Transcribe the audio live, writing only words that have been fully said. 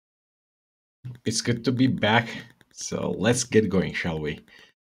it's good to be back. So let's get going, shall we?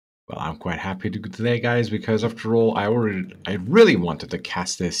 Well, I'm quite happy to go today, guys, because after all, I really wanted to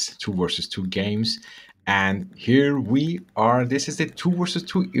cast this 2 versus 2 games, and here we are. This is the 2 versus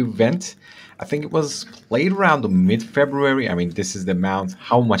 2 event. I think it was played around the mid-February. I mean, this is the amount,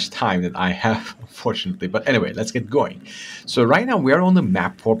 how much time that I have, unfortunately. But anyway, let's get going. So right now we are on the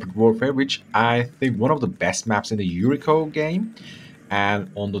map Corporate Warfare, which I think one of the best maps in the Yuriko game. And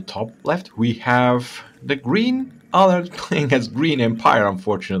on the top left, we have the GreenAlert playing as Green Empire,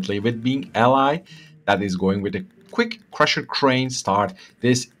 unfortunately, with being ally. That is going with a quick Crusher Crane start.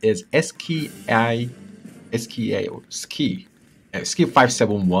 This is Ski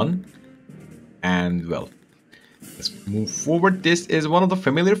 571. And well, let's move forward. This is one of the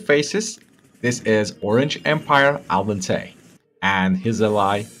familiar faces. This is Orange Empire Alvente. And his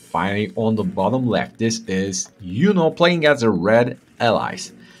ally, finally on the bottom left, this is YuNo playing as the red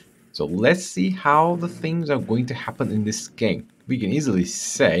allies. So let's see how the things are going to happen in this game. We can easily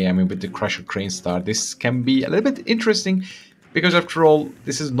say, I mean, with the Crusher Crane start, this can be a little bit interesting because after all,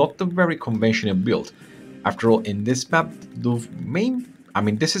 this is not the very conventional build. After all, in this map,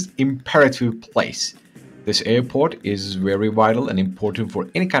 this is imperative place. This airport is very vital and important for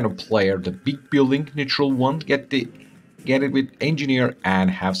any kind of player. The big building, neutral one, get it with engineer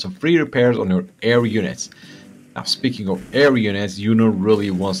and have some free repairs on your air units. Now, speaking of air units, YuNo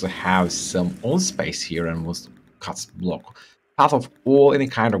really wants to have some own space here and wants to cut block path of all any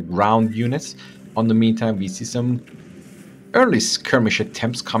kind of ground units. On the meantime, we see some early skirmish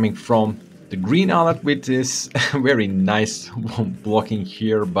attempts coming from the GreenAlert with this very nice blocking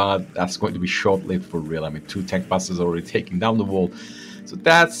here, but that's going to be short-lived for real. I mean, 2 tank busters already taking down the wall, so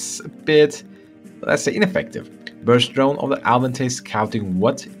that's a bit, let's say, ineffective. Burst drone of the Alvente scouting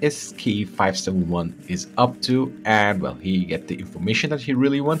what Ski 571 is up to, and well, he get the information that he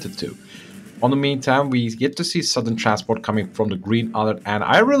really wanted to. On the meantime, we get to see sudden transport coming from the GreenAlert, and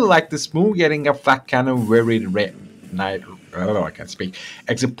I really like this move, getting a flat cannon very I can't speak.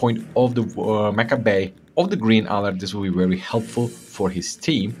 Exit point of the Mecha Bay of the GreenAlert. This will be very helpful for his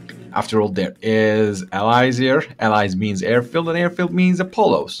team. After all, there is allies here. Allies means airfield, and airfield means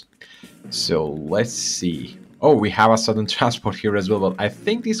Apollos. So let's see. Oh, we have a sudden transport here as well, but I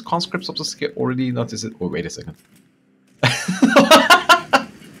think these conscripts of the scale already noticed it. Oh, wait a second.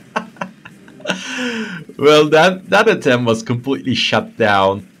 Well, that attempt was completely shut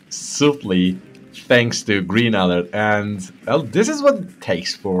down swiftly thanks to GreenAlert, and well, this is what it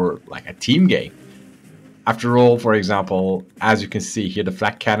takes for like a team game. After all, for example, as you can see here, the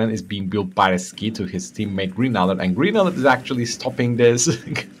flak cannon is being built by Ski to his teammate GreenAlert, and GreenAlert is actually stopping this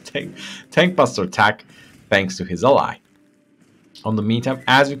tank buster attack thanks to his ally. On the meantime,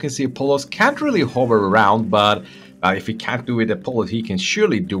 as you can see, Apollos can't really hover around, but if he can't do it with Apollos, he can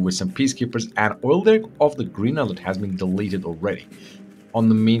surely do with some peacekeepers, and oil derrick of the GreenAlert has been deleted already. On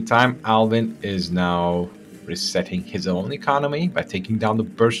the meantime, Alvin is now resetting his own economy by taking down the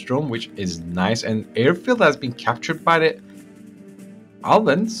burst drone, which is nice, and airfield has been captured by the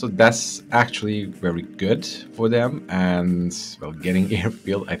Alvin, so that's actually very good for them. And well, getting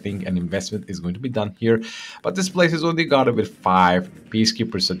airfield, I think an investment is going to be done here, but this place is only got it with 5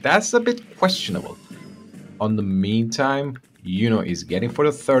 peacekeepers, so that's a bit questionable. On the meantime, YuNo is getting for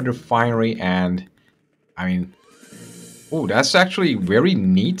the 3rd refinery, and I mean, oh, that's actually very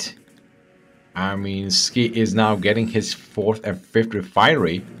neat. I mean, Ski is now getting his 4th and 5th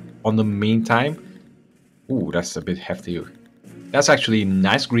refinery. On the meantime, oh, that's a bit hefty. That's actually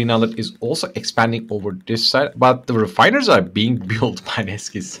nice. GreenAlert is also expanding over this side, but the refiners are being built by the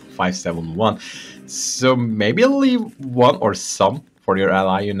Ski 571. So maybe leave one or some for your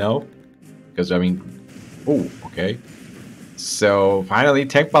ally, you know? Because, I mean, oh, okay. So finally,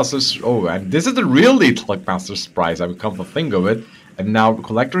 tank busters. Oh, and this is the really tank busters prize. I will come to think of it. And now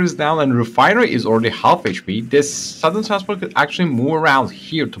collector is down, and refinery is already half HP. This sudden transport could actually move around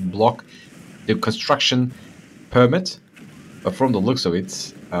here to block the construction permit. But from the looks of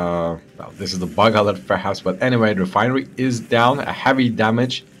it, well, this is the bug alert perhaps. But anyway, the refinery is down, a heavy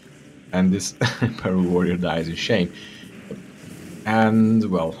damage, and this Peru warrior dies in shame. And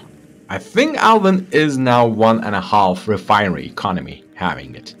well, I think Alvin is now 1.5 refinery economy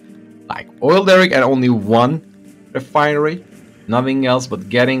having it. Like oil derrick and only 1 refinery, nothing else but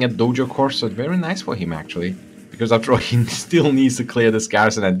getting a dojo course, so very nice for him actually. Because after all, he still needs to clear this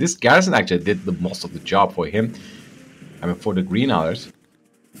garrison, and this garrison actually did the most of the job for him. I mean, for the GreenAlert.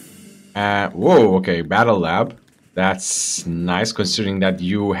 Whoa, okay, battle lab. That's nice considering that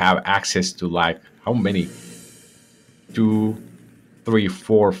you have access to like, how many? 2, 3,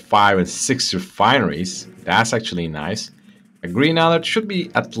 4, 5, and 6 refineries. That's actually nice. GreenAlert should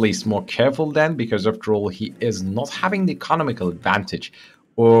be at least more careful then, because after all, he is not having the economical advantage,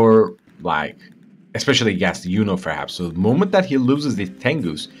 or like, especially against YuNo perhaps. So the moment that he loses the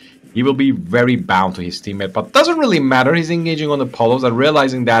Tengus, he will be very bound to his teammate, but doesn't really matter. He's engaging on the polos and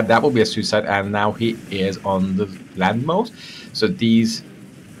realizing that that will be a suicide, and now he is on the land mode. So these,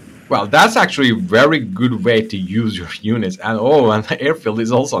 well, that's actually a very good way to use your units. And oh, and the airfield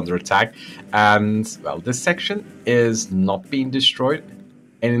is also under attack. And well, this section is not being destroyed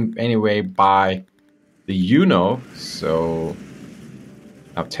in any way by the YuNo. So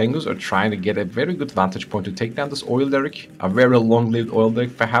now Tengus are trying to get a very good vantage point to take down this oil derrick. A very long-lived oil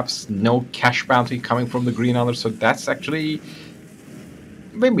derrick, perhaps. No cash bounty coming from the GreenAlert. So that's actually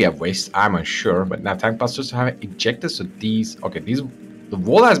maybe a waste, I'm unsure. But now tank busters have ejected. So these, okay, these, the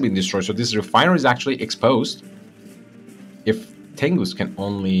wall has been destroyed, so this refinery is actually exposed. If Tengus can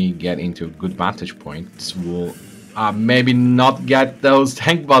only get into a good vantage point, this will maybe not get those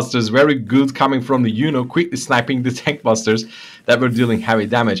tank busters. Very good coming from the YuNo, quickly sniping the tank busters that were dealing heavy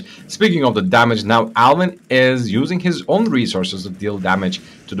damage. Speaking of the damage, now Alvin is using his own resources to deal damage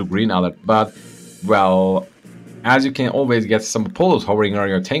to the GreenAlert, but well, as you can always get some polos hovering around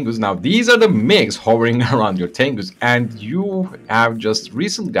your Tengus. Now these are the MiGs hovering around your Tengus, and you have just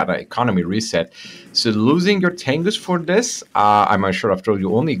recently got an economy reset. So losing your Tengus for this, I'm not sure. After all,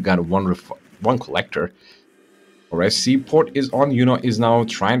 you only got one collector. Alright, Seaport is on. YuNo is now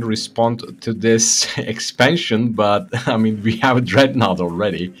trying to respond to this expansion, but I mean, we have a Dreadnought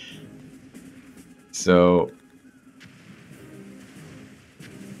already. So,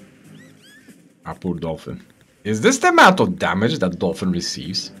 poor Dolphin. Is this the amount of damage that Dolphin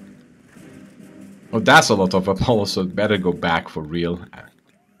receives? Oh, that's a lot of Apollo, so it better go back for real.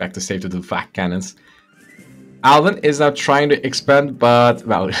 Back to safety to the flak cannons. Alvin is now trying to expand, but,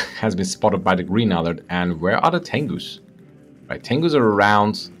 well, has been spotted by the GreenAlert. And where are the Tengus? Right, Tengus are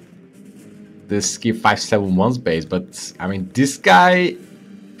around this Ski 571's base, but, I mean, this guy,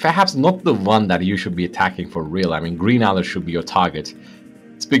 perhaps not the one that you should be attacking for real. I mean, GreenAlert should be your target.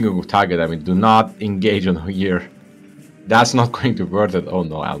 Speaking of target, I mean, do not engage on here. That's not going to work it. Oh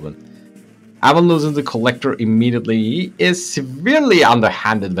no, Alvin. Alvin loses the collector immediately. He is severely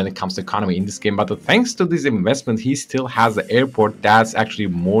underhanded when it comes to economy in this game, but thanks to this investment, he still has the airport. That's actually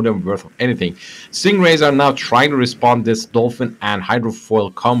more than worth of anything. Stingrays are now trying to respond this Dolphin and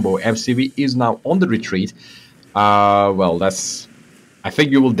Hydrofoil combo. MCV is now on the retreat. Well, that's... I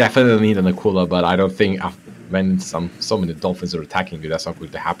think you will definitely need an Aquila, but I don't think... when so many Dolphins are attacking you, that's not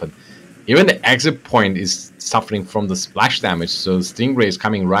going to happen. Even the exit point is suffering from the splash damage, so Stingray is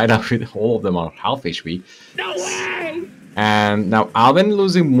coming right up with all of them are half HP. No way! And now Alvin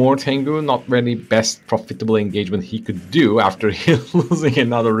losing more Tengu, not really best profitable engagement he could do after he losing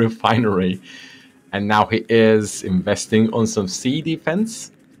another refinery. And now he is investing on some sea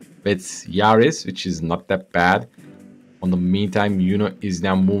defense with Yaris, which is not that bad. On the meantime, YuNo is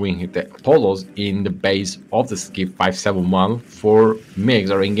now moving the Polos in the base of the Skip 571. 4 MiGs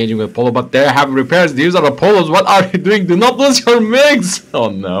are engaging with Polo, but they have repairs. These are the Polos. What are you doing? Do not lose your MiGs! Oh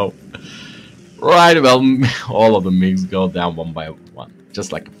no. Right, well, all of the MiGs go down one by one,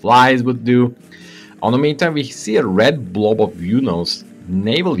 just like flies would do. On the meantime, we see a red blob of YuNo's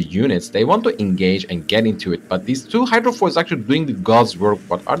naval units. They want to engage and get into it, but these two Hydrofoils actually doing the God's work.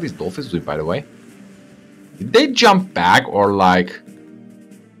 What are these Dolphins doing, by the way? Did they jump back, or like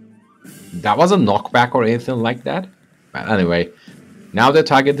that was a knockback or anything like that? But anyway, now they're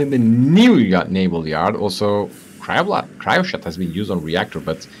targeting the new naval yard. Also, cryo shot has been used on reactor,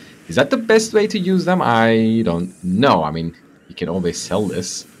 but is that the best way to use them? I don't know. I mean, you can always sell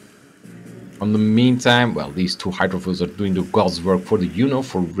this. On the meantime, well, these two Hydrofoils are doing the God's work for the YuNo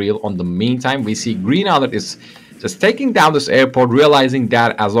for real. On the meantime, we see GreenAlert is just taking down this airport, realizing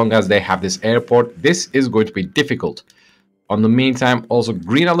that as long as they have this airport, this is going to be difficult. On the meantime, also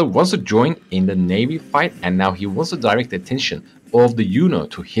GreenAlert wants to join in the Navy fight, and now he wants to direct the attention of the YuNo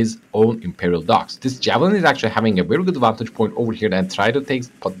to his own Imperial docks. This Javelin is actually having a very good vantage point over here and try to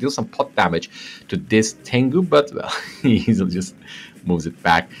deal some pot damage to this Tengu, but well, he just moves it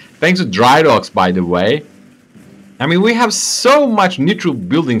back. Thanks to Dry Docks, by the way. I mean, we have so much neutral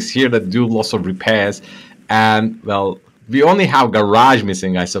buildings here that do lots of repairs. And, well, we only have garage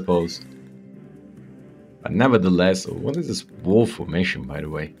missing, I suppose. But nevertheless, what is this wall formation, by the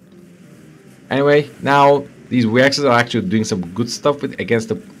way? Anyway, now these Waxes are actually doing some good stuff against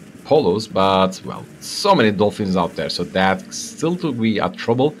the Polos, but, well, so many Dolphins out there, so that still to be a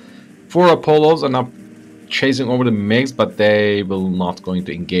trouble. 4 Apollos are now chasing over the MiGs, but they will not going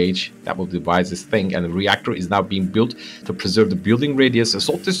to engage. That will devise this thing, and the reactor is now being built to preserve the building radius.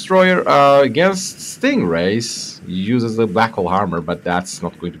 Assault destroyer against Stingrays uses the black hole armor, but that's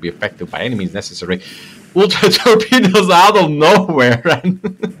not going to be effective by any means necessary. Ultra torpedoes out of nowhere, and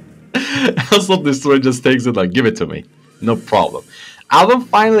Assault destroyer just takes it like, give it to me, no problem. Alvin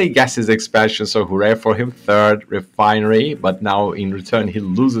finally gets his expansion, so hooray for him. Third refinery, but now in return he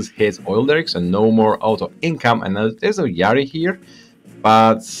loses his oil derricks and no more auto income. And there's a Yari here,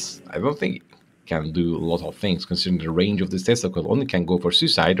 but I don't think he can do a lot of things considering the range of this Tesla, because only can go for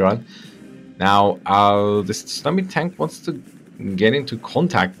suicide run. Now this tsunami tank wants to get into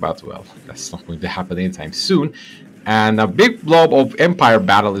contact, but well, that's not going to happen anytime soon. And a big blob of Empire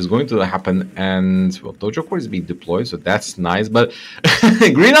battle is going to happen, and well, Dojo Core is being deployed, so that's nice. But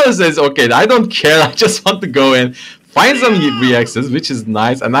GreenAlert says, okay, I don't care, I just want to go in, find some VXs, which is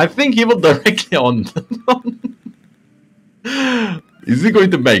nice, and I think he will directly on. Is he going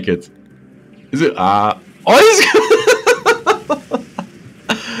to make it? Is it? Oh, he's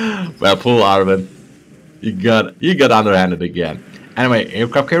well, poor Arvin. You got underhanded again. Anyway,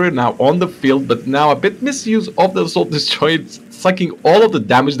 aircraft carrier now on the field, but now a bit misuse of the assault destroyer, sucking all of the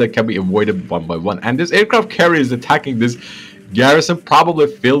damage that can be avoided one by one. And this aircraft carrier is attacking this garrison, probably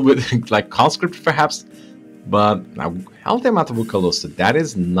filled with like conscripts perhaps. But now, healthy amount of Vocalosa, that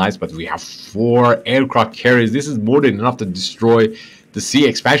is nice, but we have 4 aircraft carriers. This is more than enough to destroy the sea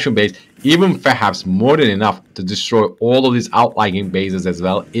expansion base, even perhaps more than enough to destroy all of these outlying bases as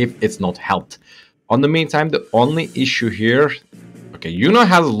well, if it's not helped. On the meantime, the only issue here, okay, YuNo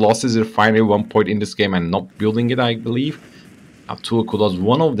has lost his refinery 1 point in this game and not building it, I believe. Now, 2 Akulas,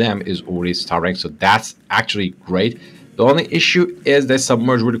 one of them is already star rank, so that's actually great. The only issue is they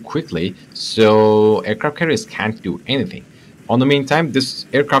submerge really quickly, so aircraft carriers can't do anything. On the meantime, this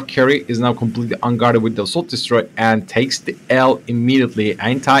aircraft carrier is now completely unguarded with the assault destroyer and takes the L immediately.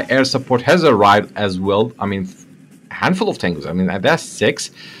 Anti-air support has arrived as well. I mean, a handful of Tengus. I mean, that's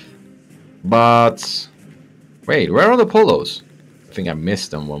 6. But wait, where are the Polos? I think I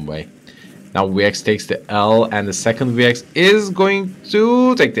missed them one way. Now VX takes the L, and the second VX is going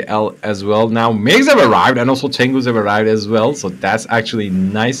to take the L as well. Now MiGs have arrived, and also Tengus have arrived as well, so that's actually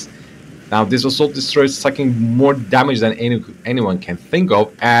nice. Now this assault destroyer is sucking more damage than anyone can think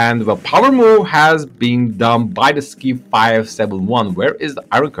of, and the power move has been done by the Ski 571. Where is the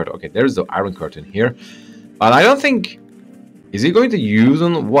Iron Curtain? Okay, there's the Iron Curtain here, but I don't think. Is he going to use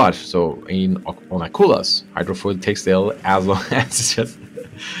on what? So on Akulas, Hydrofoil takes the L as long as it's just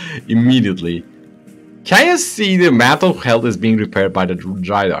immediately. Can you see the amount of health is being repaired by the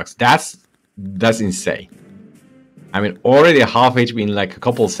dry docks? That's insane. I mean, already half HP in like a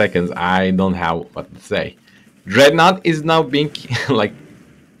couple of seconds. I don't have what to say. Dreadnought is now being like,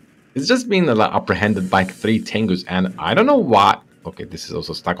 it's just being apprehended by 3 Tengus, and I don't know why. Okay, this is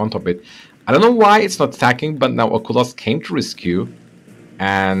also stuck on top of it. I don't know why it's not attacking, but now Akulas came to rescue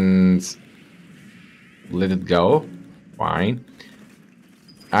and let it go. Fine.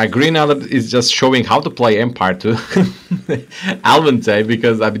 GreenAlert is just showing how to play Empire to Alvante,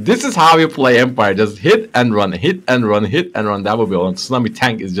 because I mean, this is how you play Empire. Just hit and run, hit and run, hit and run. That will be all. And Tsunami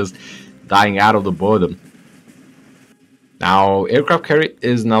Tank is just dying out of the boredom. Now, aircraft carrier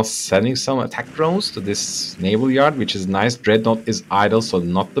is now sending some attack drones to this naval yard, which is nice. Dreadnought is idle, so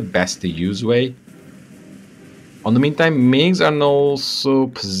not the best to use way. On the meantime, MiGs are now also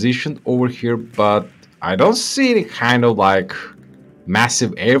positioned over here, but I don't see any kind of like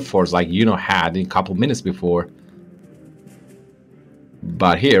massive air force like YuNo had in a couple minutes before.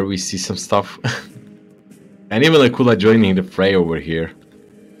 But here we see some stuff. And even Akula joining the fray over here.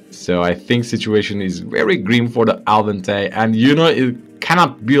 So I think situation is very grim for the Alvante, and YuNo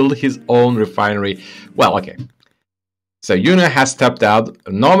cannot build his own refinery. Well, okay. So YuNo has stepped out.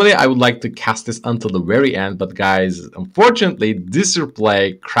 Normally I would like to cast this until the very end, but guys, unfortunately this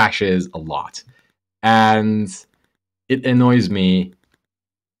replay crashes a lot. And it annoys me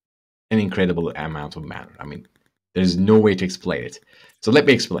an incredible amount of manner. I mean, there's no way to explain it. So let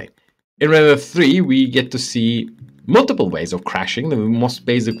me explain. In Raider 3, we get to see multiple ways of crashing. The most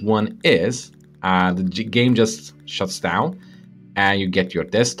basic one is the game just shuts down and you get your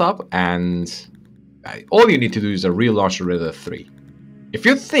desktop, and all you need to do is relaunch Raider 3. If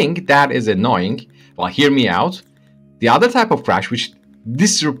you think that is annoying, well, hear me out. The other type of crash, which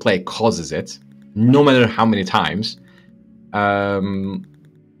this replay causes it, no matter how many times, how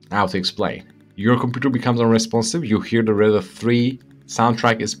to explain. Your computer becomes unresponsive, you hear the Raider 3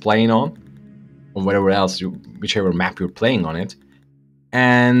 soundtrack is playing on whatever else, whichever map you're playing on it.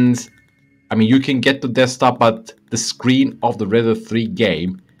 And I mean, you can get the desktop, but the screen of the Raider 3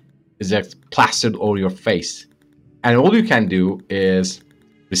 game is just plastered over your face. And all you can do is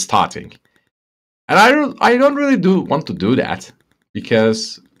restarting. And I don't really want to do that,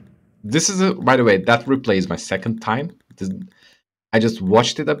 because this is by the way, that replay is my second time. I just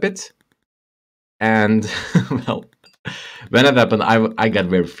watched it a bit, and well, when it happened, I got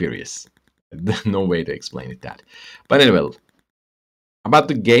very furious. No way to explain it that. But anyway, about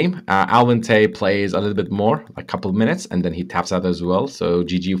the game, Alvin Tay plays a little bit more, a couple minutes, and then he taps out as well. So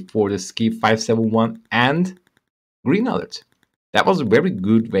GG for the Ski571 and GreenAlert. That was a very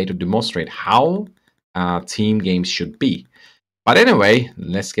good way to demonstrate how team games should be. But anyway,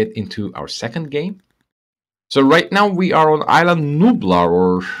 let's get into our second game. So right now we are on Island Nublar,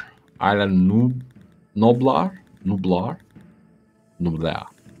 or Island Nublar.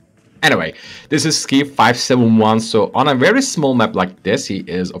 Anyway, this is Ski571. So on a very small map like this, he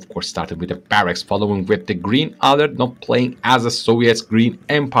is of course started with the barracks, following with the GreenAlert, not playing as a Soviet Green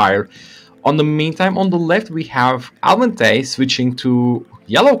Empire. On the meantime, on the left we have Alvente switching to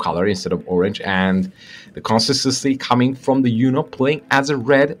yellow color instead of orange, and the consistency coming from the YuNo playing as a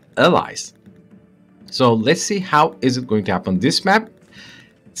red allies. So let's see how is it going to happen this map.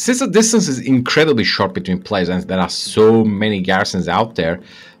 Since the distance is incredibly short between players and there are so many garrisons out there,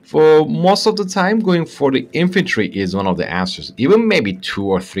 for most of the time going for the infantry is one of the answers. Even maybe 2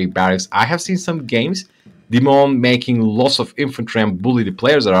 or 3 barracks. I have seen some games Demon making lots of infantry and bully the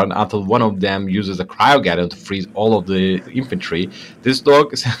players around until one of them uses a cryogather to freeze all of the infantry. This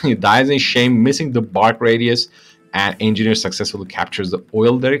dog dies in shame, missing the bark radius, and engineer successfully captures the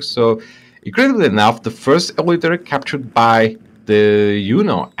oil derrick. So incredibly enough, the first oil derrick captured by the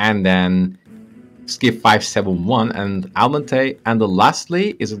YuNo, and then Ski571 and Almonte, and the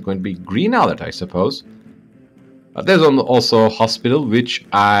lastly is it going to be GreenAlert, I suppose. There's also a hospital, which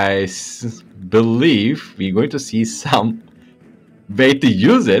I believe we're going to see some way to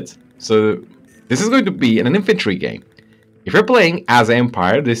use it. So this is going to be an infantry game. If you're playing as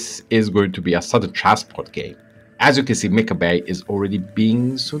Empire, this is going to be a southern transport game. As you can see, Mika Bay is already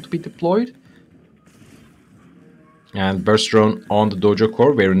being soon to be deployed. And burst drone on the Dojo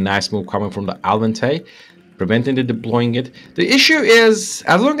core, very nice move coming from the Alvente, preventing the deploying it. The issue is,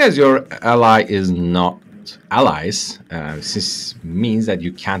 as long as your ally is not allies, this means that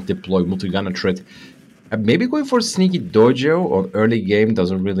you can't deploy multi-gunner turret. Maybe going for sneaky Dojo on early game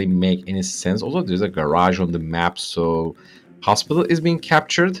doesn't really make any sense. Also, there's a garage on the map, so hospital is being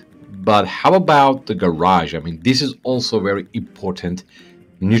captured. But how about the garage? I mean, this is also very important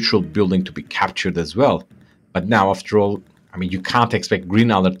neutral building to be captured as well. But now, after all, I mean, you can't expect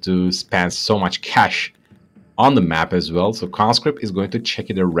GreenAlert to spend so much cash on the map as well. So Conscript is going to check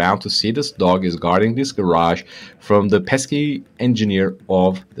it around to see this dog is guarding this garage from the pesky engineer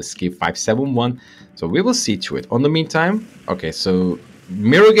of the Ski571. So we will see to it. On the meantime, okay, so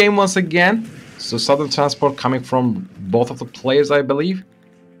mirror game once again. So Southern Transport coming from both of the players, I believe.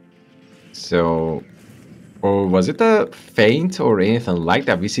 So... or was it a feint or anything like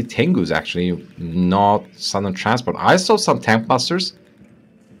that? We see Tengus actually, not Southern Transport. I saw some tank busters,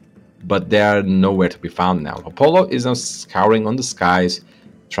 but they are nowhere to be found now. Apollo is now scouring on the skies,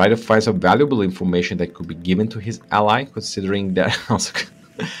 try to find some valuable information that could be given to his ally, considering that also...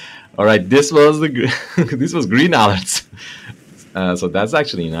 All right, this was the this was GreenAlert. So that's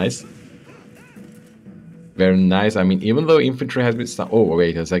actually nice. Very nice. I mean, even though infantry has been sniped... Oh,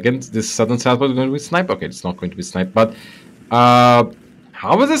 wait a second. This Southern Transport is going to be sniped? Okay, it's not going to be sniped. But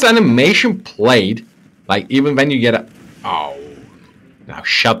how is this animation played? Like, even when you get a... Oh. Now,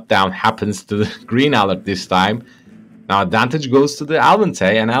 shutdown happens to the GreenAlert this time. Now, advantage goes to the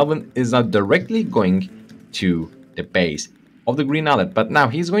Alvente. And Alvin is now directly going to the base of the GreenAlert. But now,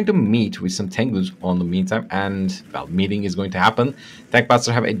 he's going to meet with some Tengus on the meantime. And, well, meeting is going to happen.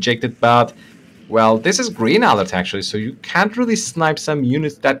 Tankbusters have ejected, but... well, this is GreenAlert actually, so you can't really snipe some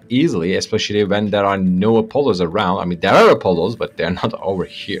units that easily, especially when there are no Apollos around. I mean, there are Apollos, but they're not over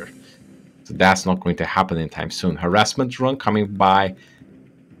here. So that's not going to happen anytime soon. Harassment run coming by...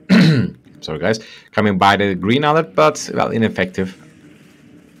 sorry guys. Coming by the GreenAlert, but, well, ineffective.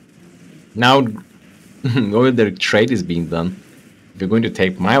 Now, oil derrick trade is being done. If you're going to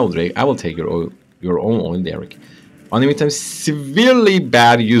take my oil derrick, I will take your own oil derrick. On the meantime, severely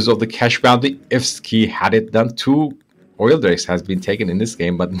bad use of the cash bounty. If Ski had it done, 2 oil derricks has been taken in this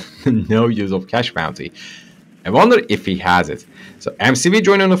game, but no use of cash bounty. I wonder if he has it. So MCV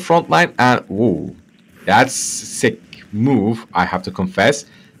joined on the front line, and ooh, that's sick move, I have to confess.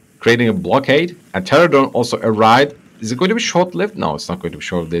 Creating a blockade, and Terradrone also arrived. Is it going to be short-lived? No, it's not going to be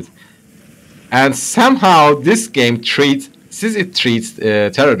short-lived. And somehow this game treats, since it treats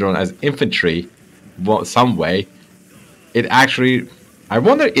Terradrone as infantry, some way, it actually, I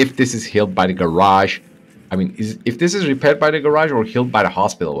wonder if this is healed by the garage. I mean, if this is repaired by the garage or healed by the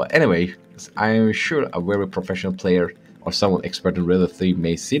hospital. But anyway, I'm sure a very professional player or someone expert in Riddle 3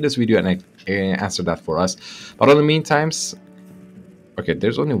 may see this video and answer that for us. But in the meantime, okay,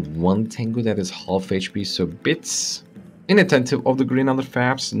 there's only one Tengu that is half HP, so bits inattentive of the GreenAlert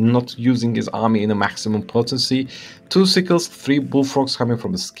perhaps, not using his army in a maximum potency. 2 sickles, 3 bullfrogs coming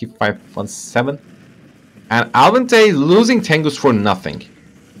from the skip 517. And Alvente losing Tengus for nothing.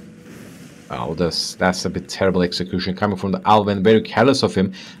 Oh, that's a bit terrible execution coming from the Alvin. Very careless of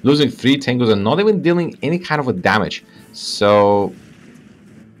him, losing 3 Tengus and not even dealing any kind of a damage. So,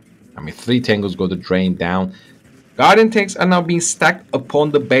 I mean, 3 Tengus go to drain down. Guardian tanks are now being stacked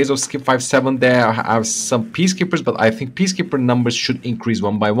upon the base of Skip 57. There are some Peacekeepers, but I think Peacekeeper numbers should increase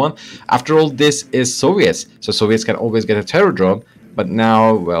one by one. After all, this is Soviets, so Soviets can always get a terror drone. But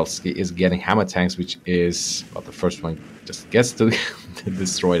now, well, Ski is getting hammer tanks, which is, well, the first one just gets to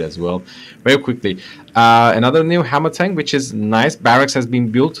destroyed as well very quickly. Another new hammer tank, which is nice. Barracks has been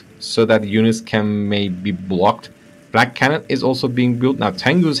built so that units can maybe be blocked. Black cannon is also being built. Now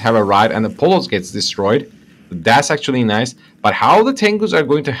Tengus have arrived and Apollos gets destroyed. That's actually nice. But how the Tengus are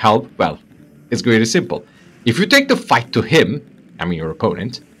going to help? Well, it's very simple. If you take the fight to him, I mean your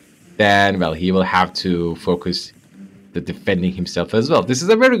opponent, then, well, he will have to focus the defending himself as well. This is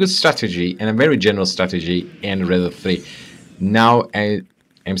a very good strategy and a very general strategy in Riddle 3. Now,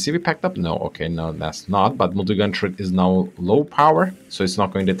 MCV packed up? No, okay, no, that's not. But multi-gun turret is now low power, so it's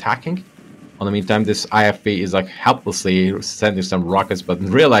not going to attacking. In the meantime, this IFV is like helplessly sending some rockets, but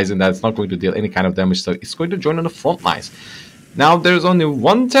realizing that it's not going to deal any kind of damage, so it's going to join on the front lines. Now, there's only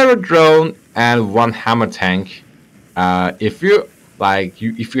 1 terror drone and 1 hammer tank. If you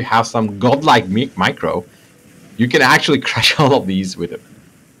if you have some godlike micro, you can actually crash all of these with it.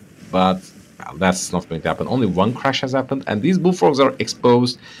 But well, that's not going to happen. Only 1 crash has happened, and these bullfrogs are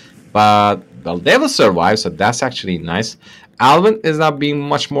exposed. But, well, they will survive, so that's actually nice. Alvin is now being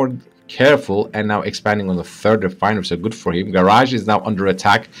much more careful and now expanding on the 3rd refinery, so good for him. Garage is now under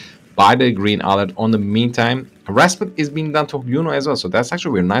attack by the GreenAlert. On the meantime, harassment is being done to YuNo as well, so that's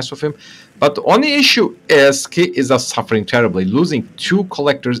actually very nice of him. But the only issue is Ki is suffering terribly, losing 2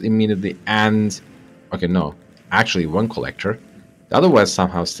 collectors immediately, and okay, no, actually 1 collector. The other one is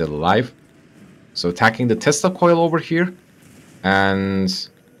somehow still alive. So attacking the Tesla coil over here, and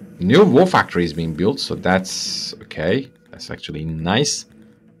new war factory is being built, so that's okay. That's actually nice.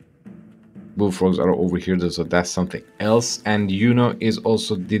 Bullfrogs are over here, so that's something else. And YuNo is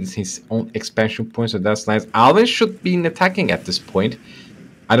also did his own expansion point, so that's nice. Alvin should be attacking at this point.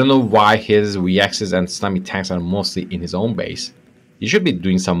 I don't know why his VXs and Tsunami tanks are mostly in his own base. He should be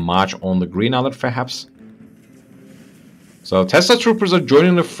doing some march on the GreenAlert perhaps. So Tesla troopers are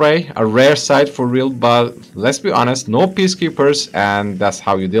joining the fray, a rare sight for real, but let's be honest, no peacekeepers, and that's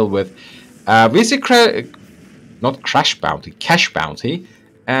how you deal with. We see not crash bounty, cash bounty,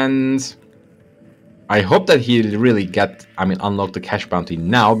 and I hope that he really unlock the cash bounty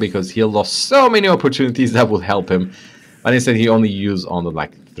now, because he lost so many opportunities that will help him. But instead he only used on the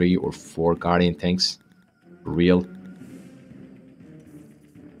like 3 or 4 guardian tanks. Real.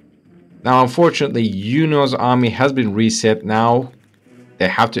 Now, unfortunately, YuNo's army has been reset. Now, they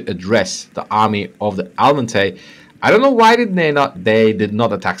have to address the army of the Alvente. I don't know why they did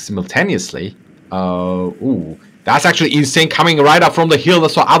not attack simultaneously. Ooh, that's actually insane, coming right up from the hill.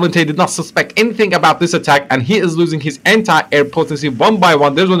 So Alvente did not suspect anything about this attack, and he is losing his entire air potency one by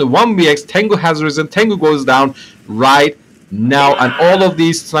one. There's only 1 VX. Tengu has risen. Tengu goes down right now, and all of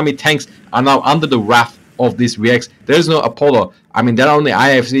these Tsunami tanks are now under the wrath of this VX. There's no Apollo. I mean, there are only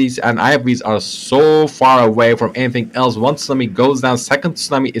IFVs, and IFVs are so far away from anything else. One Tsunami goes down, second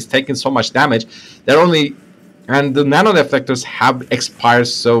Tsunami is taking so much damage. And the nano deflectors have expired,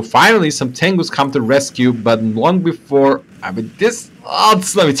 so finally some Tengus come to rescue, but long before, I mean, this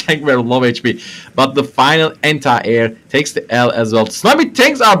Tsunami tank very low HP, but the final anti-air takes the L as well. Tsunami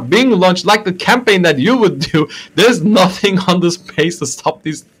tanks are being launched like the campaign that you would do. There's nothing on the space to stop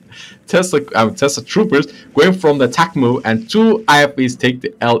these Tesla troopers going from the attack move, and 2 IFVs take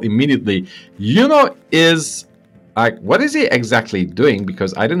the L immediately. YuNo is like, what is he exactly doing?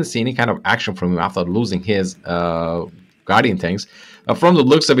 Because I didn't see any kind of action from him after losing his guardian tanks. From the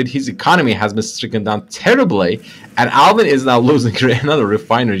looks of it, his economy has been stricken down terribly, and Alvin is now losing another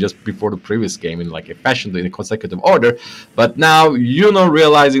refinery just before the previous game in like a fashion in a consecutive order. But now YuNo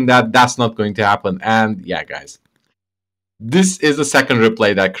realizing that that's not going to happen, and yeah, guys, this is the second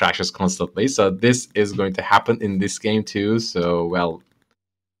replay that crashes constantly, so this is going to happen in this game too. So, well,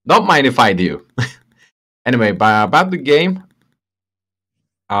 don't mind if I do. Anyway, about the game,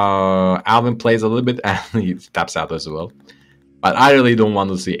 Alvin plays a little bit and he taps out as well. But I really don't want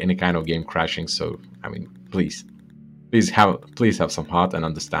to see any kind of game crashing. So I mean, please have some heart and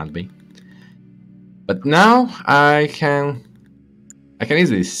understand me. But now I can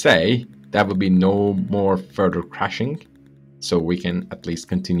easily say there will be no more further crashing, so we can at least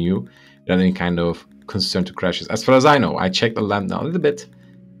continue without any kind of concern to crashes. As far as I know, I checked the lamp now a little bit,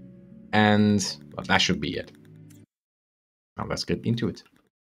 and well, that should be it. Now let's get into it.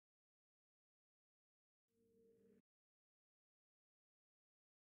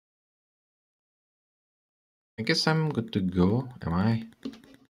 I guess I'm good to go, am I?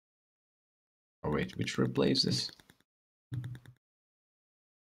 Oh wait, which replay is this?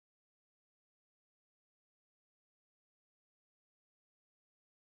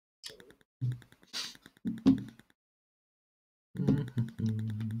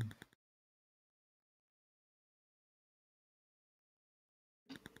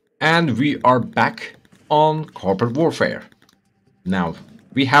 And we are back on Corporate Warfare. Now,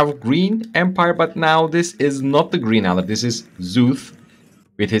 we have Green Empire, but now this is not the GreenAlert. This is Xouth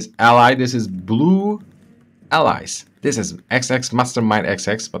with his ally. This is Blue Allies. This is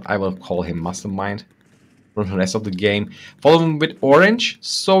xxMasterMindxx, but I will call him Mastermind for the rest of the game. Following with Orange,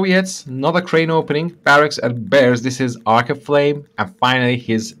 Soviets, not a crane opening, Barracks and Bears. This is ArcyFlame. And finally,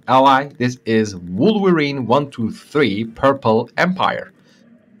 his ally. This is Wolverine123 Purple Empire.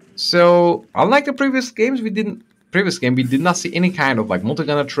 So, unlike the previous games, we did not see any kind of like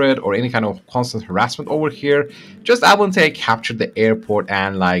multi-gunner threat or any kind of constant harassment over here. Just I would say captured the airport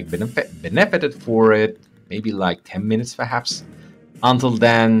and like benefited for it, maybe like 10 minutes perhaps. Until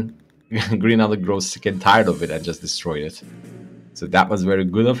then, GreenAlert grows sick and tired of it and just destroyed it. So that was very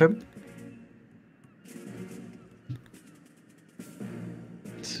good of him.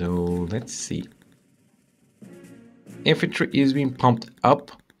 So let's see. Infantry is being pumped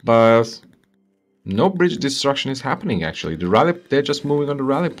up, but no bridge destruction is happening actually. They're just moving on the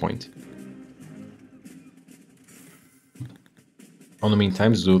rally point. On the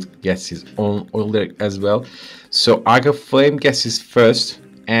meantime, Xouth gets his own oil derrick as well. So ArcyFlame gets his first,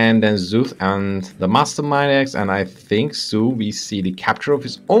 and then Xouth and the MasterMindxx, and I think soon we see the capture of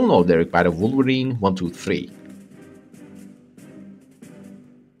his own oil derrick by the Wolverine123.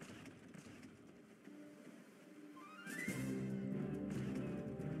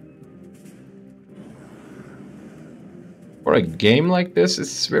 For a game like this,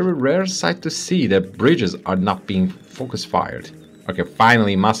 it's a very rare sight to see that bridges are not being focus fired. Okay,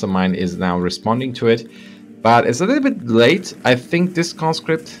 finally Mastermind is now responding to it, but it's a little bit late. I think this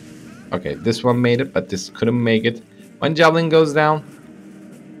conscript, okay, this one made it, but this couldn't make it. One javelin goes down,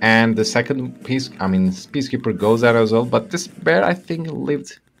 and the second peacekeeper goes out as well, but this bear I think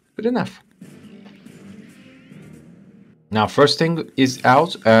lived good enough. Now first thing is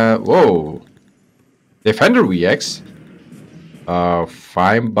out. Whoa, Defender VX.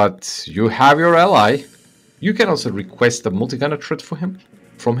 Fine, but you have your ally. You can also request a multi-gunner threat from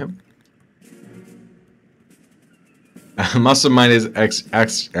him. Mastermind is I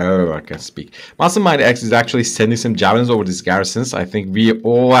can't speak. MasterMindxx is actually sending some javelins over these garrisons. I think we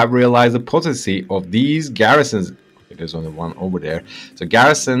all have realized the potency of these garrisons. Okay, there's only one over there. So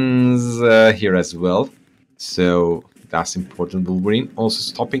garrisons here as well. So that's important. Wolverine also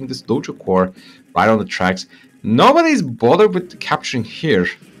stopping this dojo core right on the tracks. Nobody's bothered with capturing here.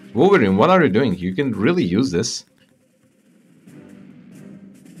 Wolverine, what are you doing? You can really use this.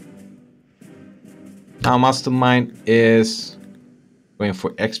 Now Mastermind is going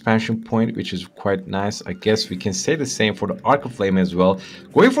for expansion point, which is quite nice. I guess we can say the same for the ArcyFlame as well.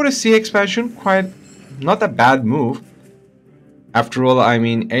 Going for the C expansion, quite not a bad move. After all, I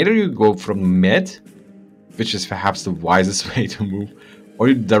mean, either you go from mid, which is perhaps the wisest way to move, or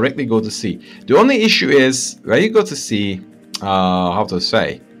you directly go to C. The only issue is, when you go to C, how to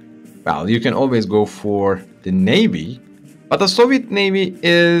say, well, you can always go for the Navy, but the Soviet Navy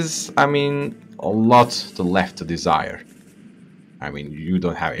is, I mean, a lot to left to desire. I mean, you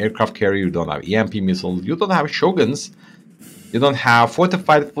don't have aircraft carrier, you don't have EMP missiles, you don't have Shoguns, you don't have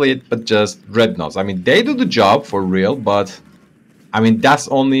fortified fleet, but just dreadnoughts. I mean, they do the job for real, but I mean, that's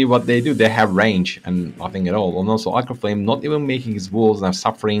only what they do. They have range and nothing at all. And also ArcyFlame not even making his walls and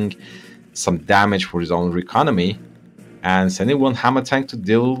suffering some damage for his own economy. And sending one hammer tank to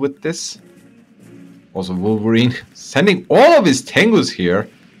deal with this. Also Wolverine sending all of his Tengus here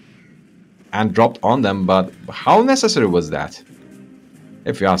and dropped on them. But how necessary was that?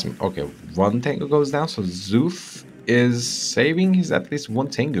 If you ask me. Okay, one Tengu goes down. So Xouth is saving his at least one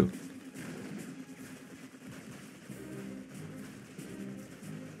Tengu.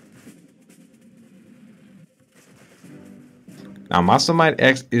 Now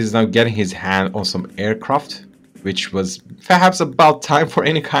MasterMindxx is now getting his hand on some aircraft. which was perhaps about time for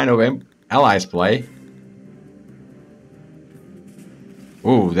any kind of allies play.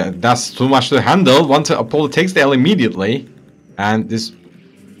 Oh, that's too much to handle. Once Apollo takes the L immediately, and this...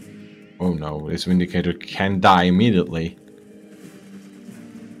 Oh no, this Vindicator can die immediately.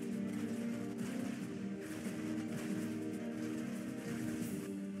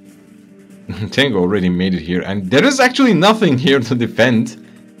 Tango already made it here, and there is actually nothing here to defend.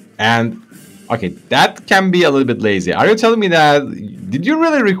 And okay, that can be a little bit lazy. Are you telling me that... Did you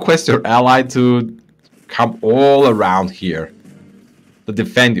really request your ally to come all around here to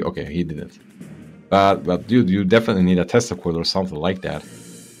defend you? Okay, he didn't. But dude, you definitely need a Tesla coil or something like that.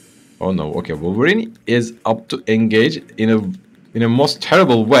 Oh no, okay, Wolverine is up to engage in a most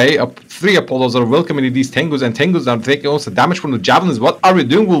terrible way. 3 Apollos are welcoming these Tengus, and Tengus are taking also damage from the javelins. What are you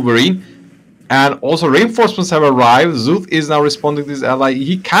doing, Wolverine? And also reinforcements have arrived. Xouth is now responding to his ally.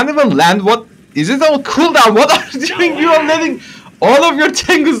 He can't even land. What is it all cooldown? What are you doing? You are letting all of your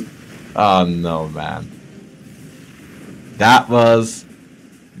Tengus... Oh no, man. That was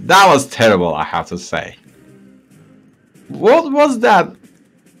terrible, I have to say. What was that?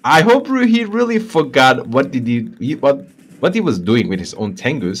 I hope he really forgot what he was doing with his own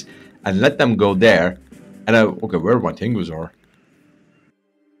Tengus and let them go there. And okay, where my Tengus are?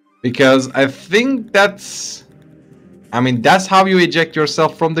 Because I think that's how you eject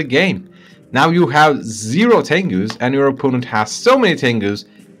yourself from the game. Now you have 0 Tengus and your opponent has so many Tengus,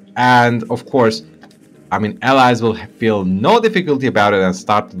 and of course, allies will feel no difficulty about it and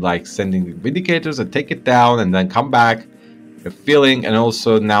start like sending Vindicators and take it down and then come back. Feeling, and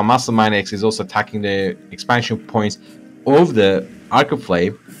also now MasterMindxx is also attacking the expansion points of the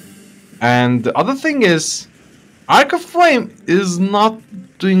ArcyFlame. And the other thing is, ArcyFlame is not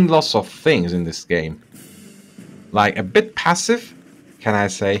doing lots of things in this game. Like a bit passive, can I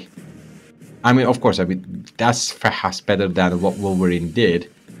say? Of course, that's perhaps better than what Wolverine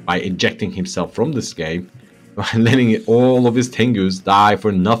did by ejecting himself from this game, by letting all of his Tengus die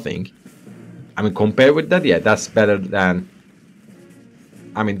for nothing. Compared with that, yeah, that's better than...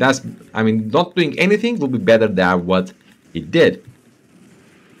 not doing anything will be better than what he did.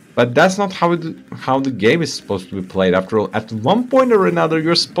 But that's not how the game is supposed to be played. After all, at one point or another,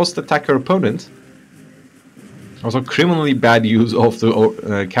 you're supposed to attack your opponent. Also, criminally bad use of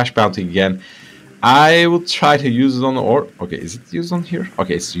the cash bounty again. I will try to use it on... Okay, is it used on here?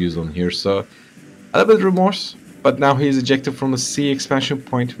 Okay, it's used on here, so... A little bit remorse. But now he's ejected from the C expansion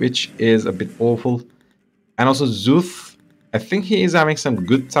point, which is a bit awful. And also Xouth, I think he is having some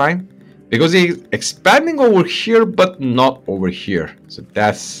good time, because he's expanding over here, but not over here. So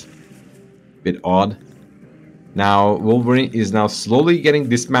that's a bit odd. Now Wolverine is now slowly getting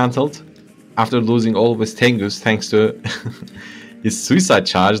dismantled after losing all of his Tengus thanks to his suicide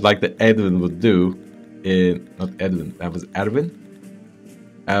charge, like the Edwin would do. Not Edwin, that was Erwin?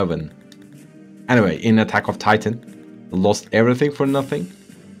 Erwin. Anyway, in Attack of Titan, lost everything for nothing.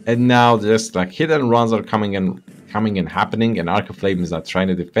 And now just like hit and runs are coming and happening, and ArcyFlame is now trying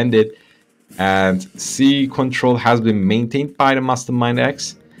to defend it. And C control has been maintained by the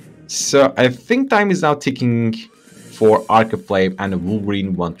MasterMindxx. So I think time is now ticking for ArcyFlame and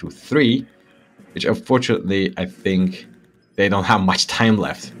Wolverine123, which unfortunately I think they don't have much time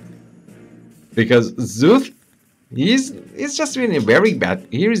left. Because Xouth, he's just in a very bad...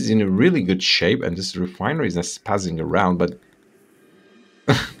 Here is in a really good shape, and this refinery is just passing around, but...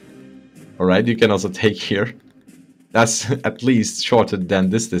 Alright, you can also take here. That's at least shorter than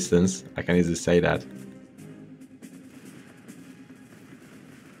this distance. I can easily say that.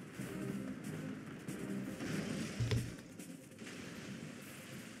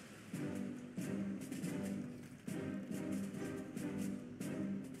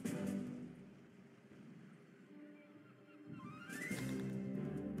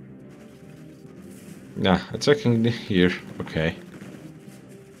 Yeah, attacking here. Okay.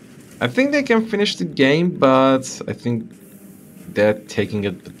 I think they can finish the game, but I think they're taking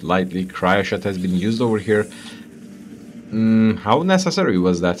it lightly. Cryoshot has been used over here. How necessary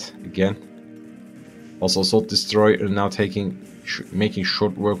was that again? Also, Assault Destroyer now making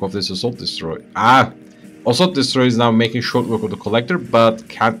short work of this Assault Destroyer. Assault Destroyer is now making short work of the Collector, but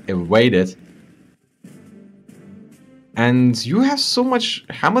can't evade it. And you have so much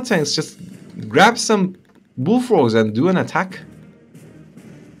hammer tanks. Just grab some bullfrogs and do an attack.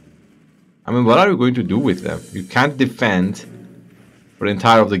 What are you going to do with them? You can't defend for the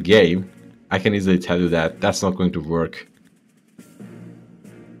entire of the game. I can easily tell you that. That's not going to work.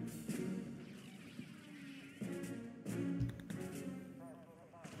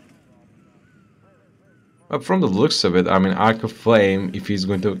 But from the looks of it, ArcyFlame, if he's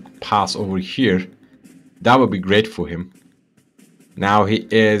going to pass over here, That would be great for him. Now he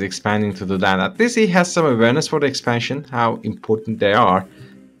is expanding to the land. At least he has some awareness for the expansion, how important they are.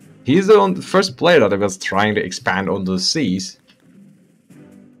 He's the first player that was trying to expand on the seas.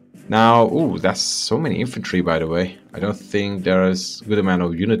 Now, ooh, that's so many infantry, by the way. I don't think there's a good amount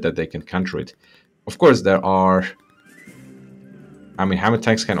of unit that they can counter it. Of course, there are... I mean, hammer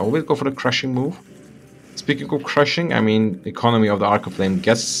tanks can always go for the crushing move. Speaking of crushing, I mean, the economy of the ArcyFlame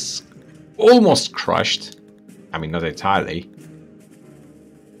gets almost crushed. I mean, not entirely.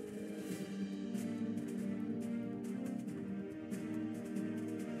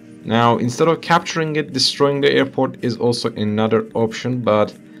 Now, instead of capturing it, destroying the airport is also another option,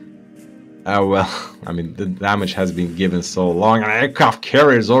 but... well, I mean, the damage has been given so long, and an aircraft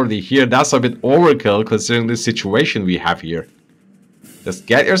carrier is already here. That's a bit overkill, considering the situation we have here. Just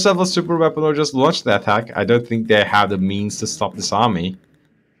get yourself a super weapon or just launch the attack. I don't think they have the means to stop this army.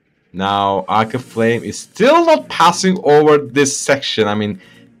 Now, ArcyFlame is still not passing over this section. I mean,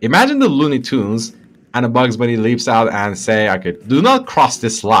 imagine the Looney Tunes and a Bugs Bunny leaps out and say, okay, do not cross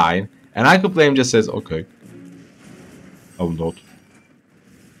this line. And ArcyFlame just says, okay, I will not.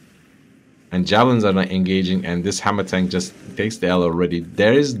 And javelins are not engaging, and this hammer tank just takes the L already.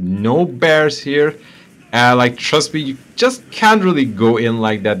 There is no bears here. Like, trust me, you just can't really go in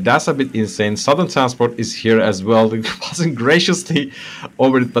like that. That's a bit insane. Southern Transport is here as well. They're passing graciously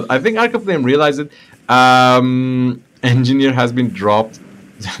over it, but I think ArcyFlame realized it. Engineer has been dropped.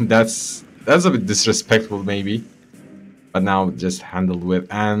 That's a bit disrespectful, maybe. But now just handled with.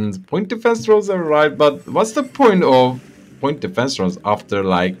 And point defense drones are right, but what's the point of point defense drones after,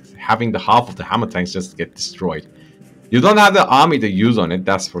 like, having the half of the hammer tanks just get destroyed? You don't have the army to use on it,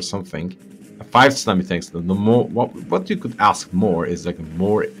 that's for something. 5 tsunami tanks. The more what you could ask more is like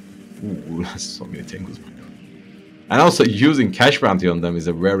more. Ooh, so many tangles. And also using cash bounty on them is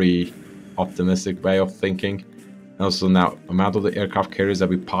a very optimistic way of thinking. And also now amount of the aircraft carriers that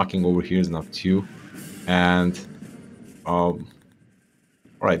we're parking over here is now 2. And alright,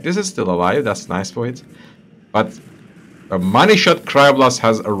 this is still alive. That's nice for it. But a money shot Cryoblast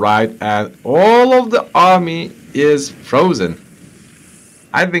has arrived, and all of the army is frozen.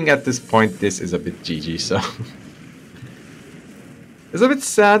 I think at this point this is a bit GG, so it's a bit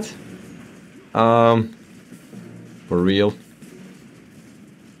sad. For real.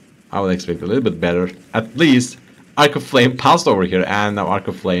 I would expect a little bit better. At least ArcyFlame passed over here, and now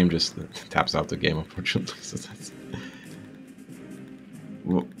ArcyFlame just taps out the game, unfortunately. So that's...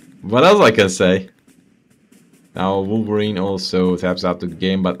 What else I can say? Now Wolverine also taps out the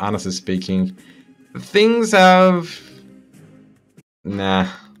game, but honestly speaking, things have... Nah,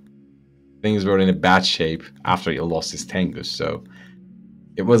 things were in a bad shape after he lost his Tengus, so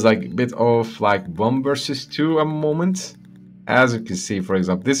it was like a bit of like 1 versus 2 a moment. As you can see, for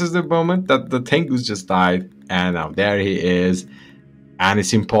example, this is the moment that the Tengus just died, and now there he is, and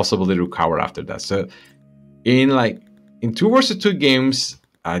it's impossible to recover after that. So in 2 versus 2 games,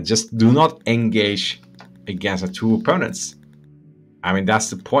 just do not engage against the 2 opponents. I mean,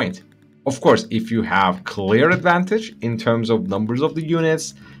 that's the point. Of course, if you have clear advantage in terms of numbers of the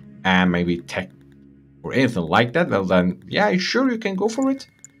units and maybe tech or anything like that, well then, yeah, sure, you can go for it.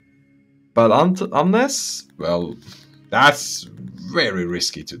 But unless, well, that's very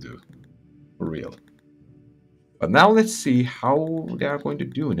risky to do, for real. But now let's see how they are going to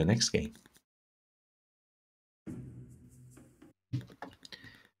do in the next game.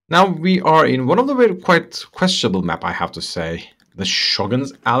 Now we are in one of the very quite questionable map, I have to say. The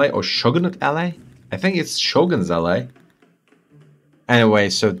Shogun's Alley or Shogunate Alley? I think it's Shogun's Alley. Anyway,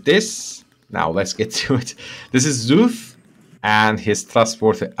 so this... Now let's get to it. This is Xouth and his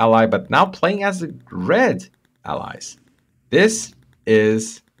trustworthy ally, but now playing as the red allies. This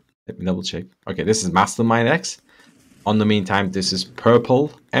is... Let me double check. Okay, this is MasterMindxx. On the meantime, this is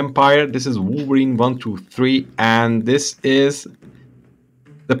Purple Empire. This is Wolverine123. And this is...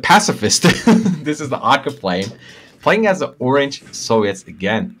 the Pacifist. This is the ArcyFlame. Playing as the Orange Soviets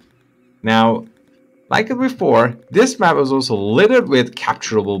again. Now, like before, this map is also littered with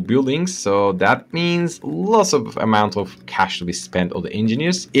capturable buildings, so that means lots of amount of cash to be spent on the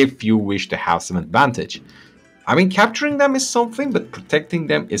engineers if you wish to have some advantage. I mean, capturing them is something, but protecting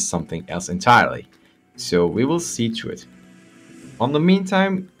them is something else entirely. So we will see to it. On the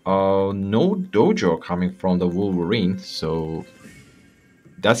meantime, no dojo coming from the Wolverine, so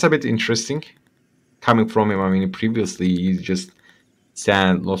that's a bit interesting. Coming from him, I mean, previously he just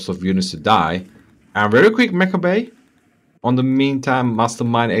sent lots of units to die. And very quick Mecha Bay. On the meantime,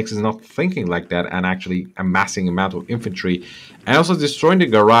 MasterMindxx is not thinking like that and actually amassing amount of infantry and also destroying the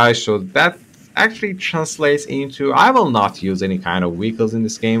garage. So that actually translates into I will not use any kind of vehicles in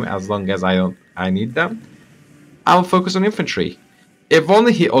this game as long as I need them. I'll focus on infantry. If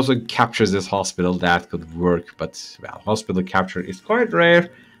only he also captures this hospital, that could work. But, well, hospital capture is quite rare,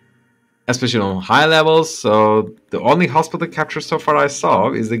 especially on high levels. So the only hospital capture so far I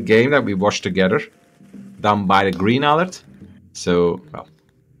saw is the game that we watched together, done by the GreenAlert. So, well,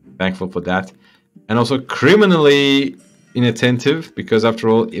 thankful for that. And also criminally inattentive, because after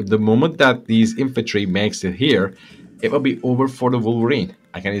all, if the moment that these infantry makes it here, it will be over for the Wolverine.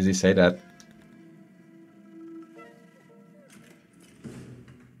 I can easily say that.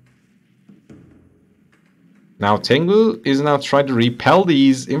 Now Tengu is now trying to repel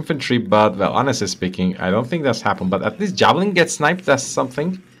these infantry, but, well, honestly speaking, I don't think that's happened. But at least Javelin gets sniped, that's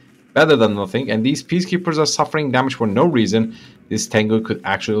something better than nothing. And these Peacekeepers are suffering damage for no reason. This Tengu could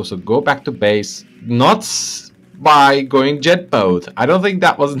actually also go back to base, not by going jet mode. I don't think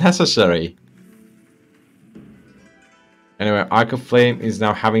that was necessary. Anyway, ArcyFlame is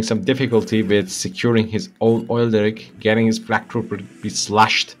now having some difficulty with securing his own oil derrick, getting his flak trooper to be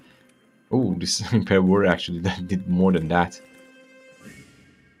slashed. Oh, this Imperial Warrior actually did more than that.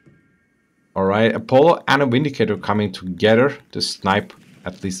 Alright, Apollo and a Vindicator coming together to snipe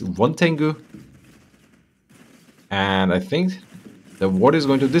at least one Tengu. And I think the ward is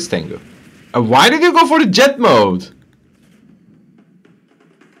going to this Tengu. Why did you go for the jet mode?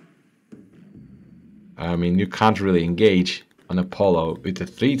 I mean, you can't really engage on Apollo with the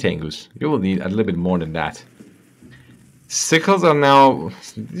 3 Tengus. You will need a little bit more than that. Sickles are now...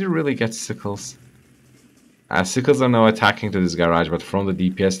 Did you really get Sickles? Sickles are now attacking to this garage, but from the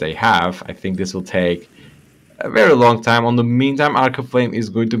DPS they have, I think this will take a very long time. On the meantime, ArcyFlame is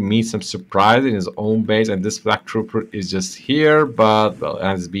going to meet some surprise in his own base, and this Black Trooper is just here, but, well,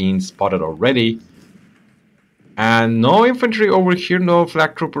 has been spotted already. And no infantry over here, no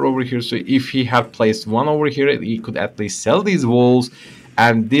Flak Trooper over here, so if he had placed one over here, he could at least sell these walls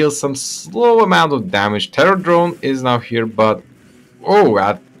and deal some slow amount of damage. Terror Drone is now here, but... Oh,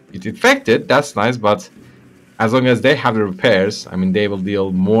 it infected, that's nice, but as long as they have the repairs, I mean, they will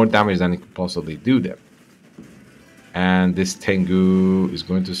deal more damage than it could possibly do them. And this Tengu is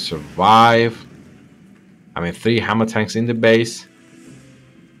going to survive. I mean, 3 hammer tanks in the base.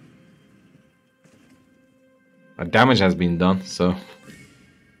 Damage has been done, so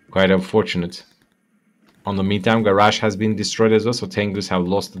quite unfortunate. On the meantime, garage has been destroyed as well, so Tengus have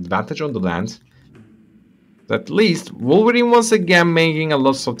lost advantage on the land. But at least Wolverine once again making a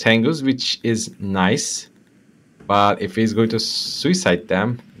lot of Tengus, which is nice. But if he's going to suicide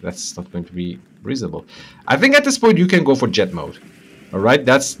them, that's not going to be reasonable. I think at this point you can go for jet mode. Alright,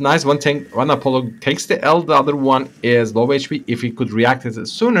 that's nice. One Apollo takes the L, the other one is low HP. If he could react it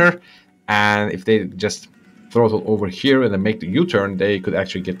sooner, and if they just throttle over here and then make the U-turn, they could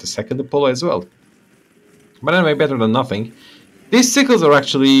actually get the second Apollo as well. But anyway, better than nothing. These Sickles are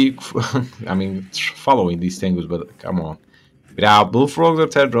actually, I mean, following these Tengus, but come on. Without Bullfrogs or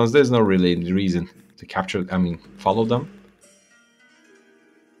Terror Drones, there's no really reason to capture, I mean, follow them.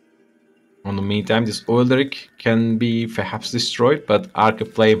 On the meantime, this oil derrick can be perhaps destroyed, but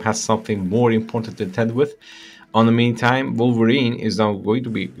ArcyFlame has something more important to tend with. On the meantime, Wolverine is now going to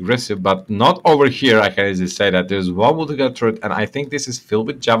be aggressive, but not over here. I can easily say that there's one multi-gun turret, and I think this is filled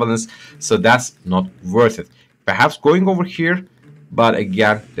with javelins, so that's not worth it. Perhaps going over here, but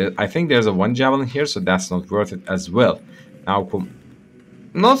again, I think there's a 1 javelin here, so that's not worth it as well. Now,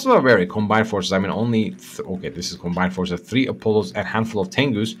 not so very combined forces. I mean, only okay. This is combined forces. 3 Apollos and handful of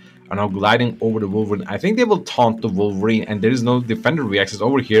Tengus are now gliding over the Wolverine. I think they will taunt the Wolverine, and there is no defender reactions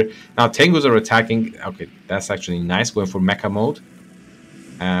over here. Now Tengus are attacking. Okay, that's actually nice, going for mecha mode.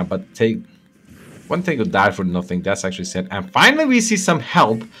 But one Tengu died for nothing. That's actually sad. And finally, we see some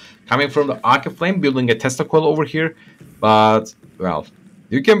help coming from the ArcyFlame, building a Tesla coil over here. But well,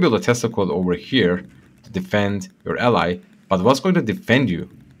 you can build a Tesla coil over here to defend your ally. But what's going to defend you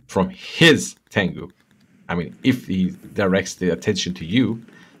from his Tengu? I mean, if he directs the attention to you.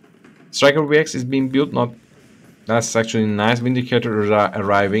 Striker VX is being built, not... That's actually nice. Vindicator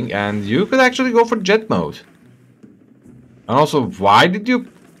arriving, and you could actually go for jet mode. And also, why did you...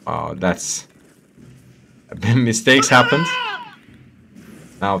 Oh, that's... Mistakes happened.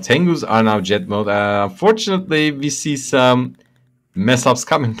 Now, Tengus are now jet mode. Unfortunately, we see some mess-ups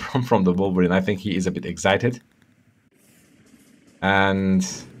coming from the Wolverine. I think he is a bit excited. And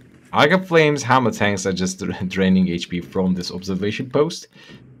ArcyFlame's hammer tanks are just draining HP from this observation post.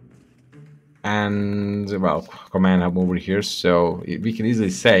 And, well, command hub over here. So we can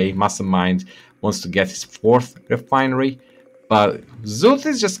easily say Mastermind wants to get his 4th refinery. But Xouth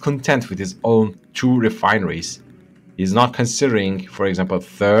is just content with his own 2 refineries. He's not considering, for example, a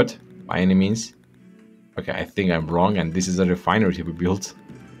 3rd by any means. Okay, I think I'm wrong, and this is a refinery to be built.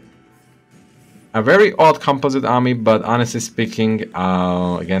 A very odd composite army, but honestly speaking,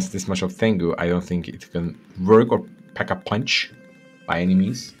 against this much of Tengu, I don't think it can work or pack a punch by any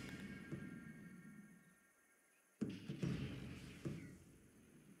means.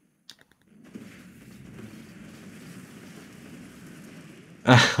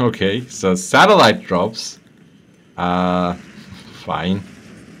 Okay, so satellite drops. Fine.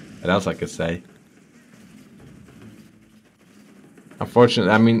 What else I could say?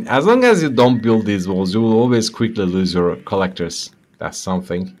 Unfortunately, I mean, as long as you don't build these walls, you will always quickly lose your collectors. That's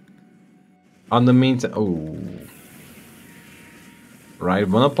something. On the meantime, oh, right.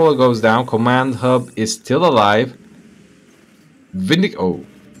 Monopoly goes down. Command hub is still alive. Oh,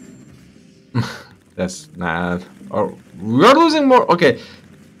 that's not. Oh, we're losing more. Okay,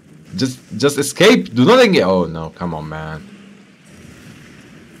 just escape. Do not engage. Oh no, come on, man.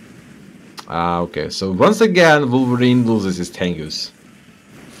 Okay, so once again, Wolverine loses his Tengus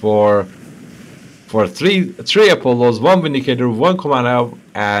for three Apollos, one Vindicator, one Command Hub,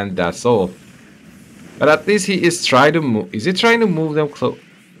 and that's all. But at least he is trying to move. Is he trying to move them close?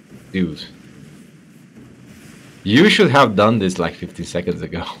 Dude, you should have done this like 15 seconds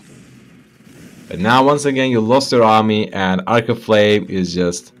ago. But now, once again, you lost your army, and ArcyFlame is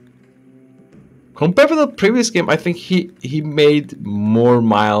just... Compared to the previous game, I think he made more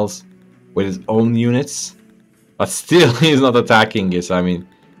miles with his own units, but still he's not attacking us. I mean,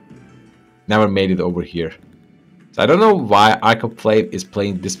 never made it over here. So I don't know why ArcyFlame is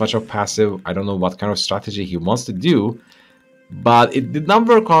playing this much of passive. I don't know what kind of strategy he wants to do, but it did not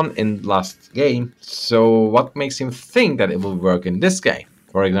work on in last game. So what makes him think that it will work in this game?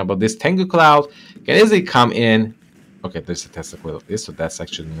 For example, this Tengu Cloud can easily come in. Okay, there's a testicle of this, so that's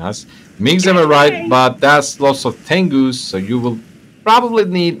actually nice. Mix them right, but that's lots of Tengus, so you will probably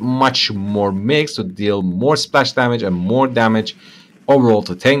need much more mix to deal more splash damage and more damage overall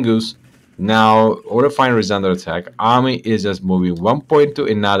to Tengus. Now, Refinery under attack. Army is just moving 1 point to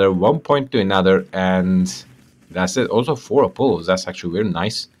another, 1 point to another, and that's it. Also 4 Apollos. That's actually very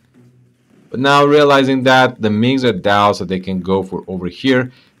nice. But now realizing that the MiGs are down, so they can go for over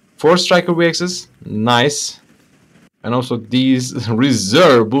here. 4 Striker VXs. Nice. And also these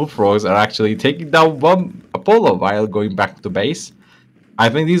reserve Bullfrogs are actually taking down 1 Apollo while going back to base. I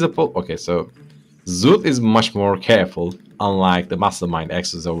think these Apollo... Okay, so Xouth is much more careful, unlike the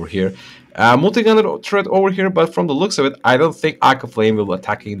MasterMindx's over here. Multi-gunner threat over here, but from the looks of it, I don't think ArcyFlame will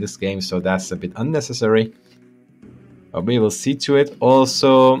attack in this game, so that's a bit unnecessary. But we will see to it.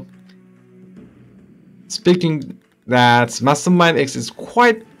 Also, speaking that MasterMindxx is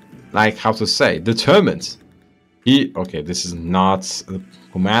quite, like, how to say, determined. Okay, this is not a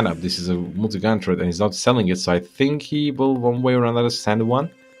command up, this is a multi-gun threat, and he's not selling it, so I think he will one way or another send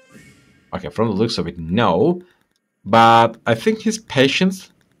one. Okay, from the looks of it, no. But I think his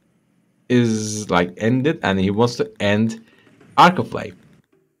patience is like ended, and he wants to end ArcyFlame.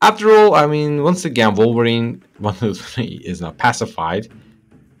 After all, I mean, once again, Wolverine123 is now pacified.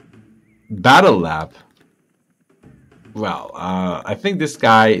 Battle Lab. Well, I think this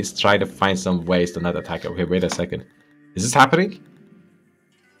guy is trying to find some ways to not attack. Okay, wait a second. Is this happening?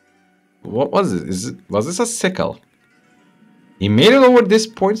 What was it? Was this a sickle? He made it over this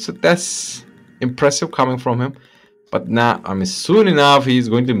point, so that's impressive coming from him. But now, I mean, soon enough, he's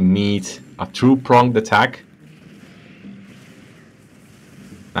going to meet a two-pronged attack.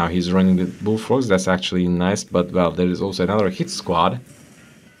 Now he's running the Bullfrogs. That's actually nice, but well, there is also another hit squad.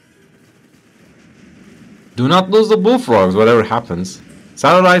 Do not lose the Bullfrogs, whatever happens.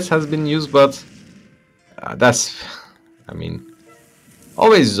 Satellites has been used, but that's, I mean,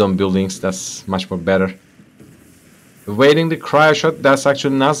 always use on buildings. That's much more better. Waiting the cryo shot. That's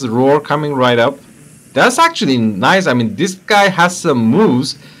actually nice. Roar coming right up. That's actually nice. I mean, this guy has some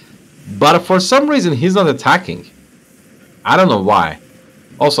moves, but for some reason he's not attacking. I don't know why.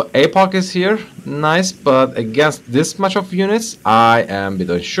 Also, Apoc is here. Nice, but against this much of units, I am a bit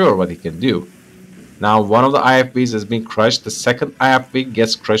unsure what he can do. Now, one of the IFVs has been crushed. The second IFV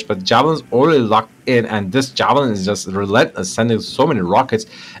gets crushed, but Javelin's already locked in, and this Javelin is just relentless, sending so many rockets.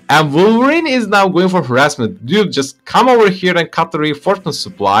 And Wolverine is now going for harassment. Dude, just come over here and cut the reinforcement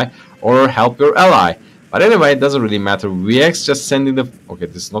supply, or help your ally. But anyway, it doesn't really matter. VX just sending the... Okay,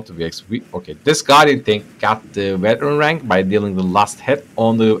 this is not the VX. Okay, this Guardian thing got the veteran rank by dealing the last hit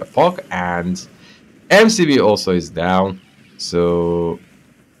on the Epoch, and MCB also is down. So...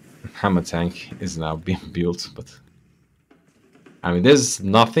 Hammer tank is now being built, but I mean, there's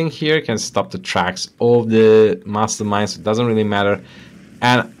nothing here can stop the tracks of the mastermind, so it doesn't really matter.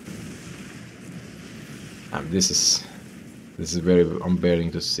 And this is very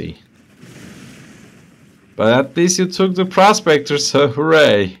unbearing to see. But at least you took the prospector, so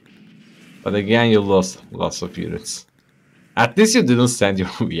hooray! But again, you lost lots of units. At least you didn't send your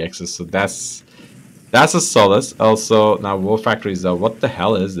VXs, so that's a solace. Also, now War Factory is what the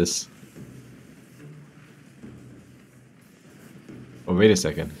hell is this? Oh, wait a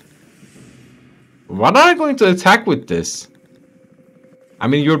second. What are I going to attack with this? I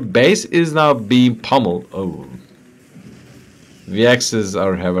mean, your base is now being pummeled. Oh. VXs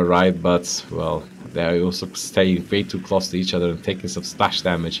have arrived, but, well, they're also staying way too close to each other and taking some splash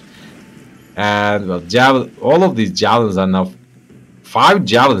damage. And, well, all of these javelins are now 5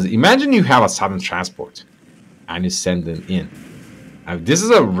 javelins. Imagine you have a sudden transport and you send them in. This is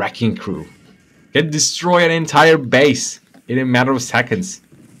a wrecking crew. Can destroy an entire base in a matter of seconds.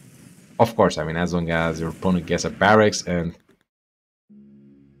 Of course, I mean, as long as your opponent gets a barracks. And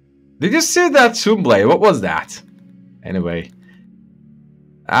did you see that Teamplay? What was that? Anyway,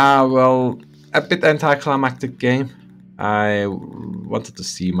 well, a bit anticlimactic game. I wanted to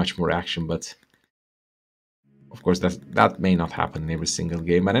see much more action, but of course that may not happen in every single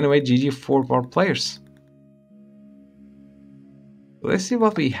game. But anyway, GG for our players. Let's see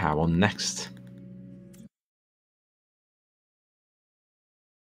what we have on next.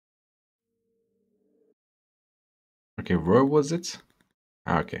 Okay, where was it?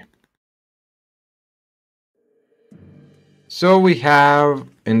 Okay. So we have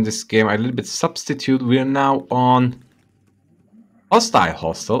in this game a little bit substitute. We are now on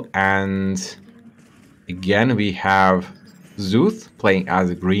hostile, and again we have Xouth playing as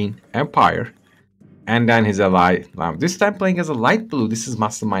a green empire, and then his ally. Now this time playing as a light blue. This is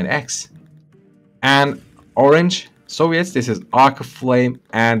MasterMindxx, and orange Soviets. This is ArcyFlame,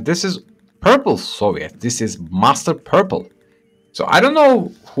 and this is purple Soviet. This is MasterPurple. So I don't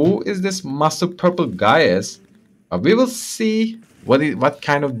know who is this MasterPurple guy is. We will see what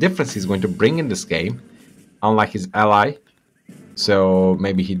kind of difference he's going to bring in this game, unlike his ally. So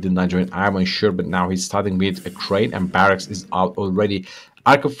maybe he did not join, I'm unsure, but now he's starting with a crane and barracks is out already.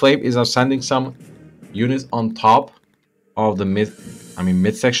 ArcyFlame is now sending some units on top of the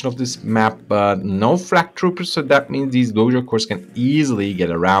mid-section of this map, but no flak troopers, so that means these dojo corps can easily get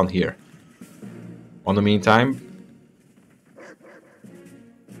around here. On the meantime,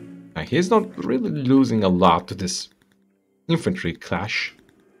 he's not really losing a lot to this infantry clash.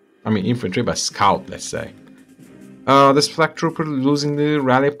 I mean, infantry by scout, let's say. This flak trooper losing the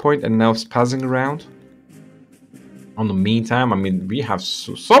rally point and now passing around. On the meantime, I mean, we have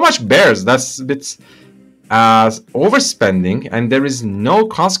so much bears. That's a bit overspending, and there is no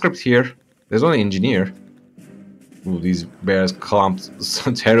conscript here. There's only engineer. Ooh, these bears clumped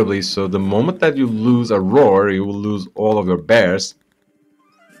so terribly. So the moment that you lose a roar, you will lose all of your bears.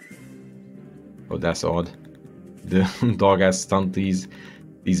 Oh, that's odd. The dog has stunned these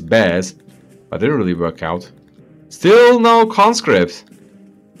bears, but they didn't really work out. Still no conscripts.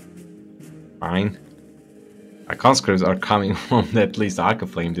 Fine. Conscripts are coming from at least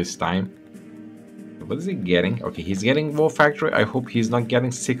ArcyFlame this time. What is he getting? Okay, he's getting War Factory. I hope he's not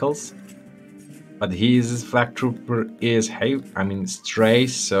getting sickles. But his flak trooper is stray.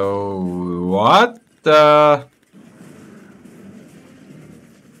 So what the?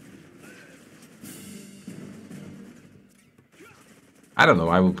 I don't know,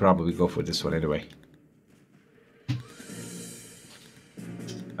 I will probably go for this one anyway.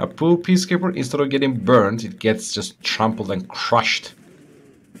 A pool peacekeeper, instead of getting burned, it gets just trampled and crushed.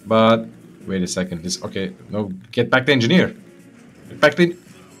 But wait a second, this okay, no, get back the engineer. Get back the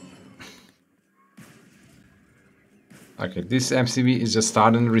okay, this MCV is just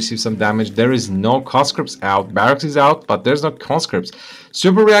starting to receive some damage. There is no conscripts out. Barracks is out, but there's no conscripts.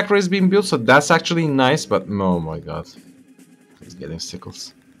 Super reactor is being built, so that's actually nice, but oh my god. He's getting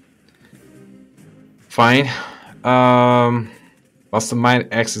sickles. Fine.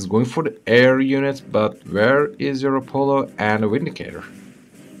 MasterMindxx is going for the air unit, but where is your Apollo and a Vindicator?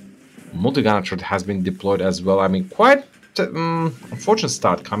 Multi-gunner turret has been deployed as well. I mean, quite unfortunate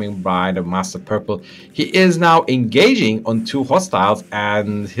start coming by the MasterPurple. He is now engaging on 2 hostiles,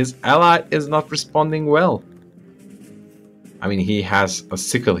 and his ally is not responding well. I mean, he has a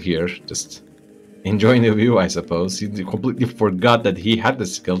sickle here, just enjoying the view, I suppose. He completely forgot that he had the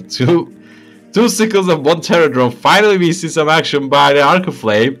skill. Two sickles and 1 terror drone. Finally, we see some action by the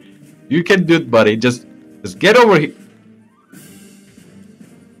ArcyFlame. You can do it, buddy. Just get over here.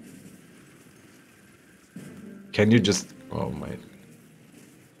 Can you just? Oh my.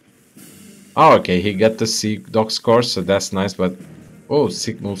 Oh, okay. He got the Sea Dog score, so that's nice. But oh,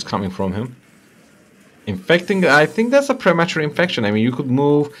 sick moves coming from him. Infecting. I think that's a premature infection. I mean, you could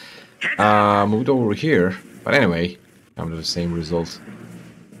move it over here, but anyway, come to the same result.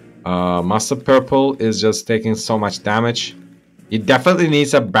 MasterPurple is just taking so much damage. He definitely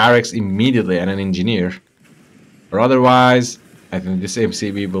needs a barracks immediately and an engineer. Or otherwise, I think this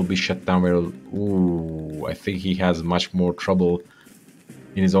MCV will be shut down very... Ooh, I think he has much more trouble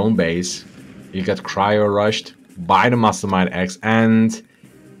in his own base. He got cryo rushed by the MasterMindxx. And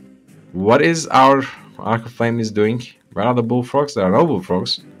what is our ArcyFlame is doing? Where are the bullfrogs? There are no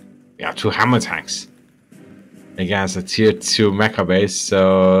bullfrogs. We have 2 hammer tanks against a tier 2 mecha base.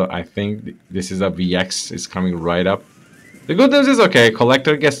 So I think this is a VX. It's coming right up. The good news is, okay,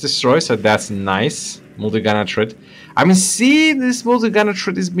 Collector gets destroyed, so that's nice. Multi-gunner turret. I mean, see, this multi-gunner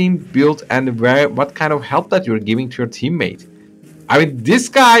turret is being built, and what kind of help that you're giving to your teammate. I mean, this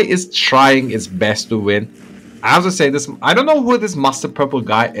guy is trying his best to win. I have to say this, I don't know who this MasterPurple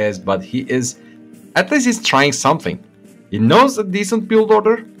guy is, but he is, at least he's trying something. He knows a decent build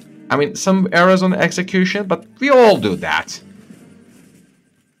order. I mean, some errors on execution, but we all do that.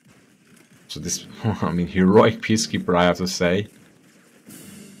 So this, I mean, heroic peacekeeper, I have to say.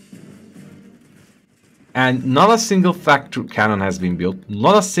 And not a single flak cannon has been built.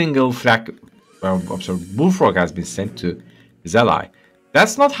 Not a single bullfrog has been sent to his ally.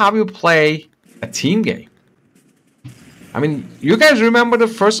 That's not how you play a team game. I mean, you guys remember the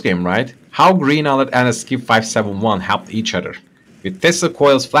first game, right? How GreenAlert and a xxMasterMindxx helped each other. With Tesla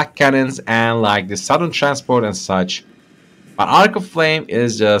coils, flak cannons, and like the southern transport and such. But ArcyFlame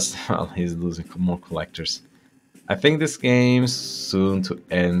is just, well, he's losing more collectors. I think this game's soon to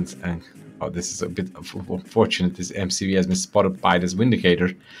end. And oh, this is a bit unfortunate. This MCV has been spotted by this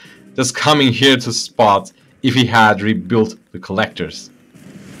Vindicator, just coming here to spot if he had rebuilt the collectors.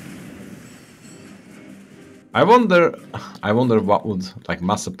 I wonder what would like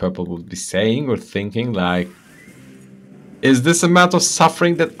MasterPurple would be saying or thinking. Like, is this amount of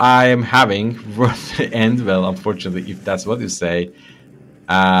suffering that I am having worth the end? Well, unfortunately, if that's what you say,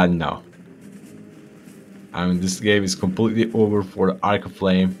 no. I mean, this game is completely over for the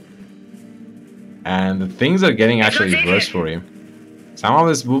ArcyFlame. And the things are getting actually worse for him. Somehow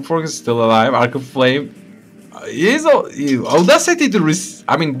this bullfrog is still alive. ArcyFlame is audacity to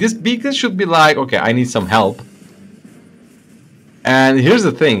I mean, this beacon should be like, okay, I need some help. And here's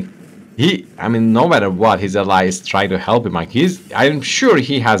the thing. I mean, no matter what, his ally is trying to help him. Like I'm sure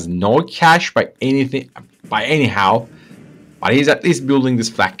he has no cash anyhow, but he's at least building this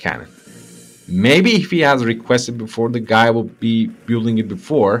flak cannon. Maybe if he has requested before, the guy will be building it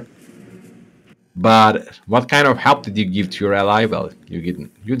before. But what kind of help did you give to your ally? Well, you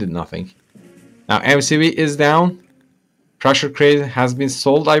did nothing. Now MCV is down. Crusher crate has been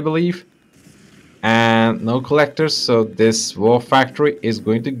sold, I believe. And no collectors, so this war factory is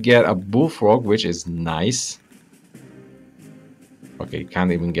going to get a bullfrog, which is nice. Okay,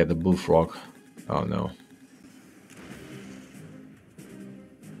 can't even get the bullfrog. Oh no.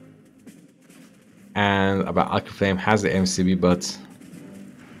 And about ArcyFlame has the MCB, but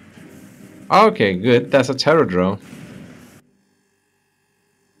okay, good. That's a terror drone.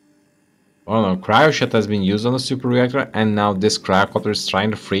 Oh no, cryo shot has been used on the super reactor, and now this cryocopter is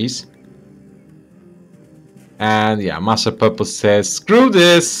trying to freeze. And yeah, MasterPurple says, screw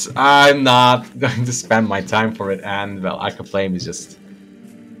this, I'm not going to spend my time for it. And well, ArcyFlame is just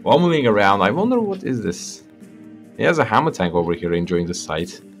wobbling around. I wonder what is this. He has a hammer tank over here enjoying the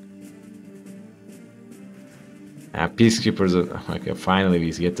sight. Peacekeepers are, okay, finally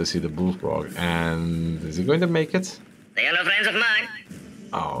we get to see the bullfrog. And is he going to make it? They are no friends of mine.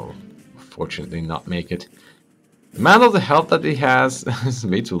 Oh, fortunately not make it. The amount of the health that he has is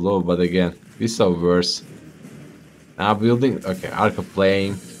way too low, but again, we saw worse. Now building, okay,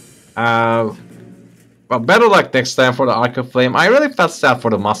 ArcyFlame. Well, better luck next time for the ArcyFlame. I really felt sad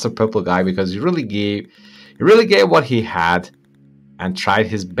for the MasterPurple guy because he really gave what he had and tried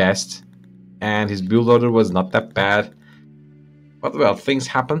his best, and his build order was not that bad. But well, things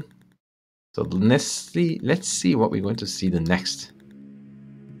happen. So let's see what we're going to see the next.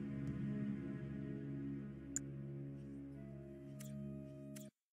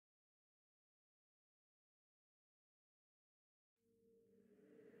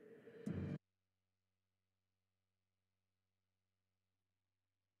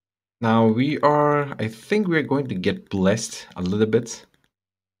 Now I think we're going to get blessed a little bit.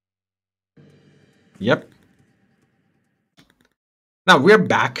 Yep. Now we're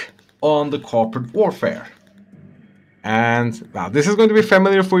back on the corporate warfare. And now this is going to be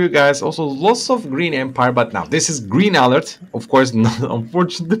familiar for you guys. Also lots of Green Empire, but now this is GreenAlert. Of course, not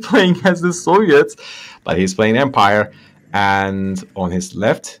unfortunately playing as the Soviets, but he's playing Empire. And on his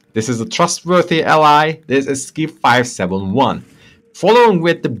left, this is a trustworthy ally. This is xxMasterMindxx. Following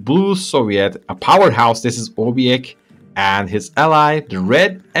with the blue Soviet, a powerhouse, this is Obiek, and his ally, the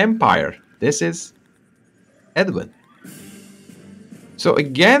Red Empire. This is CWedvin. So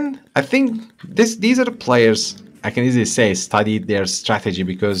again, I think these are the players I can easily say studied their strategy,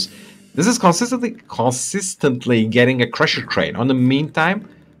 because this is consistently getting a crusher crane. On the meantime,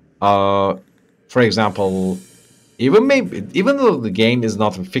 for example, even though the game is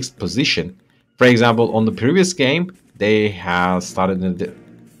not in fixed position, for example, on the previous game they have started in the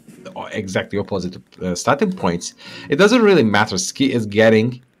exactly opposite starting points. It doesn't really matter. Ski is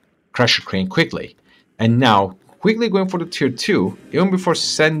getting crusher crane quickly, and now quickly going for the tier 2, even before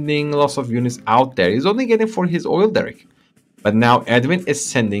sending lots of units out there. He's only getting for his oil derrick. But now Edwin is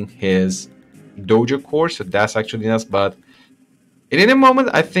sending his dojo core, so that's actually nice. But in any moment,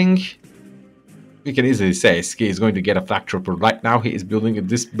 I think we can easily say Ski is going to get a flak trooper. Right now, he is building it.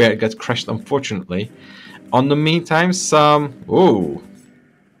 This bear got crushed, unfortunately. On the meantime, some... Ooh.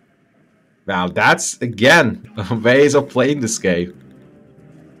 Now, that's, again, ways of playing this game.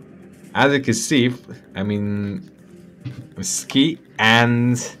 As you can see, I mean, Ski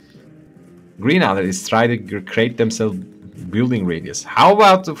and GreenAlert is trying to create themselves building radius. How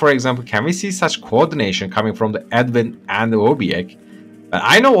about, for example, can we see such coordination coming from the Edwin and the Obiek?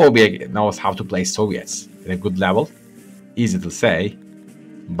 I know Obiek knows how to play Soviets at a good level. Easy to say.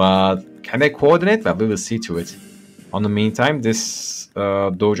 But can they coordinate? Well, we will see to it. On the meantime, this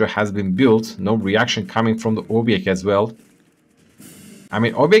dojo has been built. No reaction coming from the Obiek as well. I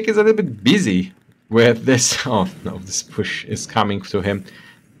mean, Obiek is a little bit busy with this. Oh no, this push is coming to him.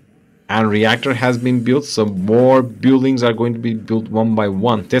 And reactor has been built, so more buildings are going to be built one by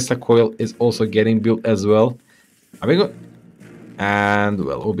one. Tesla coil is also getting built as well. And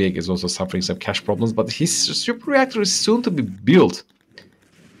well, Obiek is also suffering some cash problems, but his super reactor is soon to be built.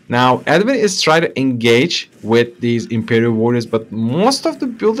 Now, Edwin is trying to engage with these Imperial warriors, but most of the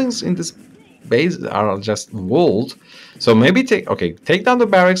buildings in this base are just walled. So maybe take down the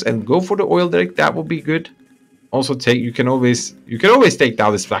barracks and go for the oil derrick. That would be good. Also, you can always take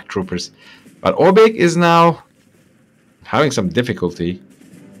down these flak troopers, but Obiek is now having some difficulty.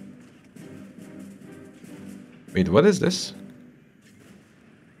 Wait, what is this?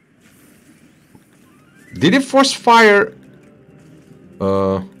 Did he force fire?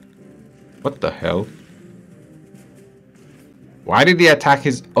 What the hell? Why did he attack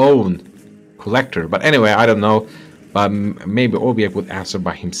his own collector? But anyway, I don't know. But maybe Obiek would answer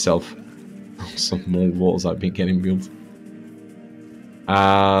by himself. Some more walls are being getting built.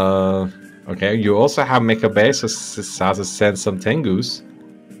 Okay, you also have Mecha Base, so Sasa sends some Tengus.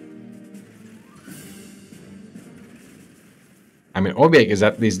 I mean, Obiek is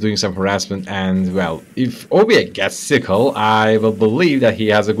at least doing some harassment, and well, if Obiek gets sickle, I will believe that he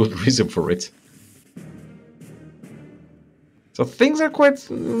has a good reason for it. So things are quite,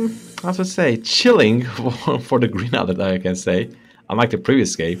 how to say, chilling for the GreenAlert, I can say, unlike the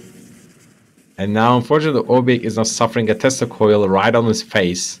previous game. And now, unfortunately, Obiek is now suffering a Tesla coil right on his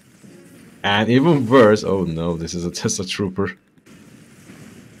face. And even worse, oh no, this is a Tesla trooper.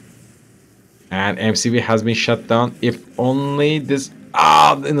 And MCV has been shut down. If only this...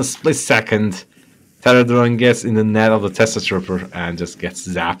 in a split second, Terror Drone gets in the net of the Tesla trooper and just gets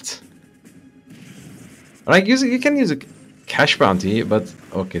zapped. Like, you can use a cash bounty, but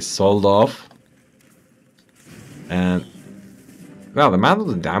okay, sold off. And... well, the amount of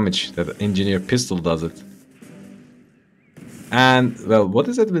the damage that the engineer pistol does it. And, well, what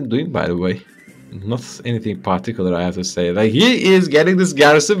has that been doing, by the way? Not anything particular, I have to say. Like, he is getting this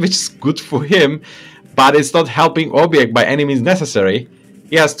garrison, which is good for him, but it's not helping Obiek by any means necessary.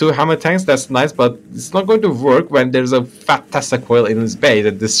 He has 2 hammer tanks, that's nice, but it's not going to work when there's a fat Tesla coil in his base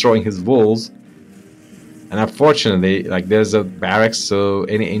and destroying his walls. And unfortunately, like, there's a barracks, so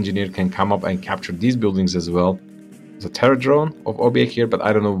any engineer can come up and capture these buildings as well. There's a terror drone of Obiek here, but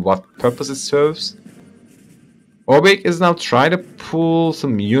I don't know what purpose it serves. Obiek is now trying to pull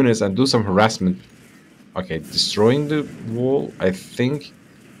some units and do some harassment. Okay, destroying the wall, I think.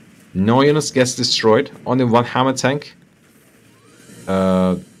 No units gets destroyed. Only 1 hammer tank.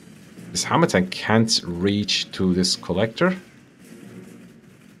 This hammer tank can't reach to this collector.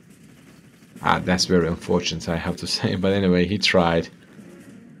 That's very unfortunate, I have to say. But anyway, he tried.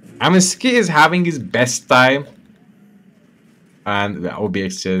 I mean, Ski is having his best time. And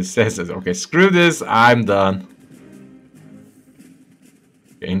Obiek just says, okay, screw this, I'm done.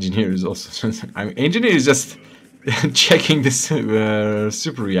 Engineer is also... I mean, engineer is just checking this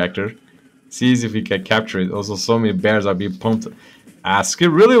super reactor. Sees if he can capture it. Also, so many bears are being pumped. Ski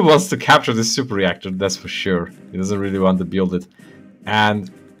really wants to capture this super reactor, that's for sure. He doesn't really want to build it. And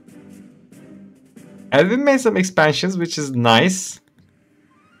we made some expansions, which is nice.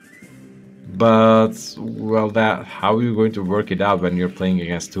 But, well, how are you going to work it out when you're playing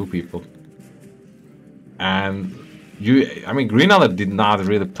against 2 people? And I mean, GreenAlert did not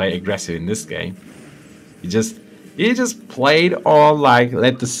really play aggressive in this game. He just played on like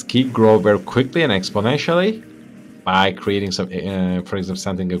let the skip grow very quickly and exponentially by creating some, for example,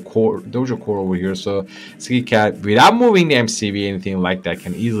 something a core dojo core over here. So Ski can, without moving the MCV, anything like that,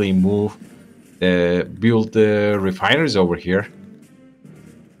 can easily move build the refineries over here.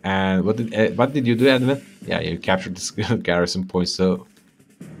 And what did you do, Edwin? Yeah, you captured the garrison point. So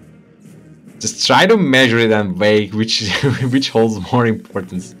just try to measure it and weigh which which holds more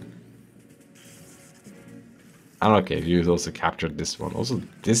importance. I'm okay. You also captured this one. Also,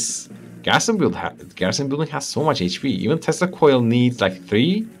 this garrison building has so much HP. Even Tesla coil needs like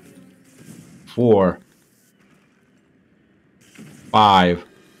 3, 4, 5.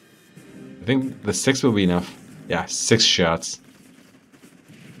 I think the 6 will be enough. Yeah, 6 shots.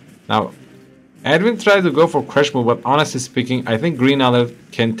 Now, Edwin tried to go for crush move, but honestly speaking, I think GreenAlert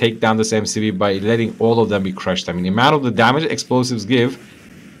can take down this MCV by letting all of them be crushed. I mean, the amount of the damage explosives give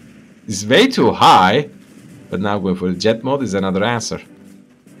is way too high, but now going for the jet mode is another answer.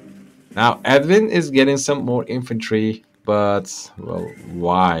 Now, Edwin is getting some more infantry, but, well,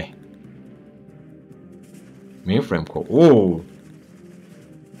 why? Mainframe core. Oh!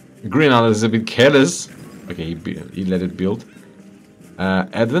 GreenAlert is a bit careless. Okay, he let it build.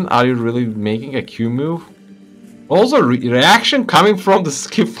 Edwin, are you really making a Q move? Also, reaction coming from the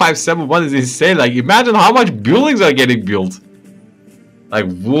skip 571 is insane. Like, imagine how much buildings are getting built. Like,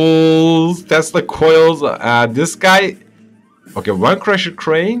 wolves, Tesla coils. This guy... Okay, 1 crusher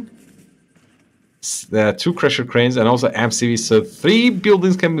crane. 2 crusher cranes and also MCV. So 3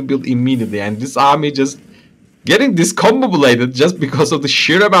 buildings can be built immediately. And this army just getting discombobulated just because of the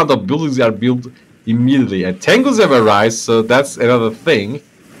sheer amount of buildings that are built immediately. And Tangos have arrived, so that's another thing.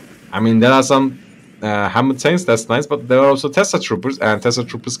 I mean, there are some hammer tanks, that's nice, but there are also Tesla troopers, and Tesla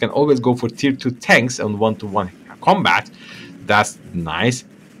troopers can always go for tier 2 tanks on 1-to-1 combat. That's nice.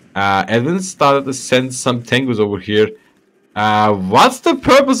 Edwin started to send some Tangos over here. What's the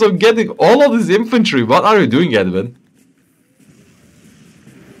purpose of getting all of this infantry? What are you doing, Edwin?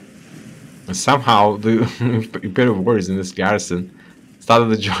 And somehow the Imperial Warriors in this garrison started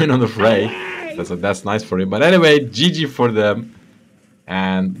to join on the fray. That's nice for him. But anyway, GG for them.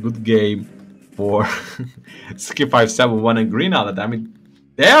 And good game for Skip 571 and GreenAlert. I mean,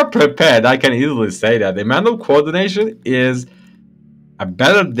 they are prepared. I can easily say that. The amount of coordination is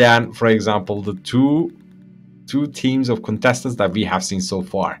better than, for example, the two teams of contestants that we have seen so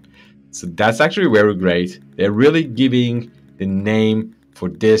far. So that's actually very great. They're really giving the name for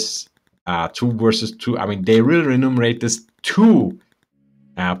this 2 versus 2. I mean, they really remunerate this 2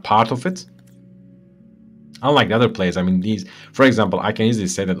 part of it. Unlike the other players, I mean, these, for example, I can easily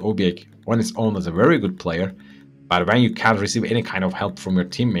say that Obiek on its own is a very good player, but when you can't receive any kind of help from your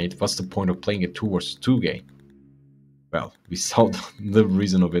teammate, what's the point of playing a 2 versus 2 game? Well, we saw the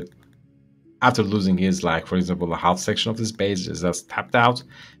reason of it. After losing his, like, for example, the half section of his base is just tapped out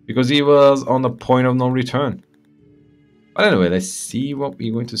because he was on the point of no return. But anyway, let's see what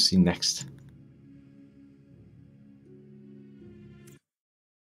we're going to see next.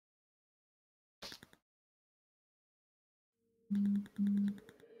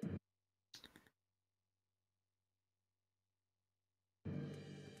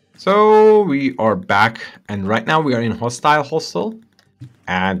 So we are back, and right now we are in hostile,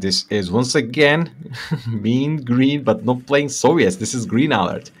 and this is once again mean green, but not playing Soviets. This is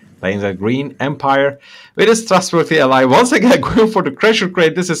GreenAlert playing the Green Empire with his trustworthy ally. Once again going for the Crusher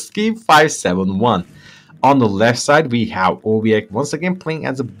Crate. This is Scheme 571. On the left side we have Obiek once again playing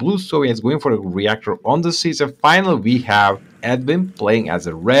as a Blue Soviets, going for a reactor on the seas, and finally we have Edwin playing as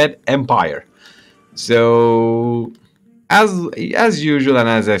a Red Empire. So as usual and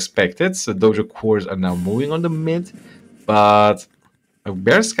as expected, so dojo cores are now moving on the mid, but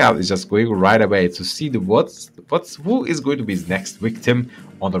Bear Scout is just going right away to see the who is going to be his next victim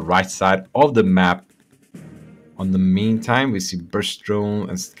on the right side of the map. On the meantime, we see burst drone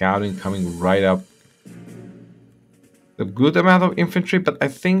and scouting coming right up. A good amount of infantry, but I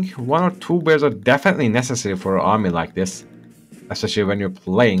think 1 or 2 bears are definitely necessary for an army like this, especially when you're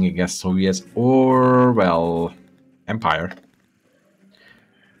playing against Soviets or, well, Empire.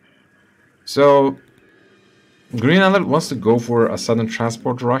 So GreenAlert wants to go for a sudden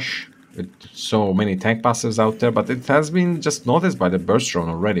transport rush with so many tank passives out there, but it has been just noticed by the burst drone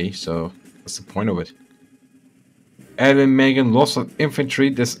already, so what's the point of it? Edwin Megan lots of infantry.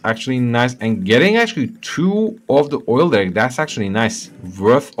 This actually nice, and getting actually 2 of the oil derrick, that's actually nice,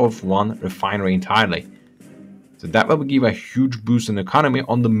 worth of 1 refinery entirely. So that will give a huge boost in the economy.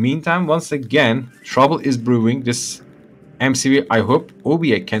 On the meantime, once again, trouble is brewing. This MCV, I hope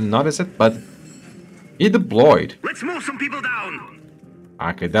Obiek can notice it, but He deployed. Let's move some people down.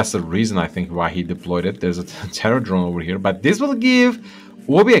 Okay, that's the reason I think why he deployed it. There's a terror drone over here, but this will give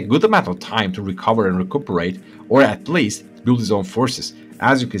Obiek a good amount of time to recover and recuperate, or at least build his own forces.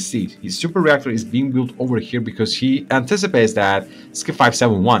 As you can see, his super reactor is being built over here because he anticipates that Skip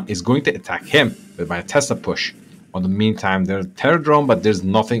 571 is going to attack him by a Tesla push. On the meantime, there's a terror drone, but there's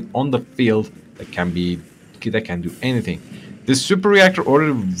nothing on the field that can do anything. This super reactor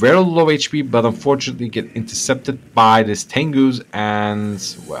already very low HP, but unfortunately get intercepted by this Tengus, and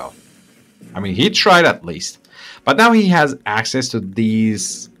well, I mean, he tried at least. But now he has access to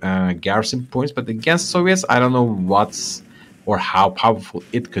these garrison points, but against Soviets, I don't know what's or how powerful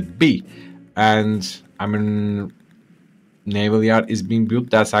it could be. And I mean, naval yard is being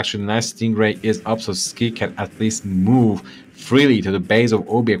built. That's actually nice. Stingray is up, so Ski can at least move freely to the base of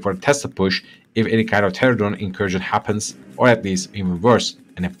Obiek for a Tesla push if any kind of terror drone incursion happens, or at least even worse,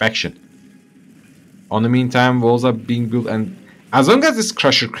 an infection. On the meantime, walls are being built, and as long as this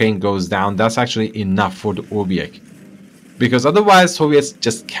crusher crane goes down, that's actually enough for the Obiek, because otherwise Soviets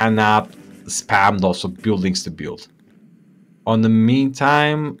just cannot spam those buildings to build. On the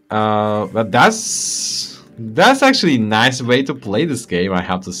meantime, but that's actually a nice way to play this game, I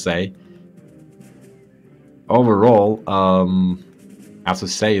have to say. Overall, I have to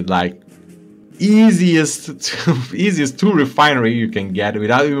say, like, easiest two refinery you can get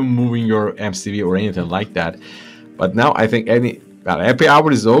without even moving your MCV or anything like that. But now I think every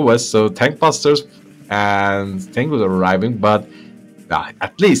hour is over, so tank busters and Tengus are arriving, but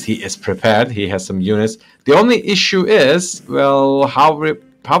at least he is prepared. He has some units. The only issue is, well, how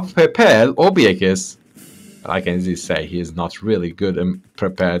prepared Obiek is. I can easily say he is not really good and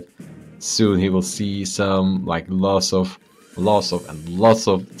prepared. Soon he will see some like lots of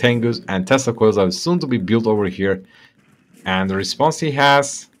Tengus, and Tesla coils are soon to be built over here. And the response he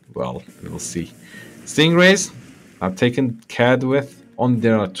has, well, we will see. Stingrays are taken care with.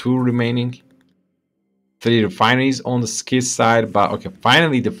 There are 2 remaining. 3 refineries on the Skid side, but okay,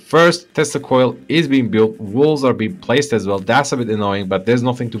 finally the first Tesla coil is being built. Walls are being placed as well. That's a bit annoying, but there's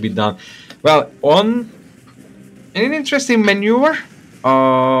nothing to be done. Well, on an interesting maneuver,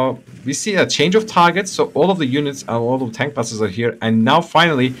 we see a change of targets, so all of the units and all of the tank busters are here, and now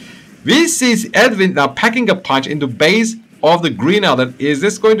finally we see Edwin now packing a punch into base of the GreenAlert. Is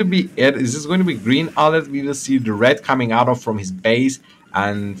this going to be it? Is this going to be GreenAlert? We will see the red coming out of from his base,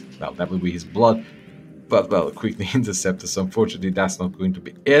 and well, that will be his blood. But well, quickly intercepted. So unfortunately, that's not going to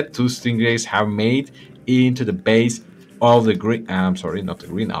be it. 2 Stingrays have made into the base of the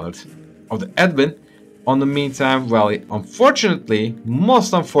GreenAlert, of the Edwin. On the meantime, well, unfortunately,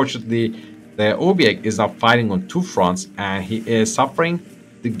 most unfortunately, the Obiek is now fighting on 2 fronts, and he is suffering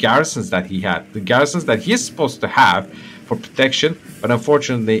the garrisons that he had, the garrisons that he is supposed to have for protection, but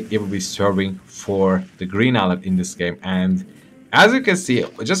unfortunately, it will be serving for the GreenAlert in this game. And as you can see,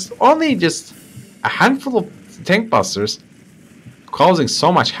 just a handful of tank busters causing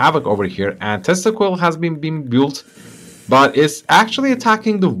so much havoc over here, and Tesla coil has been built, but it's actually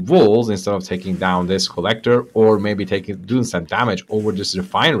attacking the walls instead of taking down this collector, or maybe doing some damage over this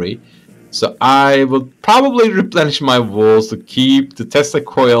refinery. So I will probably replenish my walls to keep the Tesla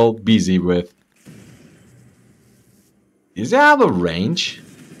coil busy with. Is it out of range?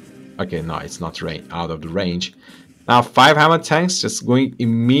 Okay, no, it's not out of the range. Now 5 hammer tanks just going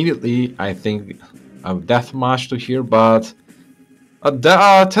immediately, I think, a death march to here, but there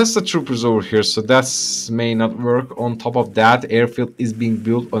are Tesla troopers over here, so that may not work. On top of that, airfield is being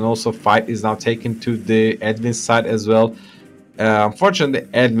built, and also fight is now taken to the Edwin side as well. Unfortunately,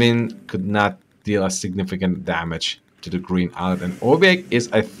 Edwin could not deal a significant damage to the GreenAlert, and Obiek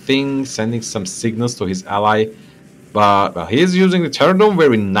is, I think, sending some signals to his ally, but well, he is using the Terror Dome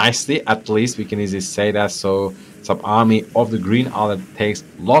very nicely. At least we can easily say that. So some army of the GreenAlert takes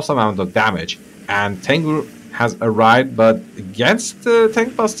lots amount of damage, and Tengu has arrived, but against the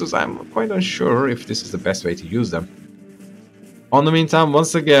tank busters, I'm quite unsure if this is the best way to use them. On the meantime,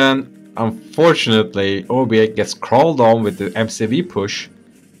 once again, unfortunately, Obiek gets crawled on with the MCV push,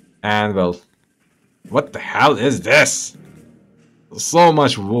 and well, what the hell is this? So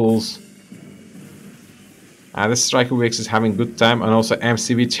much rules. This Striker Wix is having good time, and also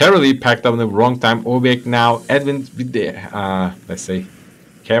MCV terribly packed up in the wrong time. Obiek now, Edwin with the, let's say,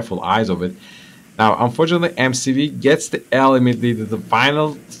 careful eyes of it. Now, unfortunately, MCV gets the L immediately. The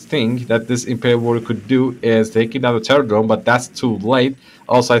final thing that this Imperial Warrior could do is take it out of Terror Drone, but that's too late.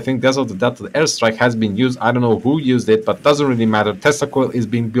 Also, I think that's what the death of the airstrike has been used. I don't know who used it, but doesn't really matter. Tesla coil is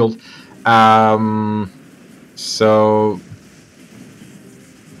being built. That's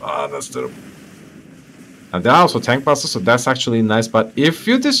terrible. And there are also tank busters, so that's actually nice. But if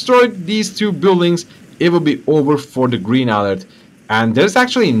you destroy these 2 buildings, it will be over for the GreenAlert. And there's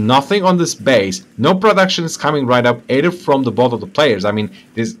actually nothing on this base. No production is coming right up, either from the both of the players. I mean,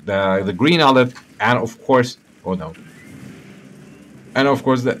 this the GreenAlert, and of course, oh no. And of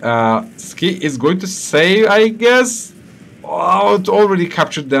course, the Ski is going to save, I guess. Oh, it already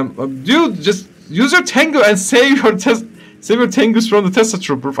captured them. Dude, just use your Tengu and save your Tengus from the Tesla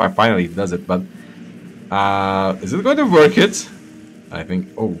Trooper. Finally, it does it, but is it going to work it? I think.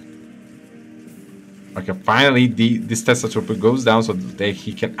 Oh. Okay, finally this Tesla Trooper goes down so that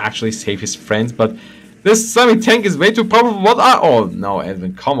he can actually save his friends, but this semi-tank is way too powerful. What are... Oh no,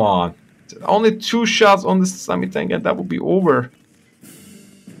 Edwin, come on. Only 2 shots on this semi-tank and that will be over.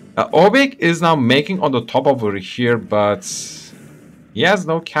 Obiek is now making on the top over here, but he has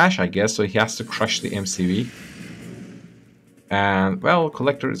no cash, I guess, so he has to crush the MCV. And, well,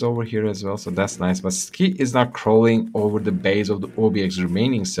 Collector is over here as well, so that's nice. But Ski is now crawling over the base of the Obiek's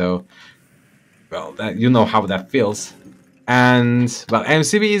remaining, so... Well, that, you know how that feels. And, well,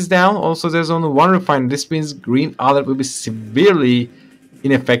 MCV is down. Also, there's only 1 refinery. This means GreenAlert will be severely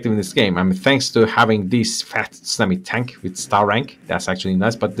ineffective in this game. I mean, thanks to having this fat tsunami tank with star rank. That's actually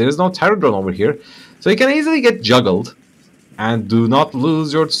nice. But there is no terror drone over here. So you can easily get juggled. And do not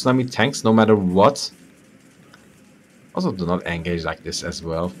lose your tsunami tanks no matter what. Also, do not engage like this as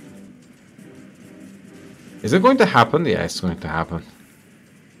well. Is it going to happen? Yeah, it's going to happen.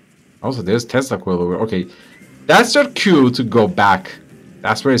 Also, there's Tesla coil over. Okay, that's your cue to go back.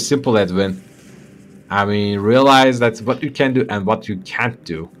 That's very simple, Edwin. I mean, realize that's what you can do and what you can't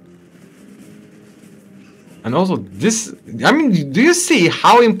do. And also, this... I mean, do you see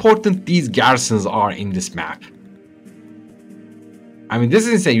how important these garrisons are in this map? I mean, this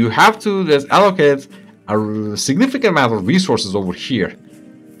is insane. You have to just allocate a significant amount of resources over here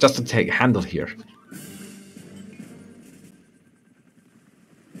just to take handle here.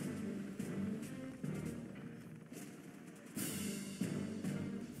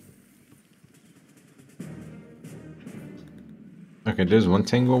 Okay, there's one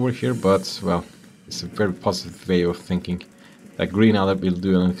Tengu over here, but, well, it's a very positive way of thinking. That GreenAlert will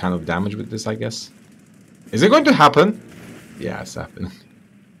do any kind of damage with this, I guess. Is it going to happen? Yeah, it's happening.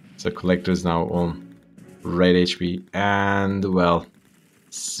 So Collector is now on red HP, and, well...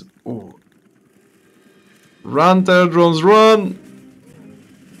 Ooh. Run, Terror Drones, run!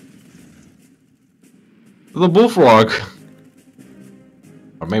 The Bullfrog!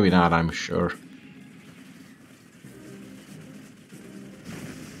 Or maybe not, I'm sure.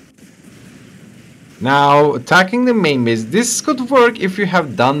 Now, attacking the main base. This could work if you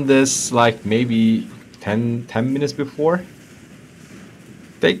have done this like maybe 10 minutes before.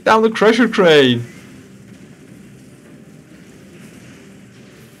 Take down the Crusher Crane!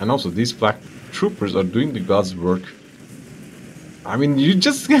 And also, these black troopers are doing the God's work. I mean, you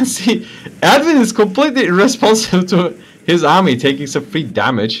just can see Edwin is completely irresponsible to his army taking some free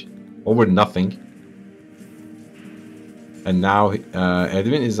damage over nothing. And now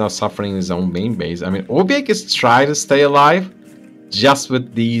Edwin is now suffering his own main base. I mean, Obiek is trying to stay alive just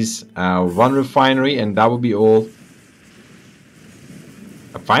with these 1 refinery, and that will be all.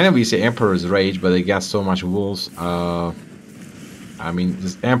 Finally, we see Emperor's Rage, but they got so much wolves. I mean,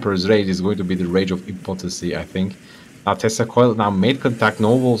 this Emperor's Rage is going to be the Rage of Impotency, I think. Now, Tesla Coil now made contact.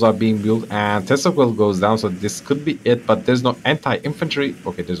 No walls are being built, and Tesla Coil goes down, so this could be it. But there's no anti-infantry.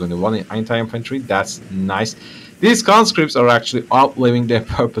 Okay, there's only 1 anti-infantry. That's nice. These conscripts are actually outliving their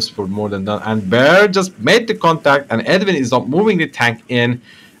purpose for more than done. And Bear just made the contact, and Edwin is not moving the tank in.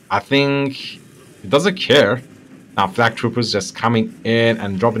 I think he doesn't care. Now Flag Troopers just coming in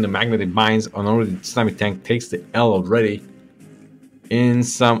and dropping the magnetic mines on already. The tsunami tank takes the L already in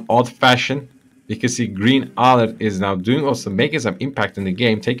some odd fashion. You can see GreenAlert is now doing also making some impact in the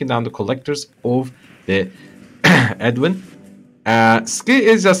game, taking down the collectors of the Edwin. Ski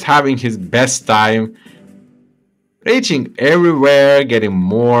is just having his best time. Reaching everywhere, getting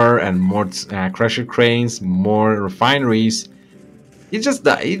more and more crusher cranes, more refineries. He just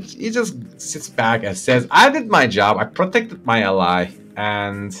sits back and says, "I did my job. I protected my ally,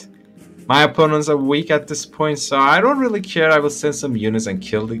 and my opponents are weak at this point, so I don't really care. I will send some units and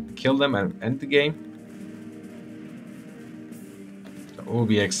kill them and end the game." The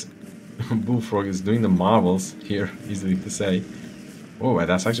Obiek's Bullfrog is doing the marvels here, easily to say. Oh,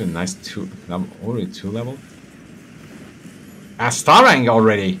 that's actually a nice already 2 level. Star rank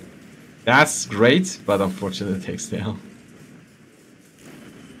already. That's great, but unfortunately it takes the L.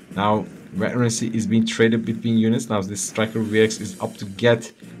 Now, veterancy is being traded between units. Now this Striker VX is up to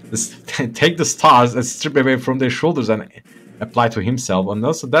get this, take the stars and strip away from their shoulders and apply to himself. And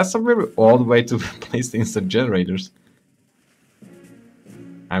also, that's a very odd way to place the instant generators.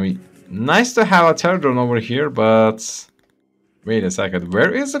 I mean, Nice to have a terror drone over here, but wait a second.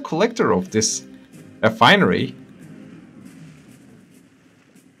 Where is the collector of this refinery?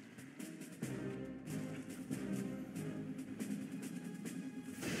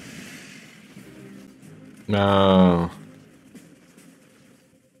 No.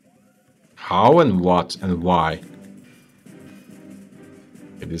 How and what and why?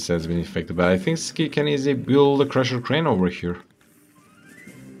 Okay, this has been affected, but I think Ski can easily build a crusher crane over here.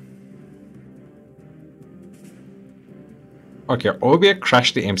 Okay, Obiek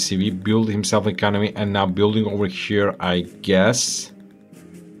crashed the MCV, built himself an economy, and now building over here, I guess.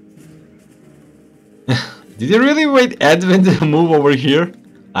 Did he really wait Edwin to move over here?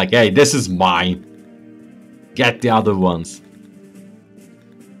 Like, hey, this is mine. Get the other ones.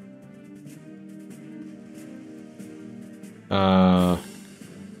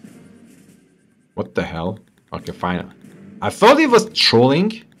 What the hell? Okay, fine. I thought he was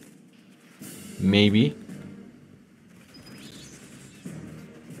trolling. Maybe.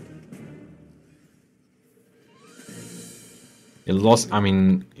 He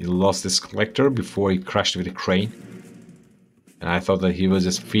lost his collector before he crashed with the crane. And I thought that he was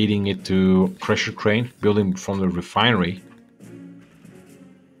just feeding it to crusher crane, building from the refinery.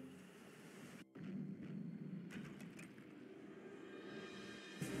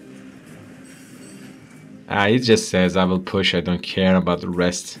 He just says, I will push, I don't care about the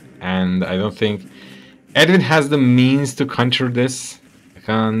rest. And I don't think Edwin has the means to counter this. I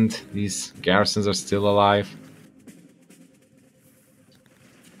can't. These garrisons are still alive.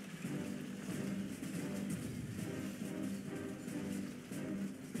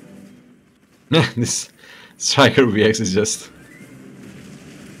 This striker VX is just...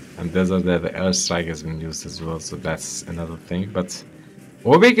 And there's the airstrike has been used as well, so that's another thing. But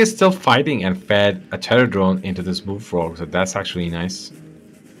Obiek is still fighting and fed a terror drone into this bullfrog, so that's actually nice.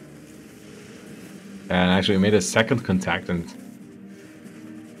 And actually made a second contact and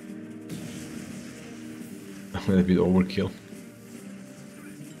a little bit overkill.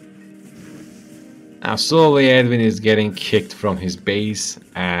 Now slowly Edwin is getting kicked from his base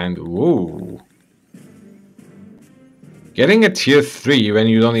and whoa. Getting a tier 3 when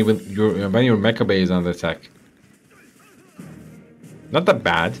you don't even when your mecha base is under attack. Not that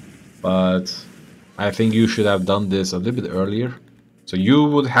bad, but I think you should have done this a little bit earlier. So you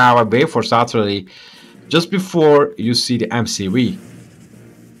would have a Bay Force Artillery just before you see the MCV.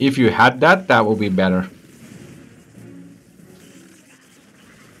 If you had that, that would be better.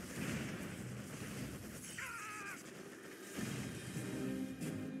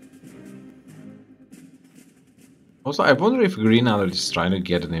 Also, I wonder if GreenAlert is trying to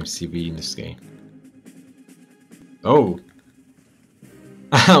get an MCV in this game. Oh.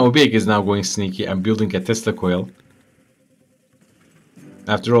 Obiek is now going sneaky and building a Tesla coil.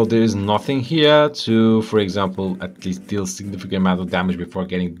 After all, there is nothing here to, for example, at least deal significant amount of damage before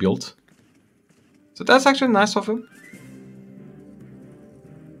getting built. So that's actually nice of him.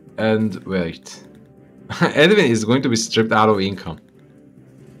 And wait. Edwin is going to be stripped out of income.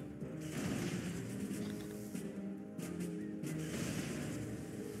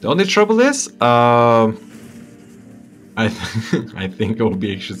 The only trouble is, I think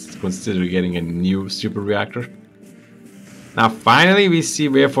Obiek should consider getting a new super reactor. Now finally we see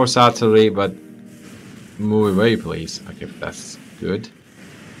Wave Force Artillery, but move away please. Okay, that's good.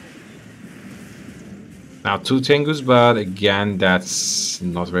 Now 2 Tengus, but again that's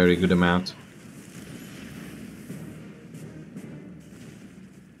not very good amount.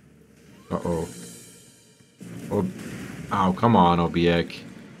 Uh-oh. Oh, come on Obiek.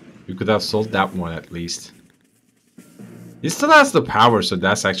 You could have sold that one at least. He still has the power, so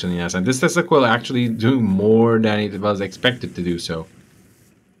that's actually nice. And this Tesla coil actually doing more than it was expected to do so.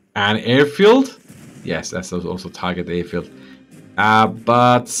 And airfield? Yes, that's also target airfield.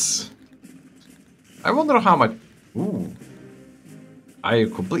 But I wonder how much... Ooh. I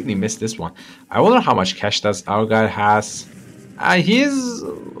completely missed this one. I wonder how much cash does our guy has. He's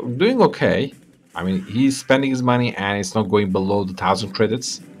doing okay. I mean, he's spending his money and it's not going below the 1,000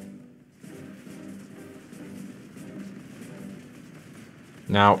 credits.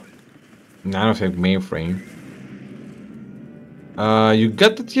 Now, nanotech mainframe. You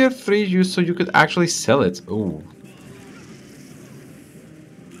got the tier 3 so you could actually sell it. Ooh.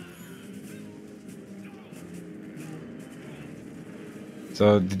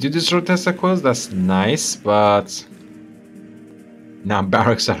 So, did you destroy Tesla coils? That's nice, but now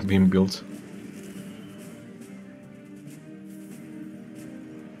barracks are being built.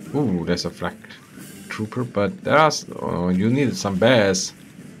 Ooh, there's a flak trooper, but there are... Oh, you needed some bears.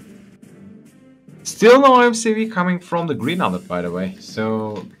 Still no MCV coming from the GreenAlert, by the way.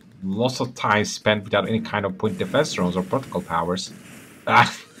 So lots of time spent without any kind of point defense drones or protocol powers.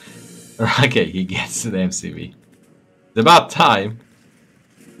 Ah, okay, he gets the MCV. It's about time.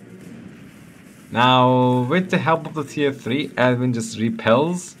 Now, with the help of the tier 3, Edwin just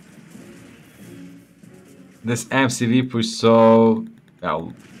repels this MCV push, so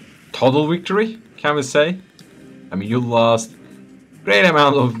well, total victory, can we say? I mean, you lost great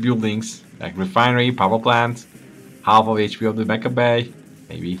amount of buildings, like refinery, power plant, half of HP of the Mecha Bay,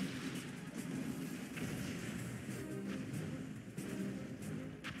 maybe.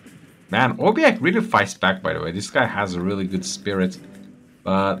 Man, Obiek really fights back, by the way. This guy has a really good spirit.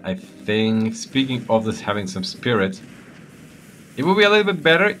 But I think, speaking of this having some spirit, it would be a little bit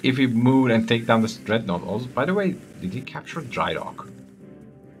better if he moved and take down this Dreadnought. Also, by the way, did he capture Dry Dock?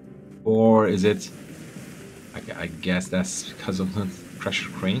 Or is it... I guess that's because of the Pressure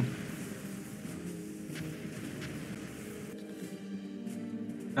Crane.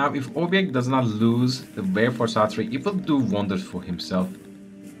 Now, if Obiek does not lose the Wave Force Artery, it will do wonders for himself.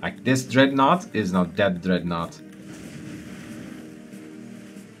 Like, this Dreadnought is now dead Dreadnought.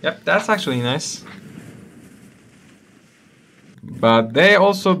 Yep, that's actually nice. But they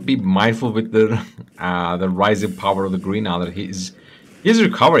also be mindful with the rising power of the GreenAlert. He's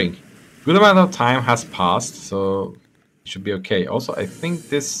recovering. Good amount of time has passed, so it should be okay. Also, I think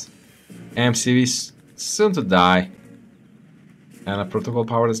this MCV is soon to die. And a protocol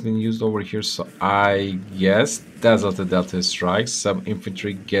power has been used over here, so I guess that's what the Delta strikes. Some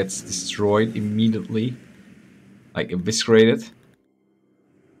infantry gets destroyed immediately. Like eviscerated.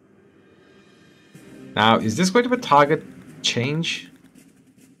 Now, is this going to be a target change?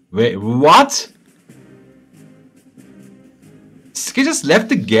 Wait, what? He just left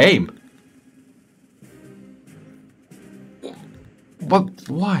the game. But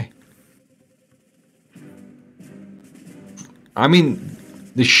why? I mean,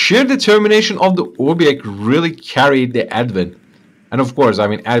 the sheer determination of the Obiek really carried the Edwin. And of course, I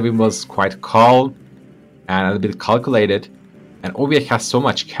mean, Edwin was quite calm and a little bit calculated. And Obiek has so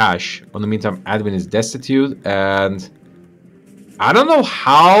much cash. In the meantime, Edwin is destitute. And I don't know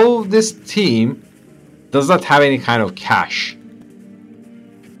how this team does not have any kind of cash.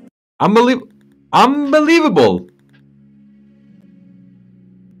 Unbelievable.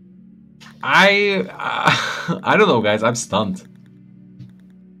 I don't know, guys. I'm stunned.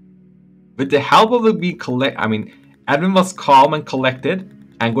 With the help of the Edwin was calm and collected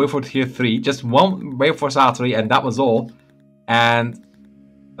and going for tier 3. Just one Wave Force Artery, and that was all. And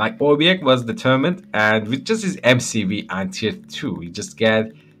like Obiek was determined, and with just his MCV and tier 2, he just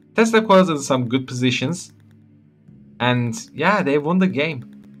get Tesla coils in some good positions. And yeah, they won the game.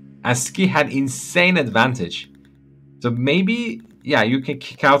 And Ski had insane advantage. So maybe, yeah, you can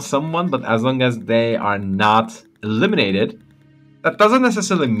kick out someone, but as long as they are not eliminated, that doesn't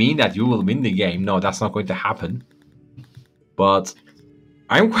necessarily mean that you will win the game. No, that's not going to happen. But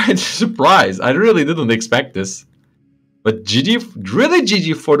I'm quite surprised. I really didn't expect this. But GG, really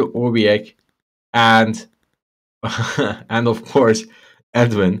GG for the Obiek and and of course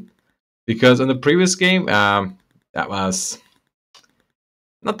Edwin, because in the previous game that was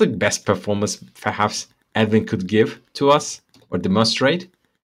not the best performance perhaps Edwin could give to us or demonstrate.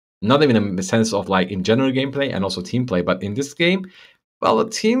 Not even in the sense of like in general gameplay and also team play, but in this game, well, the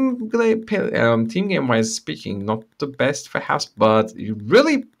team game wise speaking, not the best perhaps, but he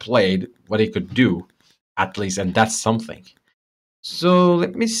really played what he could do. At least, and that's something. So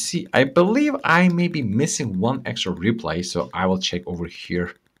let me see. I believe I may be missing one extra replay, so I will check over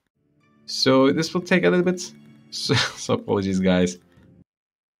here. So this will take a little bit. So apologies, guys.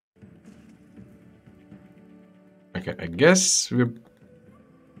 Okay, I guess we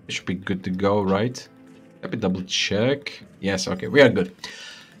should be good to go, right? Let me double check. Yes, okay, we are good.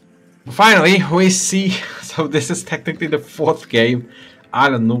 Finally, we see. So this is technically the 4th game.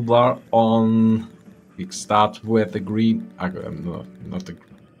 Island Nublar on. We start with the green. Not the.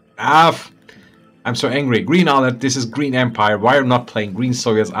 I'm so angry. GreenAlert. This is Green Empire. Why are not playing Green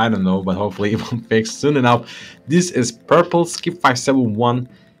Soviets? I don't know, but hopefully it will fix soon enough. This is Purple Skip 571.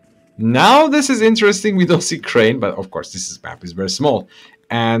 Now this is interesting. We don't see Crane, but of course this map is very small.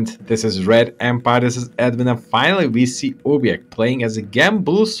 And this is Red Empire. This is Edwin, and finally we see Obiek playing as again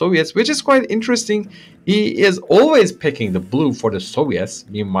Blue Soviets, which is quite interesting. He is always picking the blue for the Soviets.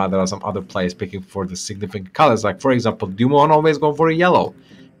 Meanwhile, there are some other players picking for the significant colors. Like, for example, Dumont always going for a yellow.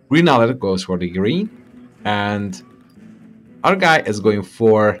 GreenAlert goes for the green. And our guy is going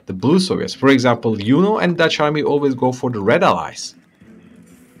for the blue Soviets. For example, YuNo and Dutch Army always go for the red allies.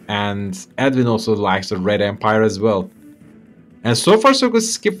 And Edwin also likes the Red Empire as well. And so far, so good.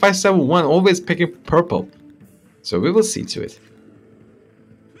 Skip 571, always picking purple. So we will see to it.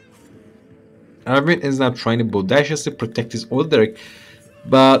 Edwin is now trying to bodaciously protect his old Derek,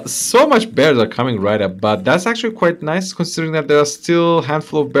 but so much bears are coming right up. But that's actually quite nice considering that there are still a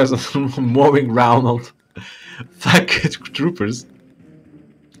handful of bears moving around on flak troopers.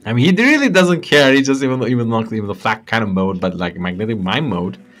 I mean, he really doesn't care. He just even not even the flak kind of mode, but like magnetic mine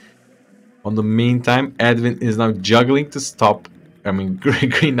mode. On the meantime, Edwin is now juggling to stop. I mean,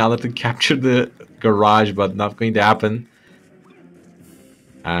 GreenAlert to capture the garage, but not going to happen.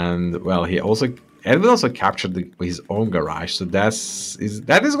 And well, Edwin also captured his own garage, so that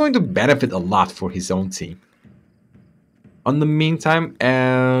is going to benefit a lot for his own team. On the meantime,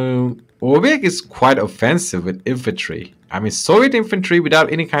 Obiek is quite offensive with infantry. I mean, Soviet infantry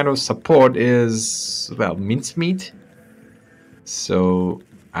without any kind of support is, well, mincemeat. So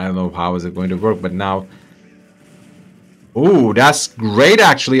I don't know how is it going to work, but now, oh, that's great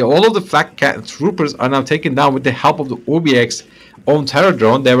actually. All of the flak troopers are now taken down with the help of the Obiek's own terror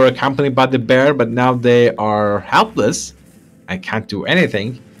drone. They were accompanied by the bear, but now they are helpless and can't do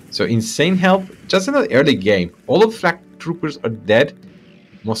anything. So insane help just in the early game. All of the flak troopers are dead.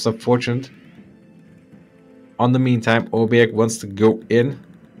 Most unfortunate. On the meantime, Obiek wants to go in.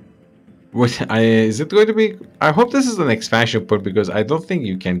 Is it going to be? I hope this is an expansion point because I don't think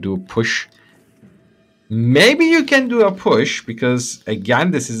you can do a push. Maybe you can do a push because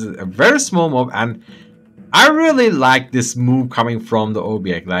again, this is a very small mob, and I really like this move coming from the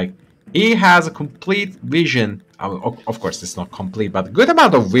Obiek. Like, he has a complete vision. Of course, it's not complete, but a good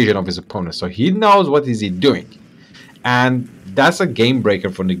amount of vision of his opponent. So he knows what is he doing. And that's a game breaker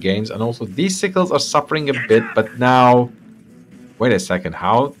for the games. And also, these sickles are suffering a bit. But now, wait a second.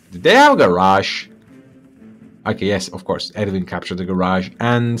 How did they have a garage? Okay, yes, of course. Edwin captured the garage.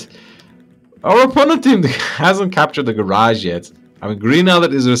 And our opponent team hasn't captured the garage yet. I mean,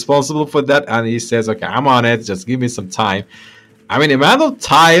 GreenAlert is responsible for that, and he says, okay, I'm on it, just give me some time. I mean, the amount of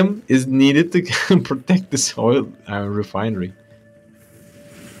time is needed to protect this oil refinery.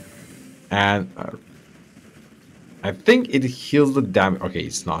 And I think it heals the damage. Okay,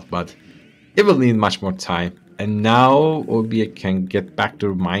 it's not, but it will need much more time. And now Obiek can get back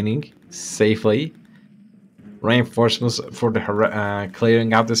to mining safely. Reinforcements for the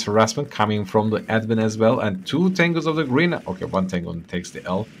clearing out this harassment coming from the Edwin as well, and 2 Tangos of the green. Okay, 1 Tango takes the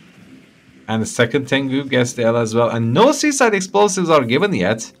L, and the second Tango gets the L as well, and no seaside explosives are given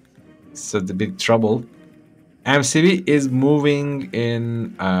yet, so the big trouble. MCB is moving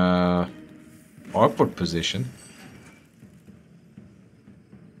in awkward position.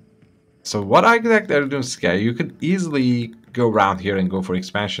 So what exactly are doing, Sky? You could easily go around here and go for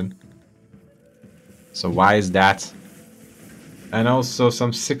expansion. So why is that? And also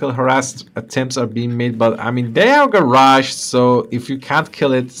some sickle harassed attempts are being made, but I mean they have a garage, so if you can't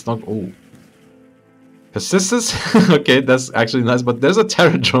kill it, it's not. Oh, persistence. Okay, that's actually nice, but there's a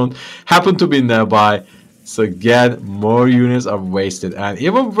terror drone happen to be nearby, so again more units are wasted, and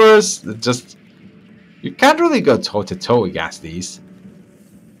even worse, just you can't really go toe to toe against these.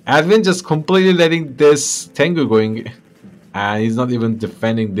 Edwin just completely letting this Tengu going, and he's not even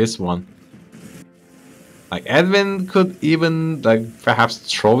defending this one. Like, Edwin could even, like, perhaps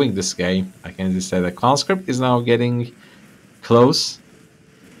throwing this game. I can just say that Conscript is now getting close.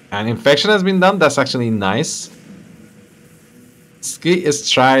 And Infection has been done. That's actually nice. Ski is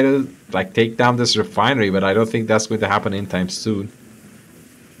trying to, like, take down this refinery, but I don't think that's going to happen anytime soon.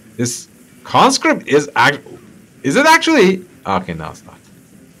 This Conscript is it actually? Okay, no, it's not.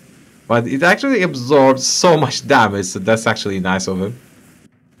 But it actually absorbs so much damage, so that's actually nice of him.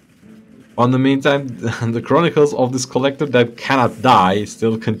 On the meantime, the chronicles of this collector that cannot die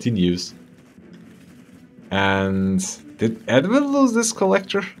still continues. And did Edwin lose this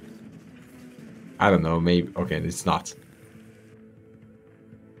collector? I don't know, maybe. Okay, it's not.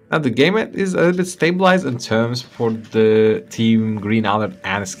 Now the game is a little bit stabilized in terms for the team GreenAlert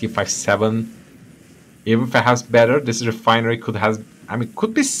and Ski 57. Even perhaps better, this refinery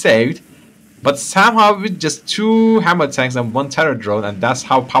could be saved. But somehow with just 2 hammer tanks and 1 terror drone, and that's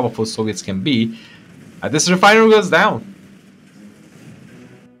how powerful Soviets can be, this refinery goes down.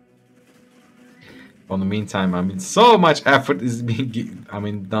 In the meantime, I mean, so much effort is being,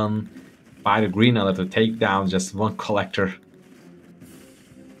 done by the GreenAlert to take down just 1 collector.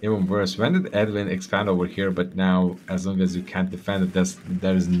 Even worse, when did Edwin expand over here? But now, as long as you can't defend it,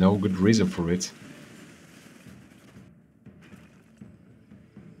 there is no good reason for it.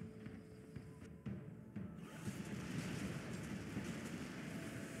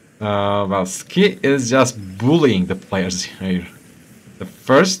 Well, Ski is just bullying the players here. The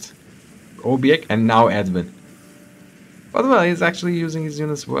first, Obiek, and now Edwin. But well, he's actually using his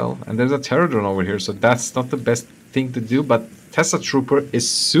units well. And there's a terror drone over here, so that's not the best thing to do, but Tesla Trooper is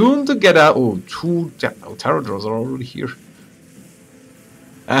soon to get out. Oh, two Terror Drones are already here.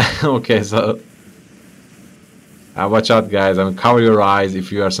 Okay, so watch out, guys. I mean, cover your eyes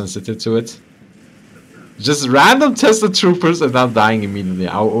if you are sensitive to it. Just random Tesla Troopers are now dying immediately.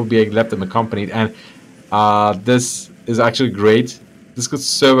 Our Obiek left them accompanied, and this is actually great. This could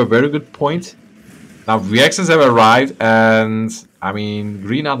serve a very good point. Now VXs have arrived, and I mean,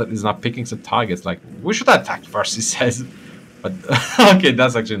 GreenAlert is not picking some targets. Like, we should attack first, he says. But okay,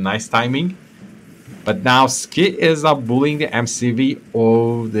 that's actually nice timing. But now Skit is now bullying the MCV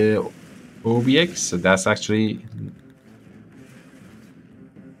of the Obiek, so that's actually...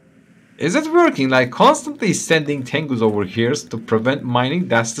 Is it working? Like, constantly sending Tengus over here to prevent mining,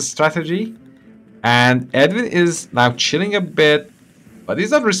 that's the strategy. And Edwin is now chilling a bit, but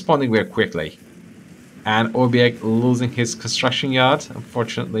he's not responding very quickly. And Obiek losing his construction yard,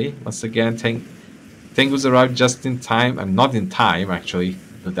 unfortunately. Once again, Tengus arrived just in time, and not in time, actually.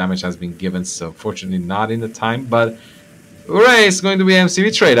 The damage has been given, so fortunately not in the time. But, hooray, it's going to be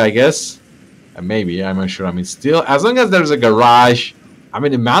MCV trade, I guess. Maybe, I'm not sure. I mean, still, as long as there's a garage... I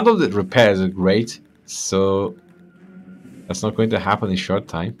mean, the amount of the repairs are great, so that's not going to happen in short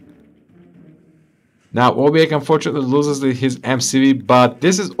time. Now, Obiek unfortunately loses his MCV, but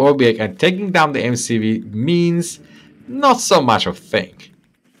this is Obiek, and taking down the MCV means not so much of a thing.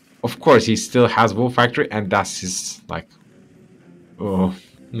 Of course, he still has Wolf Factory, and that's his, like... Oh,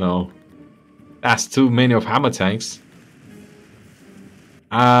 no. That's too many of hammer tanks.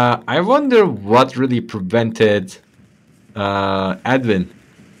 I wonder what really prevented... Edwin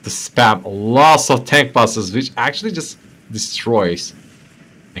to spam lots of tank busters, which actually just destroys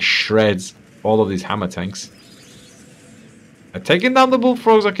and shreds all of these hammer tanks. Taking down the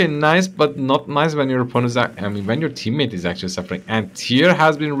bullfrogs, okay, nice, but not nice when your opponent's... I mean, when your teammate is actually suffering. And tier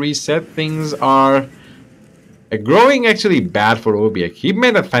has been reset. Things are growing actually bad for Obiek. He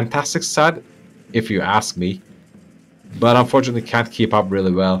made a fantastic start, if you ask me, but unfortunately can't keep up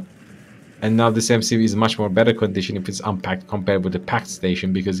really well. And now this MCV is much more better condition if it's unpacked compared with the packed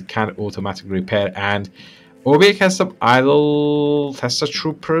station, because it can't automatically repair. And Obiek has some idle Tesla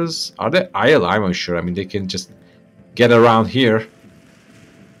Troopers. Are they idle? I'm not sure. I mean, they can just get around here.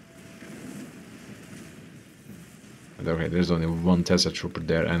 Okay, there's only one Tesla Trooper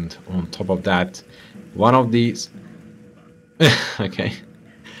there, and on top of that, one of these... okay.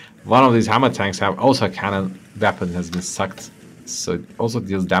 One of these hammer tanks have also a cannon weapon has been sucked. So it also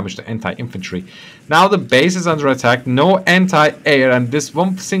deals damage to anti-infantry. Now the base is under attack, no anti-air, and this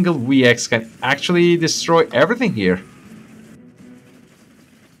one single VX can actually destroy everything here.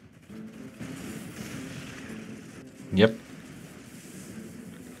 Yep.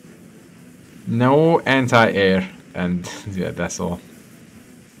 No anti-air, and yeah, that's all.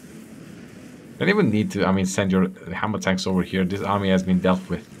 You don't even need to, I mean, send your hammer tanks over here. This army has been dealt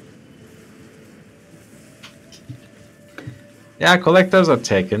with. Yeah, collectors are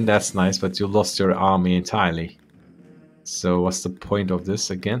taken, that's nice, but you lost your army entirely. So what's the point of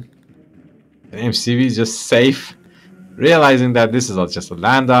this again? The MCV is just safe, realizing that this is not just a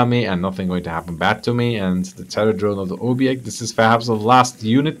land army and nothing going to happen bad to me. And the terror drone of the Obiek, this is perhaps the last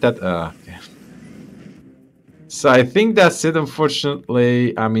unit that... okay. So I think that's it,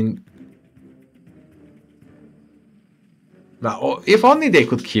 unfortunately. I mean... Well, if only they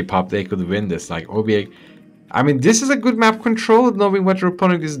could keep up, they could win this. Like, Obiek... I mean, this is a good map control, knowing what your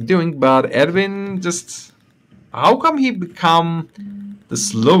opponent is doing, but Edwin just... How come he become the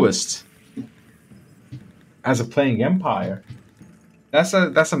slowest as a playing Empire? That's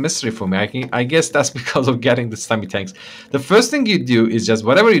a mystery for me. I guess that's because of getting the stummy tanks. The first thing you do is just,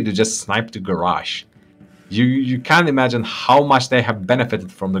 whatever you do, just snipe the garage. You can't imagine how much they have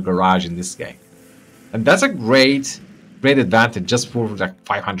benefited from the garage in this game. And that's a great advantage just for like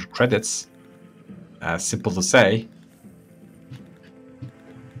 500 credits. Simple to say.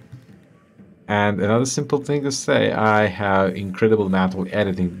 And another simple thing to say, I have incredible amount of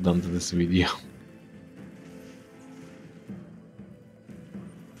editing done to this video.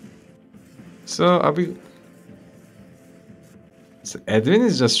 So are we... So Edwin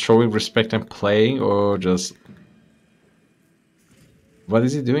is just showing respect and playing, or just... What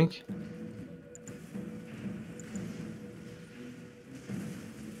is he doing?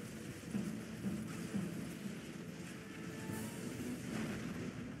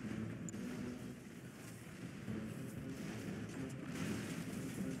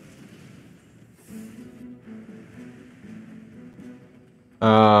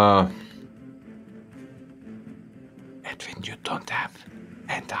 Edwin, you don't have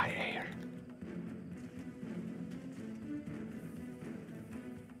anti-air.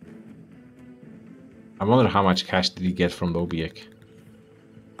 I wonder how much cash did he get from the Obiek.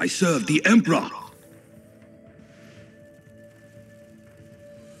 I serve the Emperor.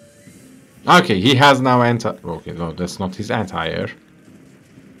 Okay, he has now anti... Okay, no, that's not his anti-air.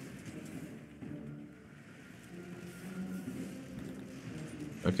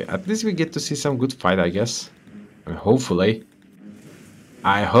 Okay, at least we get to see some good fight, I guess. I mean, hopefully.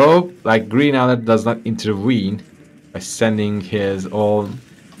 I hope, like, GreenAlert does not intervene by sending his own...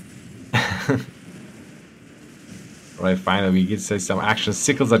 Right, finally we get to see some action.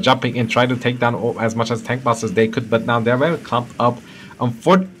 Sickles are jumping in, trying to take down as much as tank busters they could, but now they're very clumped up.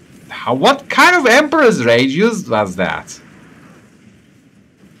 What kind of Emperor's Rage use was that?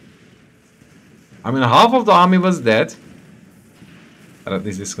 I mean, half of the army was dead. But at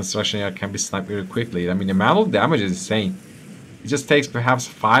least this construction yard can be sniped very quickly. I mean, the amount of damage is insane. It just takes perhaps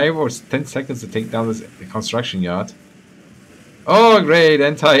 5 or 10 seconds to take down this construction yard. Oh, great!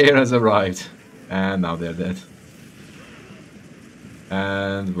 Anti-air has arrived. And now they're dead.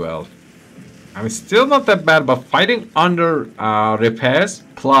 And, well... I mean, still not that bad, but fighting under repairs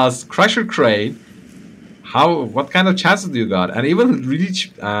plus Crusher Crane... What kind of chances do you got? And even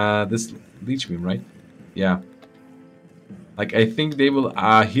reach... this Leech Beam, right? Yeah. Like, I think they will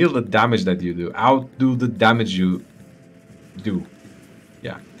heal the damage that you do. Outdo the damage you do.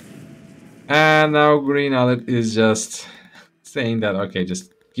 Yeah. And now GreenAlert is just saying that, okay,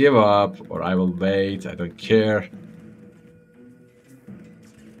 just give up or I will wait. I don't care.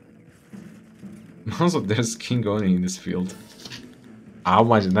 Also, there's King Oni in this field. How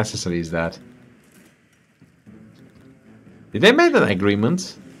much necessary is that? Did they make an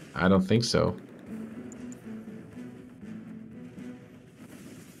agreement? I don't think so.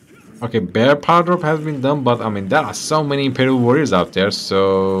 Okay, bear power drop has been done, but I mean there are so many Imperial warriors out there,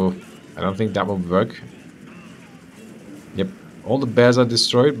 so I don't think that will work. Yep, all the bears are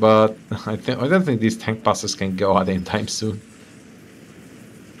destroyed, but I don't think these tank busters can go out anytime soon.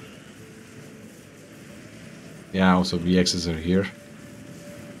 Yeah, also VXs are here.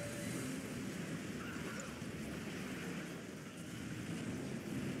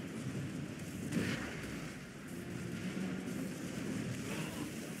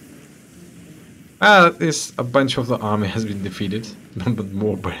 At least a bunch of the army has been defeated, but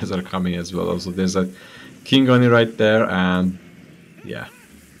more bears are coming as well. Also, there's a King Oni right there, and yeah.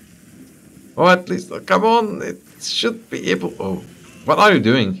 Oh, at least, come on, it should be able... Oh, what are you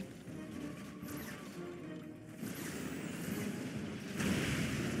doing?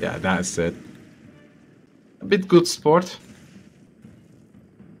 Yeah, that's it. A bit good sport.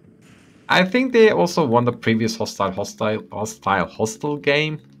 I think they also won the previous hostile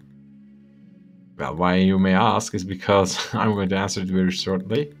game. Well, why you may ask is because I'm going to answer it very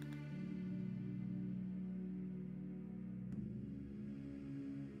shortly.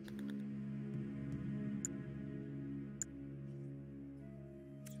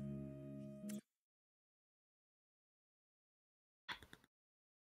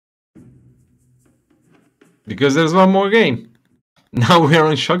 Because there's one more game. Now we're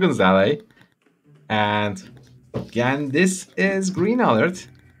on Shogun's Alley. And again, this is GreenAlert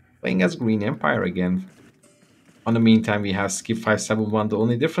playing as Green Empire again. On the meantime, we have Skip 571. The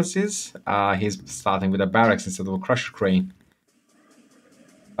only difference is he's starting with a barracks instead of a Crusher Crane.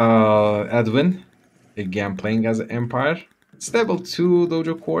 Edwin, again playing as Empire. Stable 2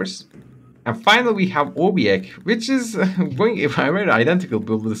 Dojo course. And finally we have Obiek, which is going if I were identical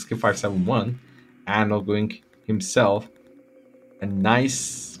build with Skip 571. And not going himself a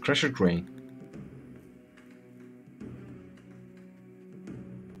nice Crusher Crane.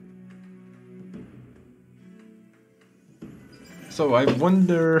 So I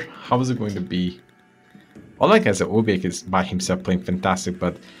wonder how is it going to be. Well, like I said, Obiek is by himself playing fantastic,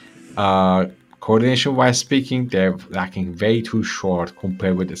 but coordination wise speaking, they're lacking way too short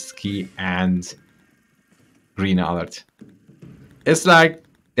compared with the Ski and GreenAlert. It's like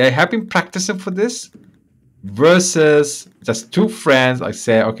they have been practicing for this versus just two friends like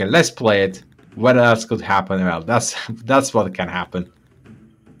say, okay, let's play it. What else could happen? Well, that's what can happen.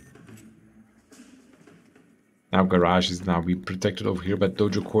 Now garage is now being protected over here, but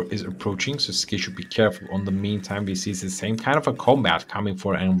Dojo Court is approaching, so Ski should be careful. On the meantime, we see the same kind of a combat coming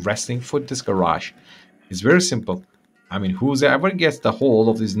for and wrestling for this garage. It's very simple. I mean, whoever gets the hold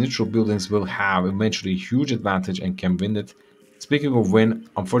of these neutral buildings will have eventually a huge advantage and can win it. Speaking of win,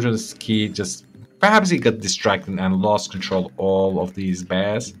 unfortunately Ski just perhaps he got distracted and lost control of all of these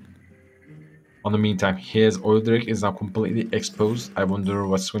bears. On the meantime, his oil rig is now completely exposed. I wonder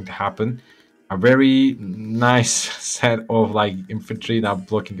what's going to happen. A very nice set of like infantry now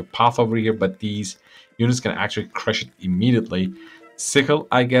blocking the path over here, but these units can actually crush it immediately. Sickle,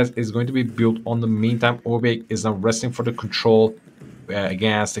 I guess, is going to be built on the meantime. Obiek is now resting for the control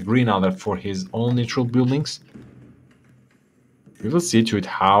against the GreenAlert for his own neutral buildings. We will see to it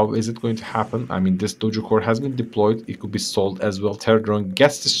how is it going to happen. I mean, this dojo core has been deployed. It could be sold as well. Terror drone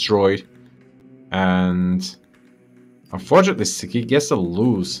gets destroyed. And unfortunately, Siki gets to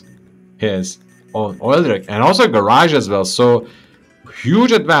lose his oil rig and also garage as well. So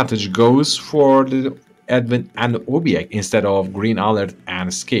huge advantage goes for the Edwin and Obiek instead of GreenAlert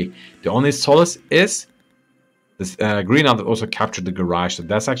and Ski. The only solace is this GreenAlert also captured the garage, so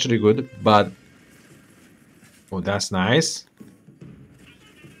that's actually good. But oh, that's nice.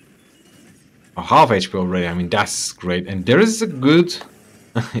 A half HP already. I mean, that's great. And there is a good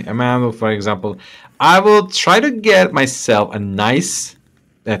amount of, for example, I will try to get myself a nice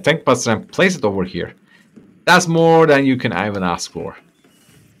tank buster and place it over here. That's more than you can even ask for.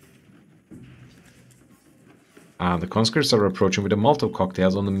 The conscripts are approaching with the Molotov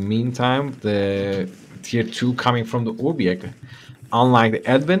cocktails. On the meantime, the tier 2 coming from the Obiek. Unlike the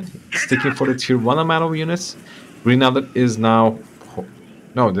Edwin, sticking for the tier 1 amount of units. GreenAlert is now...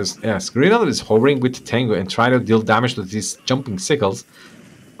 GreenAlert is hovering with Tango and trying to deal damage to these jumping sickles.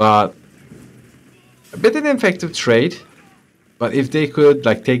 But a bit of an effective trade. But if they could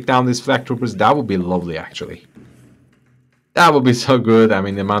like take down these flak troopers, that would be lovely actually. That would be so good. I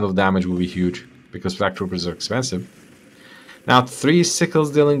mean, the amount of damage would be huge because flak troopers are expensive. Now 3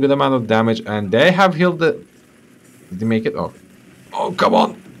 sickles dealing good amount of damage, and they have healed the... Did they make it? Oh, come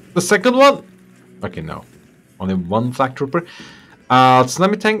on! The second one? Okay, no. Only 1 flak trooper.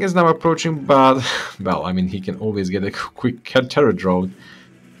 Tsunami tank is now approaching, but well, I mean, he can always get a quick terror drone.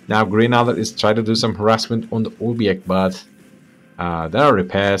 Now GreenAlert is trying to do some harassment on the Obiek, but there are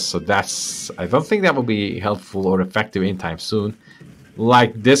repairs, so that's... I don't think that will be helpful or effective anytime soon.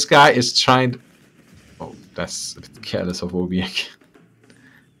 Like this guy is trying to... Oh, that's a bit careless of Obiek.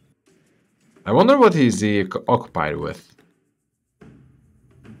 I wonder what he's occupied with.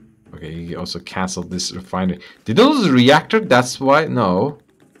 Okay, he also cancelled this refinery. Did they lose the reactor? That's why? No.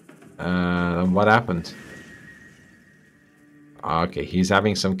 What happened? Okay, he's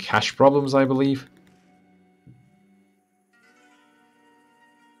having some cash problems, I believe.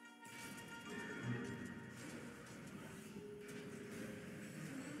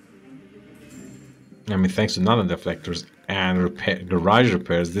 I mean, thanks to nano deflectors and garage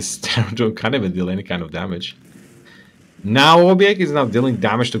repairs, this terror drone can't even deal any kind of damage. Now Obiek is now dealing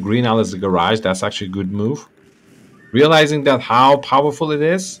damage to GreenAlert's garage. That's actually a good move. Realizing that how powerful it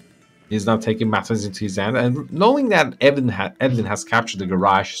is, he's now taking matters into his hand. And knowing that Edwin has captured the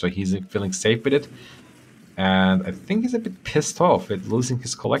garage, so he's feeling safe with it. And I think he's a bit pissed off with losing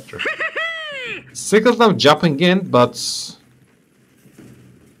his collector. Sickle's now jumping in, but...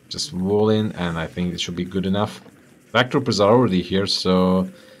 just roll in, and I think it should be good enough. Black troopers are already here, so...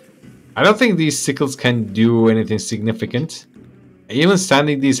 I don't think these sickles can do anything significant. Even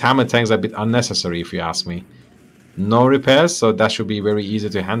standing these hammer tanks are a bit unnecessary, if you ask me. No repairs, so that should be very easy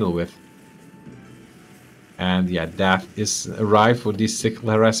to handle with. And yeah, that is arrived for this sickle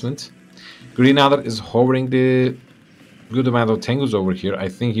harassment. GreenAlert is hovering the good amount of tangos over here. I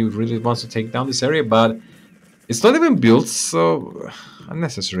think he really wants to take down this area, but it's not even built, so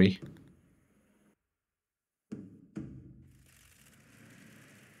unnecessary.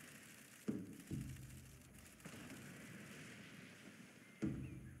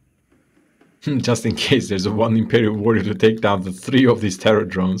 Just in case there's a 1 Imperial warrior to take down the 3 of these terror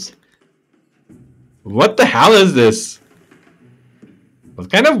drones. What the hell is this?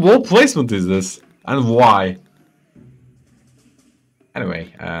 What kind of wall placement is this? And why?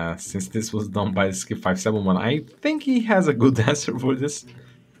 Anyway, since this was done by Skip571, I think he has a good answer for this.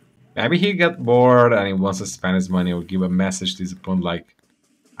 Maybe he got bored and he wants to spend his money or give a message to his opponent, like,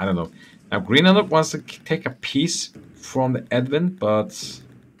 I don't know. Now GreenAlert wants to take a piece from the Edwin, but...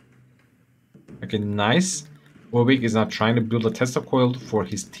 Okay, nice. Obiek is now trying to build a Tesla coil for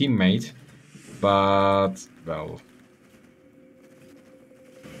his teammate, but, well...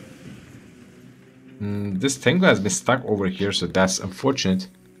 this Tango has been stuck over here, so that's unfortunate.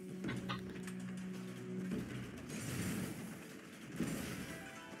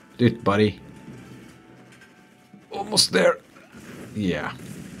 Do it, buddy. Almost there. Yeah.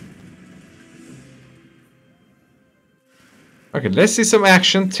 Okay, let's see some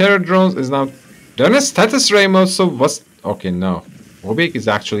action. Terror drones is now... They're in a status ray mode, so what's... Okay, no. Obiek is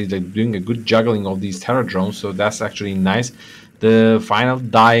actually like, doing a good juggling of these terror drones, so that's actually nice. The final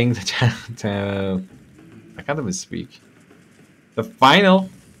dying... I can't even speak. The final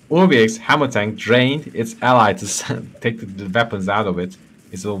Obiek's hammer tank drained its ally to take the weapons out of it,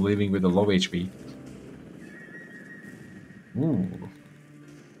 instead of leaving with a low HP. Ooh.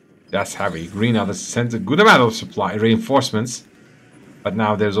 That's heavy. GreenAlert sent a good amount of supply reinforcements. But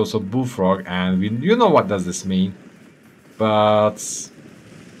now there's also Bullfrog, and you know what does this mean. But...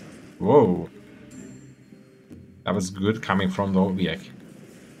 Whoa. That was good coming from the Obiek.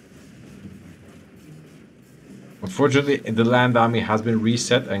 Unfortunately, the land army has been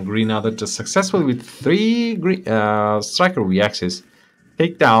reset, and GreenAlert just successfully with 3 striker reaxes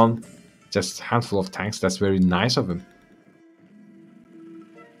take down just a handful of tanks. That's very nice of him.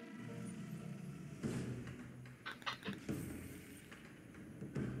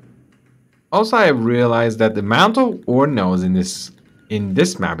 Also, I realized that the amount of ore nodes in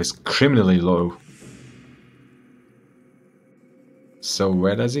this map is criminally low. So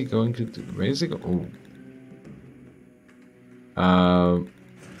where is he going to do? Where is he going? Oh.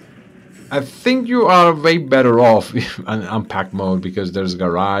 I think you are way better off in unpack mode because there's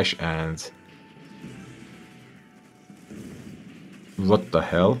garage and... What the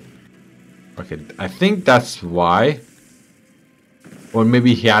hell? Okay, I think that's why. Or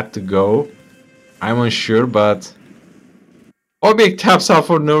maybe he had to go. I'm unsure, but... Obiek taps out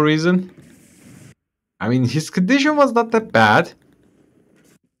for no reason. I mean, his condition was not that bad.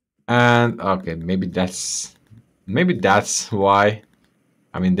 And, okay, maybe that's why.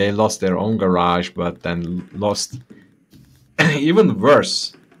 I mean, they lost their own garage, but then lost... Even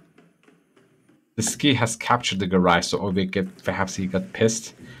worse. The ski has captured the garage, so Obiek perhaps he got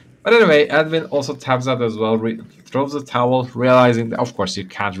pissed. But anyway, Edwin also taps out as well, throws the towel, realizing that, of course, you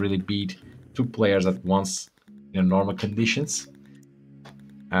can't really beat 2 players at once in normal conditions.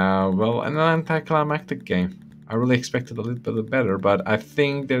 Well, an anticlimactic game. I really expected a little bit better, but I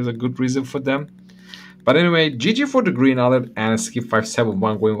think there's a good reason for them. But anyway, GG for the GreenAlert and skip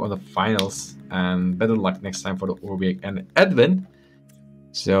 571 going on the finals. And better luck next time for the Obiek and Edwin.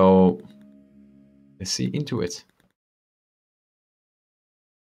 So, let's see into it.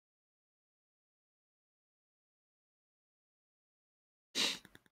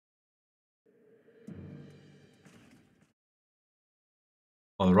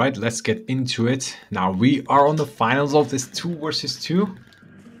 Alright, let's get into it. Now we are on the finals of this 2 versus 2.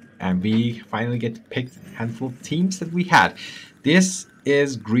 And we finally get to pick a handful of teams that we had. This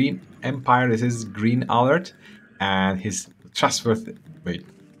is Green Empire, this is GreenAlert. And his trustworthy... Wait.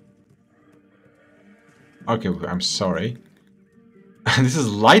 Okay, I'm sorry. This is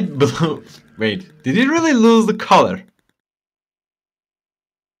light blue. Wait, did he really lose the color?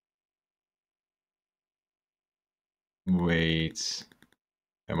 Wait...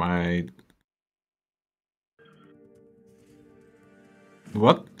 Am I...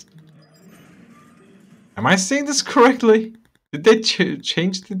 What? Am I saying this correctly? Did they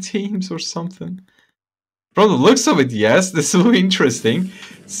change the teams or something? From the looks of it, yes. This will be interesting.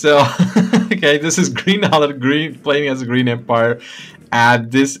 So, okay, this is GreenAlert playing as a Green Empire. And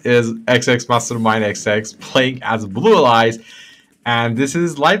this is xxMasterMindxx playing as Blue Allies. And this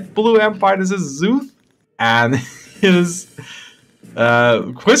is Light Blue Empire. This is Xouth. And his...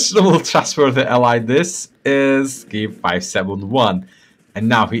 questionable trustworthy ally, this is Game 571, and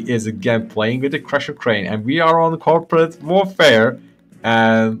now he is again playing with the Crusher Crane, and we are on corporate warfare.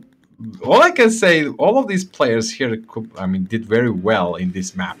 And all I can say, all of these players here, I mean, did very well in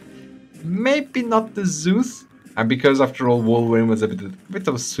this map. Maybe not the Xouth, and because after all, Wolverine was a bit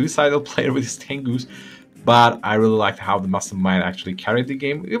of a suicidal player with his Tengus. But I really liked how the Mastermind actually carried the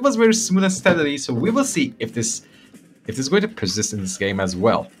game. It was very smooth and steady, so we will see if this is going to persist in this game as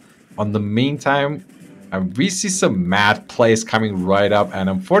well. On the meantime, we see some mad plays coming right up, and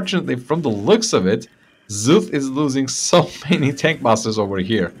unfortunately, from the looks of it, Xouth is losing so many tank masters over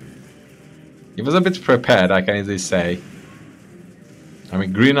here. He was a bit prepared, I can easily say. I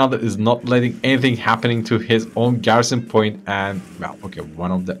mean, GreenAlert is not letting anything happening to his own garrison point, and, well, okay,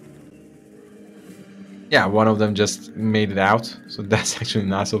 one of them just made it out, so that's actually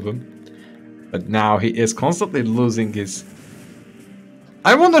nice of him. But now he is constantly losing his...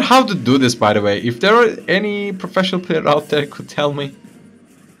 I wonder how to do this, by the way. If there are any professional player out there could tell me.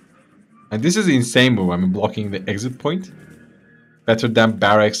 And this is an insane move. I mean, blocking the exit point. Better than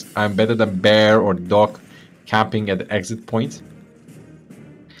barracks. I'm better than bear or dog camping at the exit point.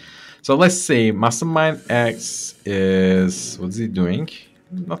 So let's see. MasterMindxx is... What's he doing?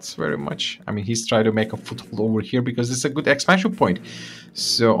 Not very much. I mean, he's trying to make a foothold over here because it's a good expansion point.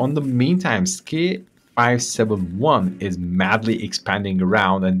 So on the meantime, Sk571 is madly expanding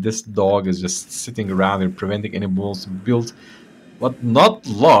around, and this dog is just sitting around and preventing any walls to build. But not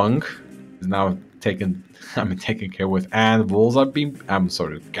long is now taken care with, and walls are being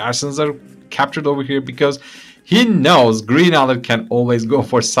garrisons are captured over here because he knows GreenAlert can always go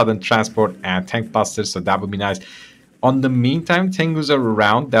for sudden transport and tank busters, so that would be nice. On the meantime, Tengus are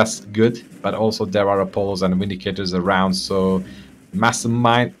around, that's good, but also there are Apollos and Vindicators around, so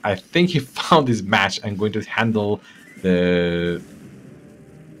Mastermind, I think he found his match and going to handle the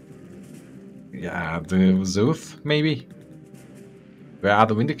Xouth, maybe? Where are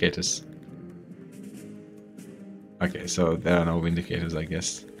the Vindicators? Okay, so there are no Vindicators, I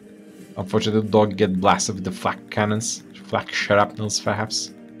guess. Unfortunately, the dog get blasted with the flak cannons, flak shrapnels,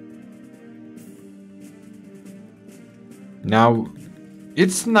 perhaps. Now,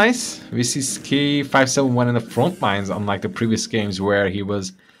 it's nice. We see Ski 571 in the front lines, unlike the previous games where he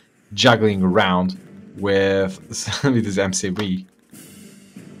was juggling around with his MCV.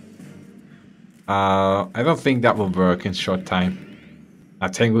 I don't think that will work in short time. Now,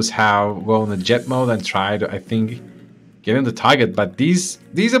 Tengus have go in the jet mode and try to, I think, get in the target, but these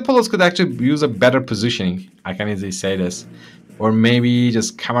Apollos could actually use a better positioning. I can easily say this. Or maybe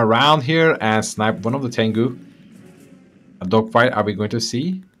just come around here and snipe one of the Tengu. A dogfight, are we going to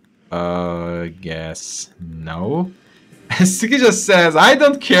see? Guess no. Siki just says, I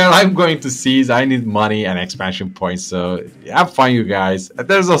don't care, I'm going to seize, I need money and expansion points, so have fun, you guys.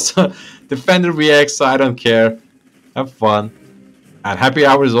 There's also Defender VX, so I don't care. Have fun. And happy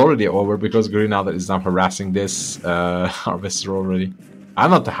hour is already over because GreenAlert is now harassing this harvester already.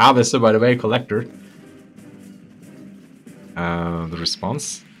 I'm not the harvester, by the way, collector. The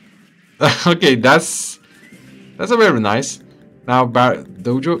response. Okay, that's a very nice. Now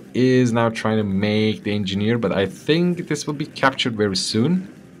Dojo is now trying to make the engineer, but I think this will be captured very soon.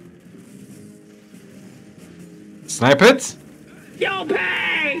 Snipe it! You'll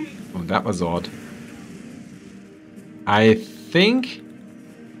pay! Oh, that was odd. I think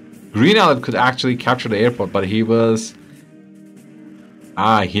GreenAlert could actually capture the airport, but he was...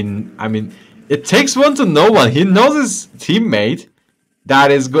 I mean, it takes one to know one. He knows his teammate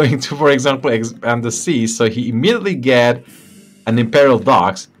that is going to, for example, expand the sea, so he immediately get an Imperial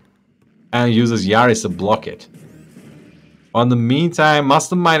Docks and uses Yaris to block it. On the meantime,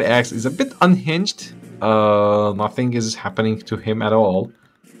 MasterMindxx is a bit unhinged. Nothing is happening to him at all.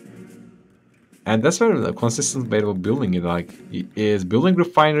 And that's where the consistent way of building it, like, is building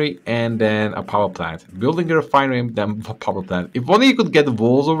refinery and then a power plant. Building a refinery and then a power plant. If only you could get the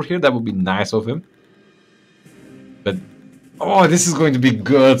walls over here, that would be nice of him. But, oh, this is going to be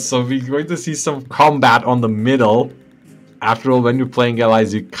good. So we're going to see some combat on the middle. After all, when you're playing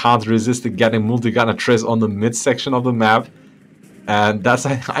allies, you can't resist getting multi-gun trace on the mid-section of the map. And that's,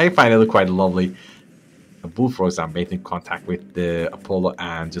 I find it quite lovely. The bullfrogs are making contact with the Apollo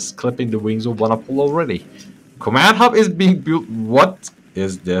and just clipping the wings of one Apollo already. Command hub is being built. What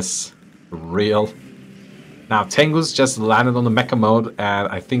is this? Real? Now Tengus just landed on the mecha mode, and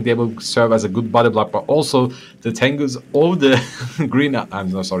I think they will serve as a good body block. But also the Tengus of the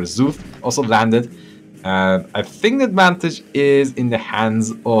Xouth also landed. And I think the advantage is in the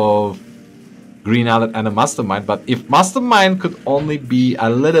hands of GreenAlert and a Mastermind. But if Mastermind could only be a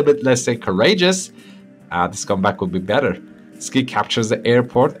little bit, let's say, courageous, this comeback would be better. Ski captures the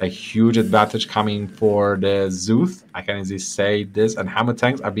airport, a huge advantage coming for the Xouth. I can easily say this, and hammer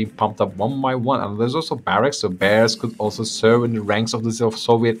tanks are being pumped up one by one. And there's also barracks, so bears could also serve in the ranks of the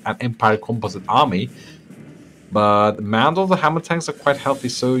Soviet and Empire Composite Army. But the man of the hammer tanks are quite healthy,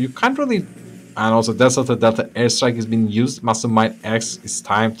 so you can't really... And also Delta to Delta airstrike is being used. MasterMindxx, it's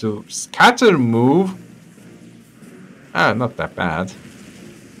time to scatter move. Not that bad.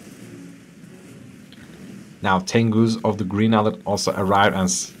 Now Tengus of the GreenAlert also arrived and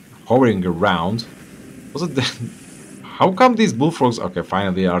hovering around. Also, how come these bullfrogs? Okay,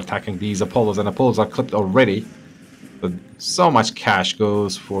 finally they are attacking these Apollos, and Apollos are clipped already. But so much cash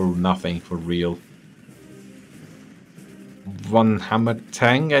goes for nothing, for real. One hammer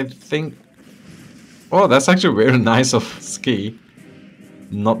tank, I think. Oh, that's actually very nice of Ski.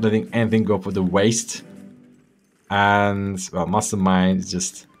 Not letting anything go for the waste. And, well, Mastermind is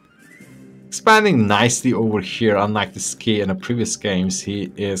just expanding nicely over here. Unlike the Ski in the previous games, he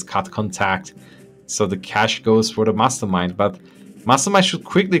is cut contact. So the cash goes for the Mastermind. But Mastermind should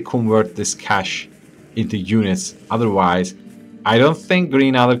quickly convert this cash into units. Otherwise, I don't think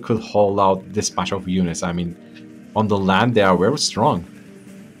GreenAlert could hold out this much of units. I mean, on the land, they are very strong.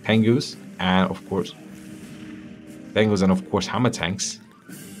 Tengus and, of course, hammer tanks.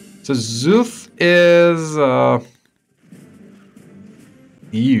 So Xouth is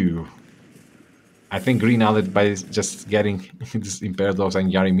ew. I think GreenAlert, by just getting this Imperial Dogs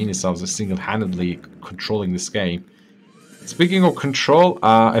and Yari Minicells, is single-handedly controlling this game. Speaking of control,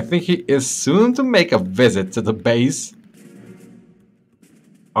 I think he is soon to make a visit to the base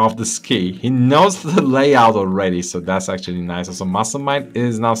of the Ski. He knows the layout already, so that's actually nice. Also, Mastermind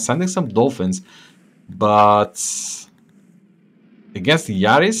is now sending some dolphins, but Against the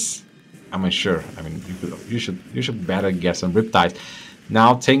Yaris, I'm unsure. I mean, you should better guess on Riptide.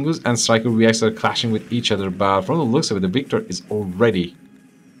 Now Tengus and Striker VX are clashing with each other, but from the looks of it, the victor is already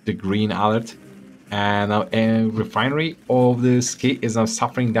the GreenAlert. And now a refinery of the Ski is now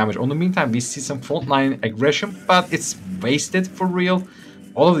suffering damage. On the meantime, we see some frontline aggression, but it's wasted for real.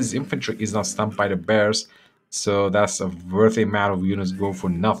 All of this infantry is now stumped by the bears, so that's a worthy amount of units go for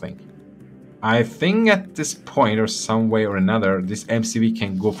nothing. I think at this point, or some way or another, this MCV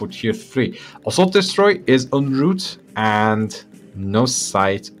can go for tier 3. Assault Destroy is en route, and no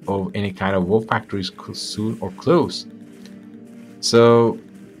sight of any kind of wolf factories soon or close. So,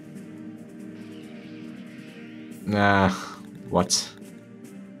 what?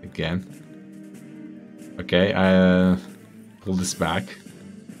 Again? Okay, I pull this back.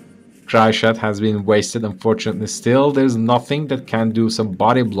 Cry Shot has been wasted, unfortunately. Still, there's nothing that can do some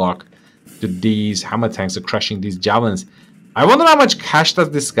body block to these hammer tanks are crushing these javelins. I wonder how much cash does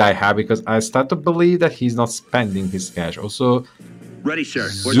this guy have, because I start to believe that he's not spending his cash. Also, Ready, sir.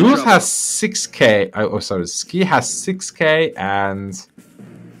 Xouth has 6k. Oh, sorry, Ski has 6k, and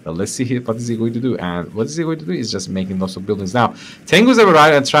well, let's see what is he going to do. And what is he going to do is just making lots of buildings. Now, Tengus have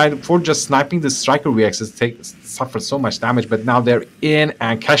arrived and tried for just sniping the Striker VXs suffered so much damage, but now they're in,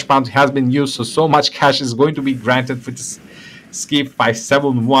 and cash bounty has been used, so much cash is going to be granted for this Ski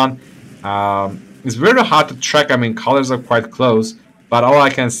 571. It's very hard to track. I mean, colors are quite close, but all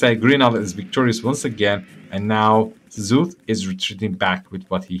I can say, GreenAlert is victorious once again, and now Xouth is retreating back with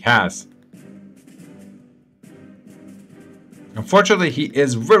what he has. Unfortunately, he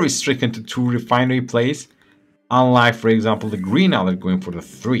is very stricken to 2 refinery plays, unlike, for example, the GreenAlert going for the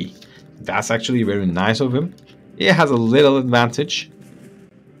 3. That's actually very nice of him. He has a little advantage.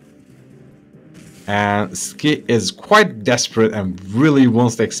 And Ski is quite desperate and really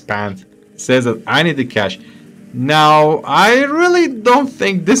wants to expand. Says that I need the cash. Now, I really don't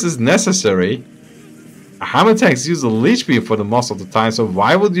think this is necessary. Hammer tanks use a leech beam for the most of the time, so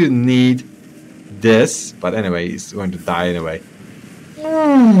why would you need this? But anyway, he's going to die anyway.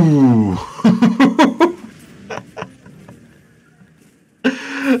 Ooh.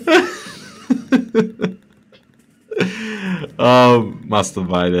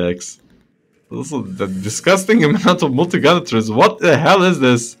 MasterMindxx. Also, the disgusting amount of multi-gunitors. What the hell is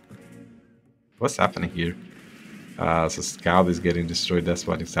this? What's happening here? So Scout is getting destroyed. That's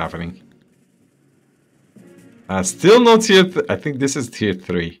what is happening. Still no tier. I think this is tier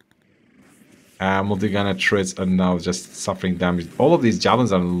 3. Multi-gunner turrets are now just suffering damage. All of these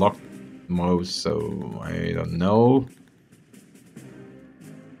javelins are in locked mode, so I don't know.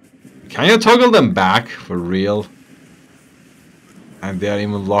 Can you toggle them back for real? And they are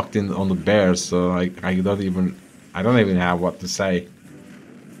even locked in on the bears, so I don't even have what to say.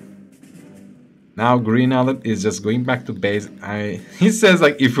 Now GreenAlert is just going back to base. He says,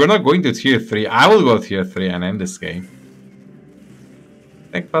 like, if you're not going to tier 3, I will go tier 3 and end this game.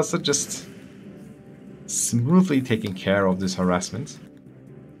 Buster just smoothly taking care of this harassment.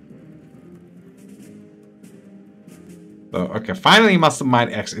 So, okay, finally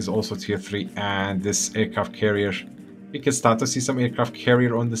MasterMindxx is also tier 3, and this aircraft carrier, we can start to see some aircraft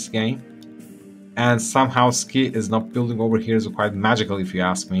carrier on this game. And somehow Ski is not building over here is quite magical, if you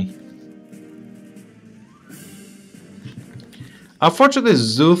ask me. Unfortunately,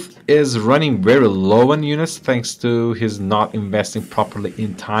 Xouth is running very low on units thanks to his not investing properly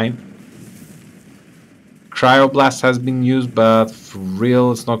in time. Cryoblast has been used, but for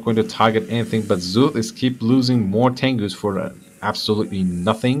real, it's not going to target anything. But Xouth is keep losing more Tengus for absolutely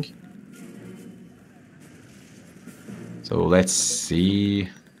nothing. So let's see.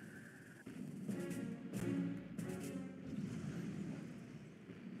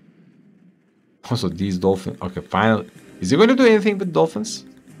 Also, these dolphins. Okay, finally. Is he going to do anything with dolphins?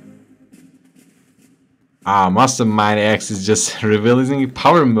 MasterMindxx is just revealing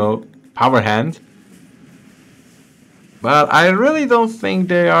power hand. But I really don't think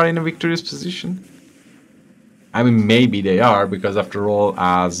they are in a victorious position. I mean, maybe they are, because after all,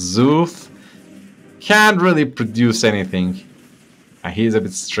 Xouth can't really produce anything. He is a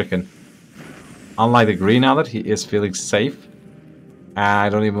bit stricken. Unlike the GreenAlert, he is feeling safe. I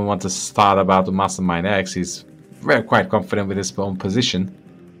don't even want to start about the MasterMindxx. He's quite confident with his own position.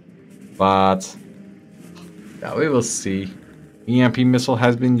 But yeah, we will see. EMP missile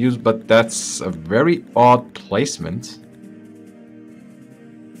has been used, but that's a very odd placement.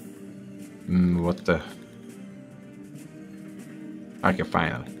 What the... Okay,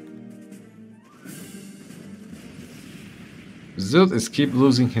 finally. Xouth is keep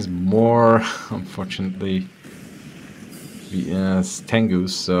losing his more, unfortunately. Tengu.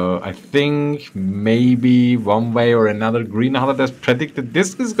 So I think maybe one way or another, GreenAlert has predicted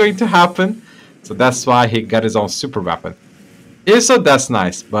this is going to happen. So that's why he got his own super weapon. If so, that's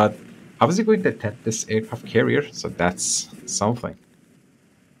nice. But how is he going to attack this aircraft carrier? So that's something.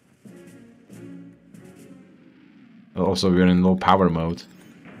 Also, we're in low power mode.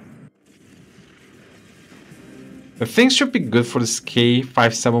 The things should be good for this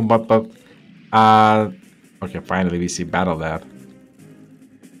K57, but okay, finally we see Battle Lab.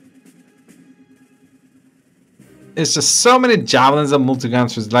 It's just so many javelins and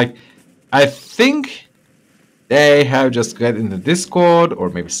multi-guns. Like, I think they have just got into Discord or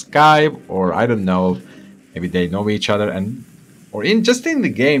maybe Skype or I don't know. Maybe they know each other or just in the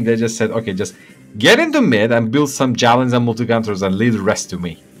game they just said, okay, just get into mid and build some javelins and multi-guns and leave the rest to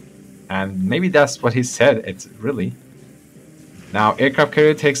me. And maybe that's what he said. It's really. Now aircraft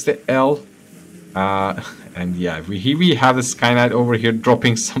carrier takes the L. And yeah, we have the Sky Knight over here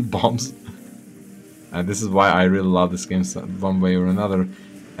dropping some bombs. And this is why I really love this game one way or another.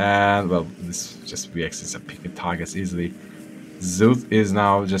 And well, this just reacts and picking targets easily. Xouth is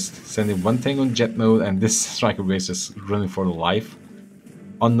now just sending one thing on jet mode, and this striker base just running for the life.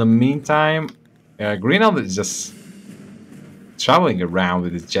 On the meantime, GreenAlert is just traveling around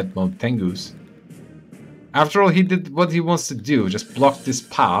with his jet mode Tengus. After all, he did what he wants to do, just block this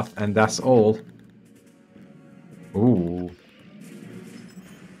path, and that's all. Ooh.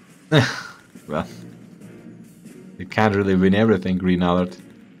 Well, you can't really win everything, GreenAlert.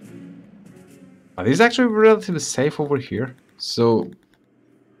 But he's actually relatively safe over here. So,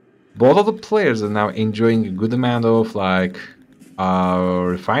 both of the players are now enjoying a good amount of, like,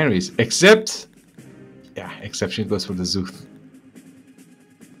 refineries. Except, yeah, exception goes for the Xouth.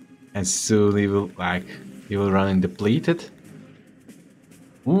 And soon he will run in depleted.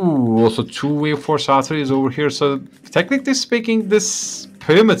 Ooh, also 2-way force artery is over here. So, technically speaking, this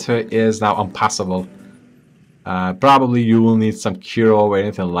perimeter is now unpassable. Probably you will need some Kiro or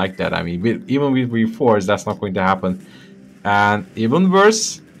anything like that. I mean, even with V4s, that's not going to happen. And even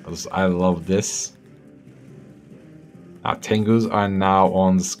worse, I love this. Now, Tengus are now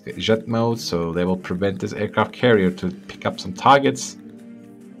on jet mode, so they will prevent this aircraft carrier to pick up some targets.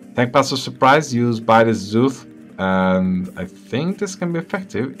 Tank pass of surprise used by the Xouth, and I think this can be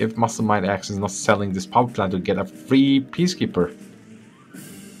effective if MasterMindxx is not selling this power plant to get a free Peacekeeper.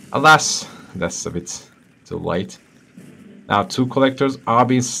 Alas, that's a bit too late. Now 2 collectors are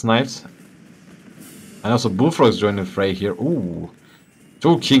being sniped. And also Bullfrogs joined the fray here. Ooh.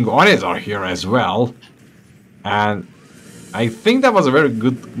 2 King Onions are here as well. And I think that was a very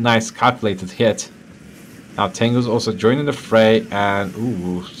good, nice calculated hit. Now Tengu's also joining the fray, and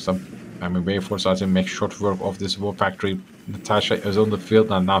ooh, waiting for starting to make short work of this war factory. Natasha is on the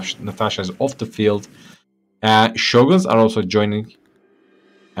field, and now Natasha is off the field. Shoguns are also joining.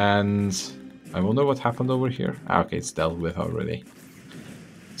 And I wonder what happened over here. Okay, it's dealt with already.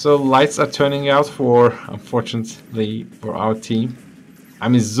 So lights are turning out unfortunately, for our team. I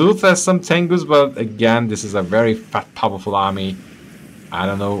mean, Xouth has some Tengus, but again, this is a very fat, powerful army. I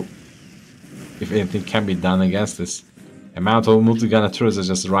don't know if anything can be done against this. Amount of multi-gunner turrets are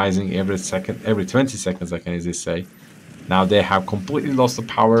just rising every 20 seconds, I can easily say. Now they have completely lost the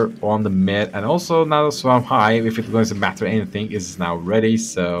power on the mid, and also now the Swarm High, if it's going to matter anything, is now ready,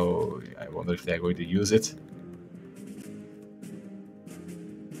 so I wonder if they're going to use it.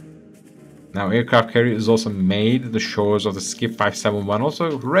 Now aircraft carrier is also made the shores of the Skip 571.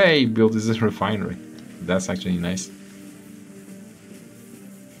 Also, Ray built this refinery. That's actually nice.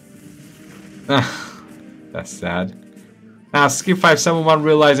 That's sad. Now Skip 571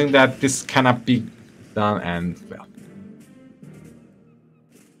 realizing that this cannot be done, and well,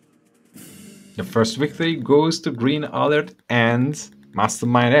 the first victory goes to GreenAlert and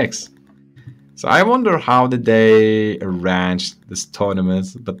MasterMindxx. So I wonder how did they arrange this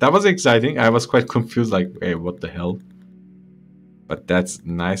tournament, but that was exciting. I was quite confused, like, hey, what the hell? But that's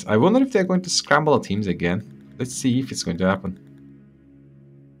nice. I wonder if they're going to scramble the teams again. Let's see if it's going to happen.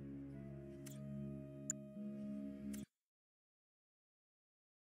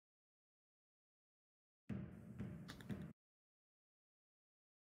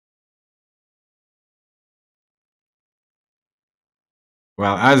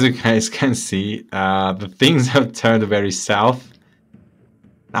 Well, as you guys can see, the things have turned very south.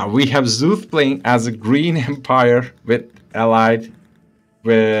 Now we have Xouth playing as a Green Empire with allied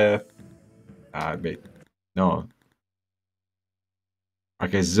with... wait, no.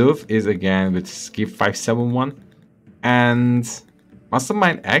 Okay, Xouth is again with Skip 571. And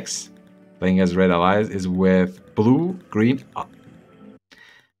MasterMindxx, playing as Red Allies, is with Blue, Green...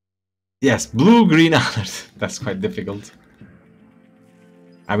 yes, Blue, Green Alert. That's quite difficult.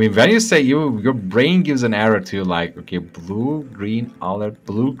 I mean, when you say your brain gives an error to you, like, okay, blue, green, alert,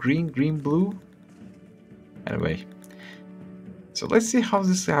 blue, green, green, blue. Anyway, so let's see how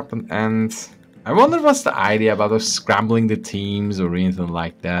this happened. And I wonder what's the idea about us scrambling the teams or anything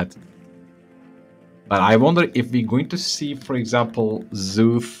like that. But I wonder if we're going to see, for example,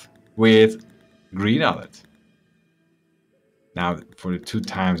 Xouth with GreenAlert. Now, for the 2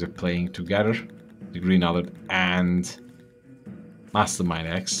 times they're playing together, the GreenAlert and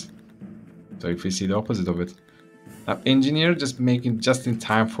MasterMindxx. So if we see the opposite of it. Now, Engineer just making just in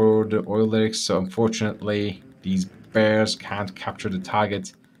time for the oil lyrics. So unfortunately, these bears can't capture the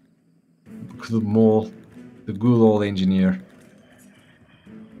target. Could maul the good old Engineer.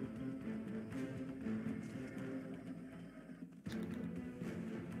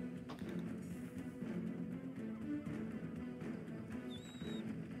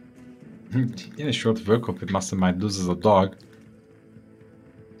 In a short workup with Mastermind loses a dog.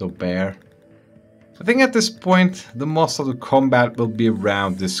 So bear. I think at this point the most of the combat will be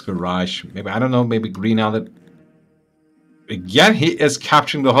around this garage. Maybe, I don't know, maybe GreenAlert. Again, he is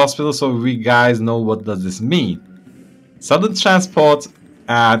capturing the hospital, so we guys know what does this mean. Sudden transport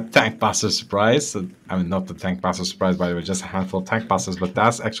and tank buster surprise. I mean, not the tank buster surprise, by the way, just a handful of tank busters, but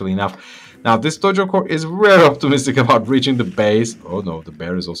that's actually enough. Now, this Dojo Core is very optimistic about reaching the base. Oh no, the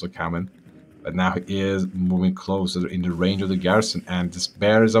bear is also coming. But now he is moving closer in the range of the garrison, and this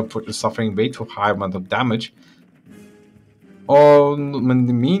bear is unfortunately suffering way too high amount of damage. Oh, in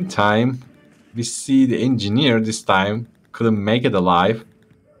the meantime, we see the Engineer this time couldn't make it alive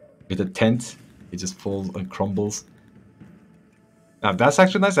with a tent. It just falls and crumbles. Now that's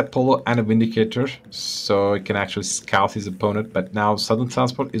actually nice, Apollo and a Vindicator, so it can actually scout his opponent. But now sudden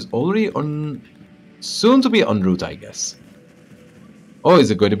transport is already on, soon to be en route, I guess. Oh,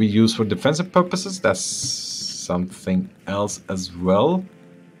 is it going to be used for defensive purposes? That's something else as well.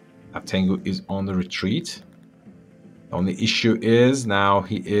 Tengu is on the retreat. The only issue is now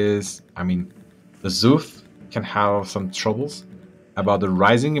he is, I mean, the Xouth can have some troubles about the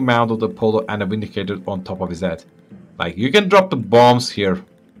rising amount of the Apollo and a Vindicator on top of his head. Like, you can drop the bombs here,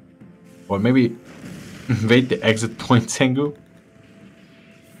 or maybe wait the exit point, Tengu.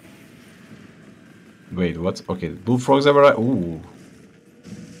 Wait, what? Okay, bullfrogs have arrived. Ooh.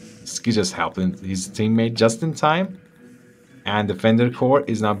 Ski just helped his teammate just in time. And the Fender core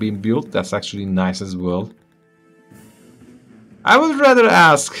is now being built. That's actually nice as well. I would rather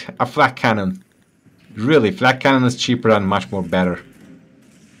ask a flak cannon. Really, flak cannon is cheaper and much more better.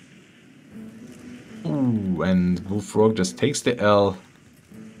 Ooh, and Bullfrog just takes the L.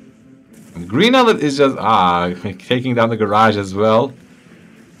 And GreenAlert is just taking down the garage as well.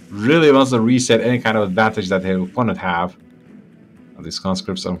 Really wants to reset any kind of advantage that their opponent have. These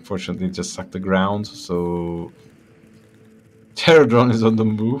conscripts unfortunately just suck the ground, so Terror Drone is on the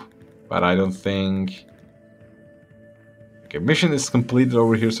move, but I don't think. Okay, mission is completed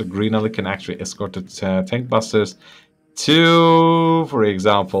over here, so GreenAlert can actually escort the tank busters to, for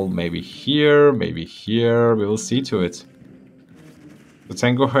example, maybe here, maybe here. We will see to it. The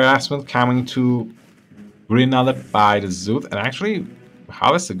Tango harassment coming to GreenAlert by the Xouth, and actually,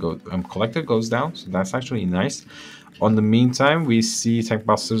 Harvester Collector goes down, so that's actually nice. On the meantime, we see tank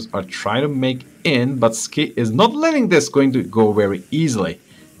busters are trying to make in, but Ski is not letting this going to go very easily.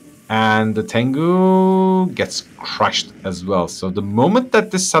 And the Tengu gets crushed as well. So the moment that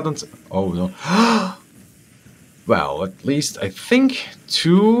this sudden... Oh no. Well, at least I think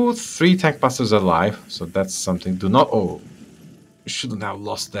 2-3 tank busters are alive. So that's something. Do not... Oh, shouldn't have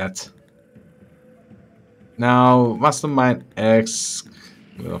lost that. Now, MasterMindxx,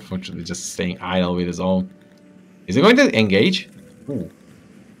 well, unfortunately just staying idle with his own. Is he going to engage? Ooh.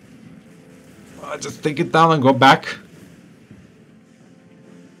 Just take it down and go back.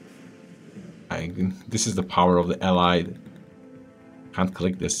 This is the power of the Allied. Can't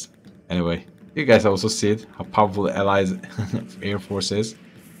click this. Anyway, you guys also see it, how powerful the Allies Air Force is.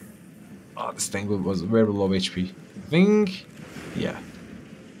 Oh, this Tango was very low HP. I think, yeah.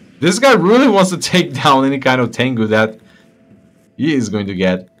 This guy really wants to take down any kind of Tengu that he is going to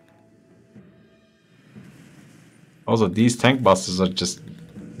get. Also, these tank busters are just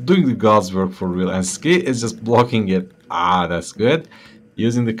doing the God's work for real, and Ski is just blocking it. Ah, that's good.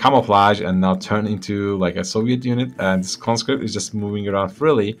 Using the camouflage and now turn into like a Soviet unit, and this conscript is just moving around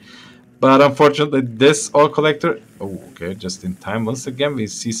freely. But unfortunately, this oil collector... Oh, okay, just in time. Once again, we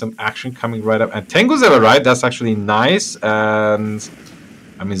see some action coming right up. And Tengu's have arrived. That's actually nice. And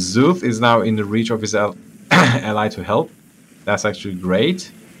I mean, Xouth is now in the reach of his ally to help. That's actually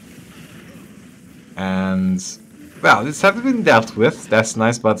great. And... well, this has been dealt with. That's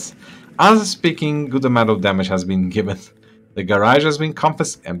nice, but honestly speaking, good amount of damage has been given The garage has been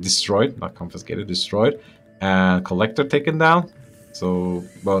destroyed, not confiscated, destroyed, and collector taken down. So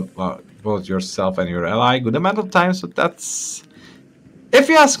both yourself and your ally, good amount of time. So that's, if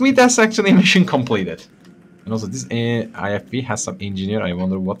you ask me, that's actually mission completed. And also this IFP has some engineer. I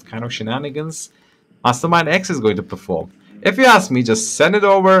wonder what kind of shenanigans MasterMindxx is going to perform. If you ask me, just send it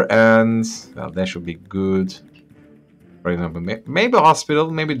over and, well, that should be good. For example, maybe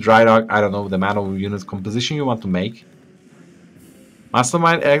hospital, maybe dry dock, I don't know, the amount of unit composition you want to make.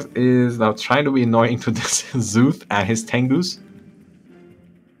 MasterMindxx is now trying to be annoying to this Xouth and his Tengus.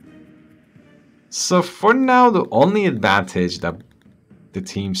 So for now, the only advantage that the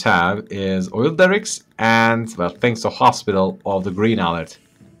teams have is oil derricks and, well, thanks to hospital of the GreenAlert.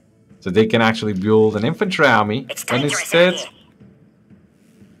 So they can actually build an infantry army, but instead...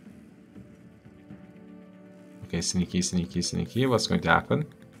 Okay, sneaky, sneaky, sneaky. What's going to happen?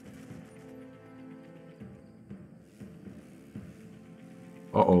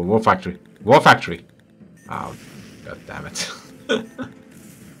 Uh-oh, war factory. War factory! Oh, god damn it.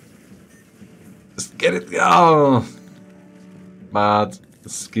 Just get it. Oh! But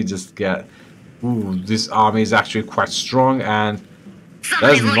this could just get... Ooh, this army is actually quite strong, and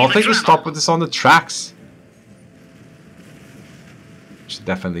there's nothing to stop with this on the tracks. It's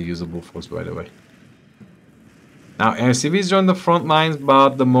definitely usable force, by the way. Now, MCVs join the front lines,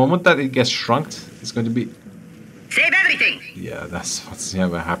 but the moment that it gets shrunk, it's going to be... Save everything! Yeah, that's what's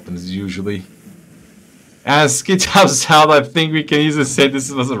never happens usually. As Skid taps out, I think we can easily say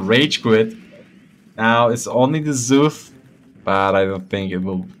this was a rage quit. Now, it's only the Xouth, but I don't think it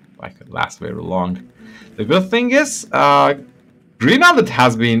will last very long. The good thing is, GreenAlert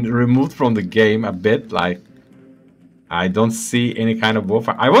has been removed from the game a bit. I don't see any kind of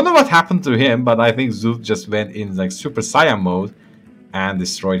warfare. I wonder what happened to him, but I think Xouth just went in Super Saiyan mode and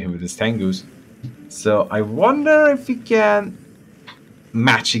destroyed him with his Tengus. So I wonder if he can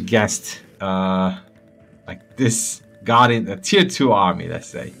match against this Guardian, a tier 2 army, let's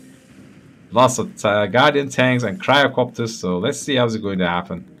say. Lots of Guardian tanks and cryocopters, so let's see how's it going to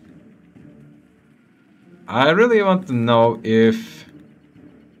happen. I really want to know if...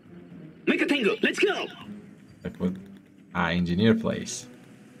 Make a tango, let's go! What engineer plays.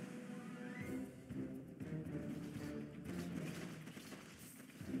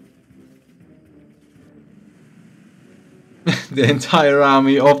 The entire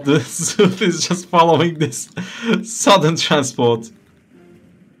army of the Xouth is just following this sudden transport.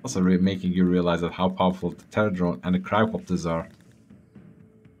 Also making you realize that how powerful the terror drone and the cryocopters are.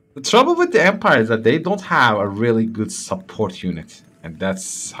 The trouble with the Empire is that they don't have a really good support unit. And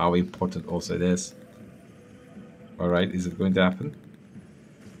that's how important also it is. Alright, is it going to happen?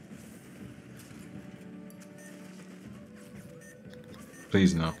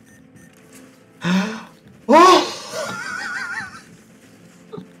 Please no. Oh!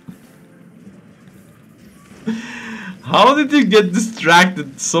 How did you get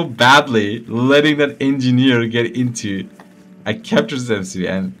distracted so badly, letting that engineer get into? I captured MCV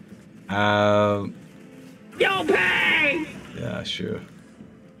and Yo, pay! yeah, sure.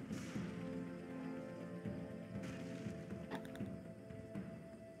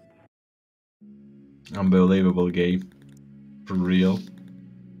 Unbelievable game. For real.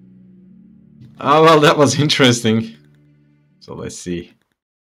 Oh well, that was interesting. So let's see.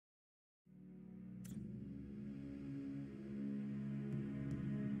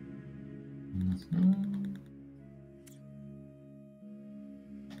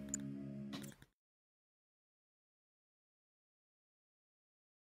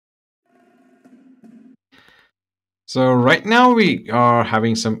 So right now we are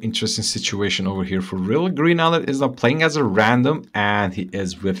having some interesting situation over here for real. GreenAlert is now playing as a random and he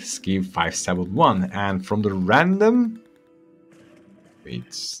is with Xouth571. And from the random...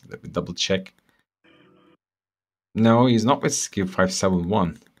 Wait, let me double check. No, he's not with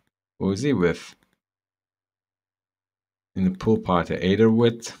Xouth571. Who is he with? In the pool party, either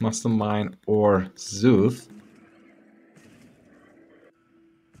with Mastermind or Xouth.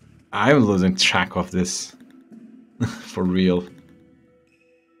 I'm losing track of this. For real.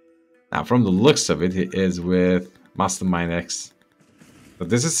 Now, from the looks of it, he is with MasterMindxx. So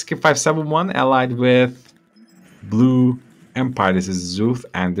this is Xouth571 allied with Blue Empire. This is Xouth,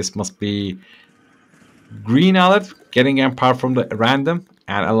 and this must be GreenAlert getting Empire from the random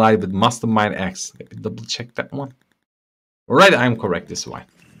and allied with MasterMindxx. Let me double check that one. Alright, I'm correct this one.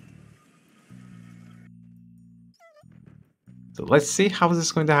 So let's see how this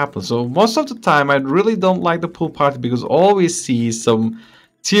is going to happen. So most of the time, I really don't like the pool party because always see some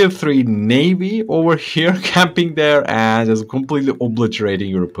tier 3 navy over here camping there and just completely obliterating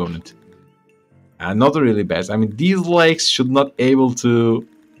your opponent. not really best. I mean, these lakes should not able to,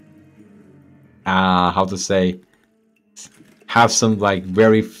 how to say, have some like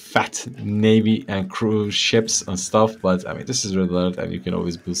very fat navy and cruise ships and stuff. But I mean, this is GreenAlert, and you can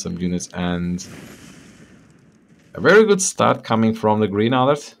always build some units. And a very good start coming from the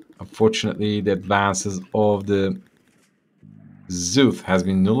GreenAlert. Unfortunately, the advances of the Xouth has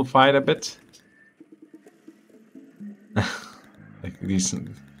been nullified a bit. Like these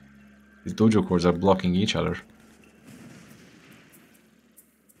dojo cores are blocking each other.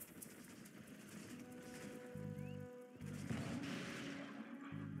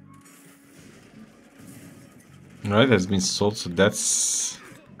 Alright, that's been sold, so that's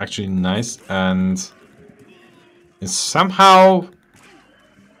actually nice. And somehow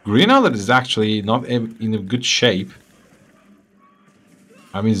GreenAlert is actually not in a good shape.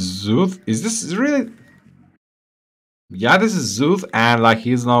 I mean, Xouth, is this really? Yeah, this is Xouth, and like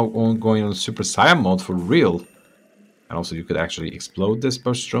he's now going on Super Saiyan mode for real. And also you could actually explode this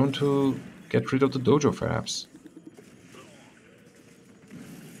burst drone to get rid of the dojo, perhaps.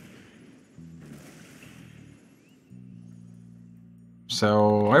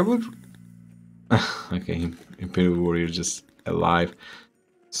 So I would... Okay, Imperial Warrior just alive.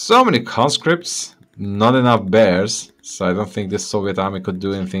 So many conscripts, not enough bears. So I don't think this Soviet army could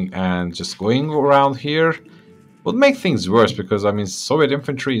do anything. And just going around here would make things worse, because I mean Soviet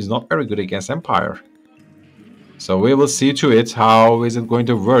infantry is not very good against Empire. So we will see to it how is it going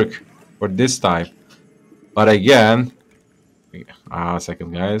to work for this time. But again, a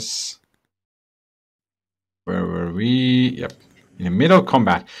second guys, where were we? Yep, in the middle of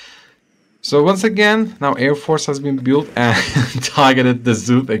combat. So once again, now Air Force has been built and targeted the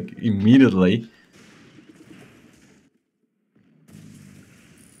Xouth immediately.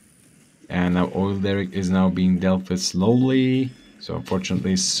 And now Oil Derrick is now being dealt with slowly. So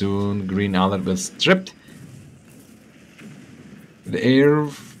unfortunately soon GreenAlert will strip the air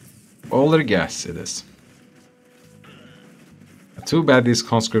of all their gas. It is. Too bad these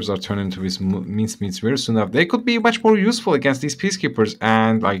conscripts are turned into these mincemeats very soon enough. They could be much more useful against these peacekeepers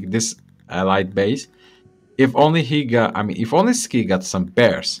and like this allied base. If only he got, I mean, if only Ski got some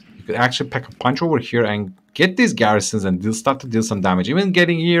bears, he could actually pack a punch over here and get these garrisons and they'll start to deal some damage. Even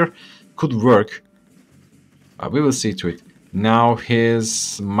getting here could work. We will see to it. Now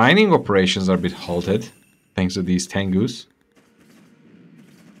his mining operations are a bit halted thanks to these Tengus.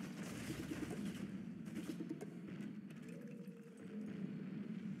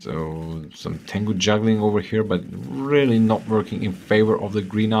 So some Tengu juggling over here, but really not working in favor of the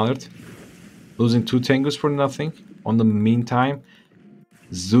GreenAlert. Losing 2 Tengus for nothing. On the meantime,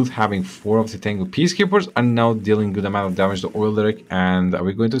 Xouth having 4 of the Tengu peacekeepers are now dealing good amount of damage to Oil Derrick. And are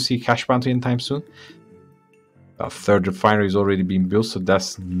we going to see cash bounty anytime soon? A 3rd refinery is already being built, so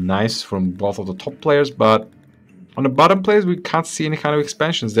that's nice from both of the top players. But on the bottom players, we can't see any kind of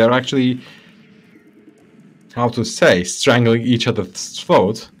expansions. They're actually, how to say, strangling each other's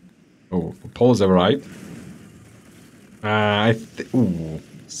throat. Oh, Poles are right.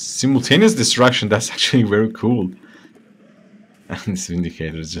 Simultaneous destruction, that's actually very cool. And this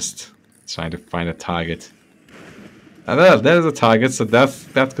Vindicator is just trying to find a target. And there's a target, so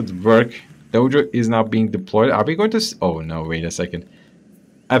that could work. Dojo is now being deployed. Are we going to... Oh no, wait a second.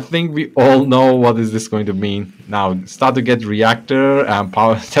 I think we all know what is this going to mean. Now, start to get reactor and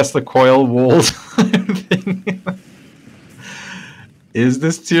power Tesla coil walls. Is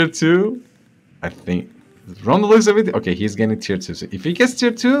this tier 2? I think. From the looks of it, okay, he's getting tier 2. So if he gets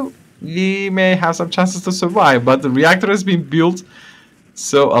tier 2, he may have some chances to survive. But the reactor has been built.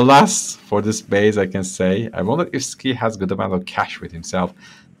 So alas, for this base, I can say. I wonder if Ski has good amount of cash with himself.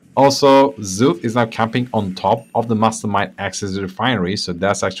 Also, Xouth is now camping on top of the MasterMindxx refinery, so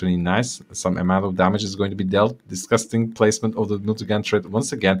that's actually nice. Some amount of damage is going to be dealt. Disgusting placement of the multi-gun turret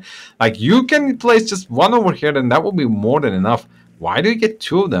once again. Like, you can place just one over here, then that will be more than enough. Why do you get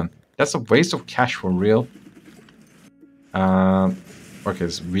 2 of them? That's a waste of cash for real. Okay,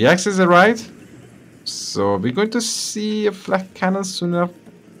 so VX is right. So we're going to see a flat cannon soon enough.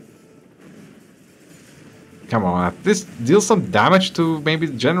 Come on, at least deal some damage to maybe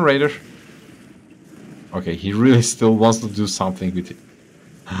the generator. Okay, he really still wants to do something with it.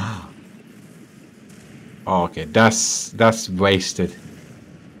 Okay, that's wasted.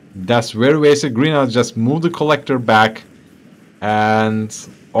 That's very wasted. GreenAlert just move the collector back. And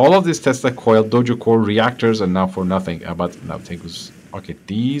all of these Tesla coil, dojo core reactors are now for nothing. But now Tengus. Okay,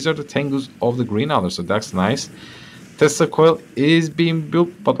 these are the Tengus of the GreenAlert, so that's nice. Tesla coil is being built,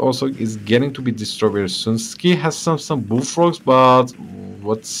 but also is getting to be destroyed very soon. Ski has some bullfrogs, but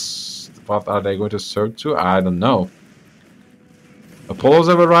what are they going to serve to? I don't know. Apollos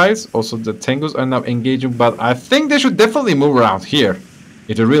have arrived. Also, the Tengus are now engaging, but I think they should definitely move around here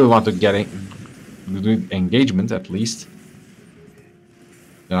if they really want to get engagement, at least.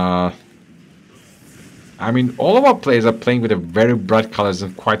 I mean, all of our players are playing with a very bright colors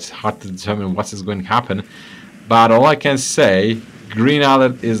and quite hard to determine what is going to happen. But all I can say,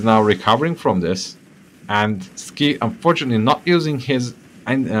 GreenAlert is now recovering from this, and Ski, unfortunately, not using his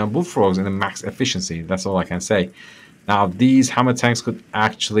bullfrogs in the max efficiency. That's all I can say. Now, these hammer tanks could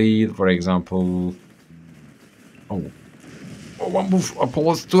actually, for example, one move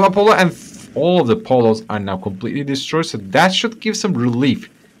Apollos, two Apollo, and all of the Polos are now completely destroyed. So that should give some relief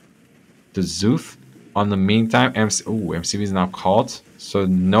to Xouth. On the meantime, MCV is now caught. So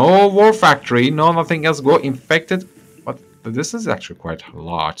no war factory, no nothing else. Go infected, but this is actually quite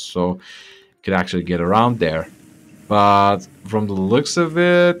large, so could actually get around there. But from the looks of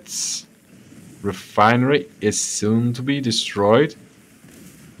it, refinery is soon to be destroyed.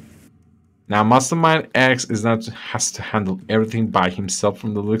 Now MasterMindxx is now has to handle everything by himself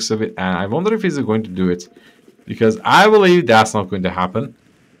from the looks of it, and I wonder if he's going to do it, because I believe that's not going to happen.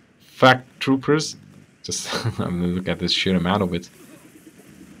 Fact troopers, just I'm gonna look at this sheer amount of it.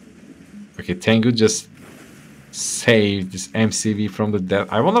 Okay, Tengu just saved this MCV from the death.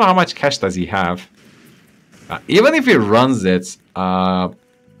 I wonder how much cash does he have. Even if he runs it,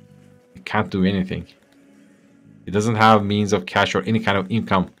 he can't do anything. He doesn't have means of cash or any kind of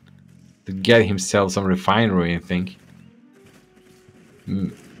income to get himself some refinery or anything.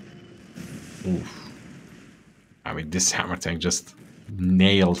 Oof. I mean, this hammer tank just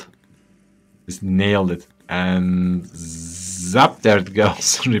nailed it, and zap, there it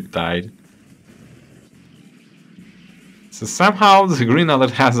goes. Riptide. So somehow the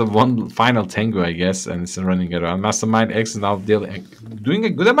GreenAlert has a one final Tengu, I guess, and it's running around. MasterMindxx is now doing a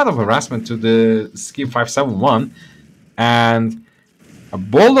good amount of harassment to the Skip 571, and a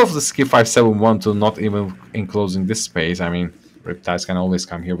bold of the Skip 571 to not even enclosing this space. I mean, Riptides can always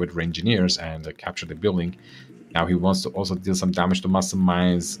come here with Engineers and capture the building. Now he wants to also deal some damage to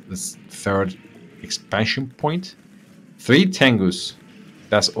MasterMind's this third expansion point. 3 Tengus.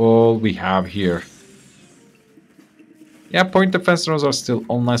 That's all we have here. Yeah, point defense drones are still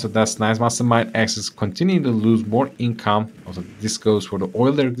online, so that's nice. MasterMindxx is continuing to lose more income. Also, this goes for the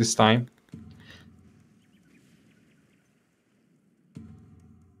oil derrick this time.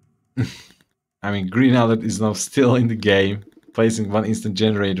 I mean, GreenAlert is now still in the game, placing 1 instant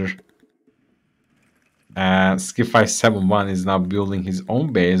generator. And Skip 571 is now building his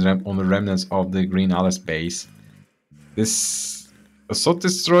own base on the remnants of the GreenAlert's base. This Assault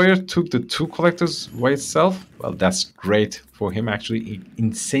Destroyer took the 2 collectors by itself. Well, that's great for him, actually.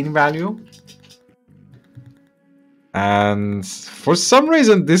 Insane value. And for some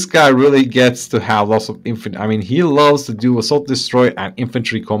reason, this guy really gets to have lots of infantry. I mean, he loves to do Assault Destroyer and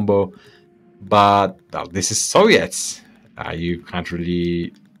infantry combo. But, well, this is Soviets. You can't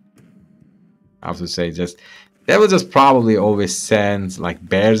really... I have to say, they will just probably always send like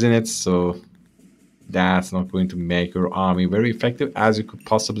bears in it, so that's not going to make your army very effective as you could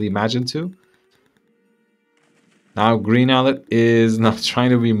possibly imagine to. Now GreenAlert is now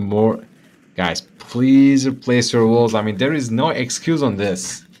trying to be more... Guys, please replace your walls. I mean, there is no excuse on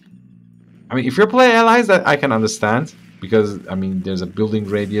this. I mean, if you're playing allies, that I can understand, because I mean, there's a building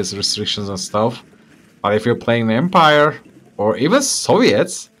radius restrictions and stuff. But if you're playing the Empire or even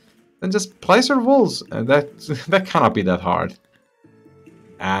Soviets, then just place your walls, and that cannot be that hard,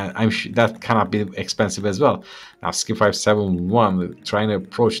 and I'm sure that cannot be expensive as well. Now Skip 571 trying to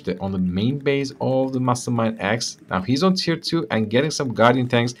approach on the main base of the MasterMindxx. Now he's on tier 2 and getting some guardian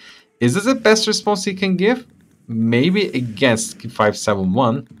tanks. Is this the best response he can give? Maybe against Skip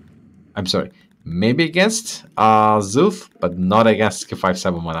 571. I'm sorry, maybe against Xouth, but not against Skip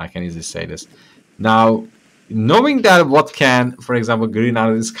 571. I can easily say this. Now, knowing that what can, for example,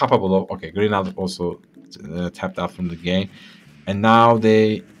 GreenAlert is capable of... Okay, GreenAlert also tapped out from the game. And now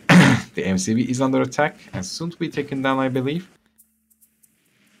the MCV is under attack and soon to be taken down, I believe.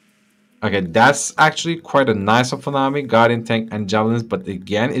 Okay, that's actually quite a nice autonomy, guardian tank and javelins. But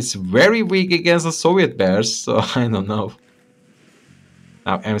again, it's very weak against the Soviet bears, so I don't know.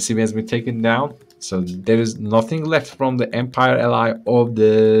 Now MCV has been taken down. So there is nothing left from the Empire ally of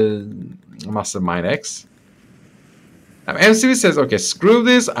the MasterMindxx. MCV says, okay, screw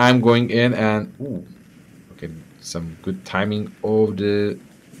this, I'm going in, and ooh, okay, some good timing of the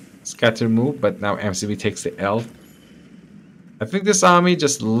scatter move, but now MCV takes the L. I think this army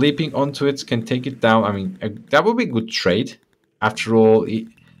just leaping onto it can take it down. I mean, that would be a good trade. After all,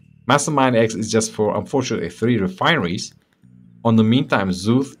 MasterMindxx is just for, unfortunately, 3 refineries. On the meantime,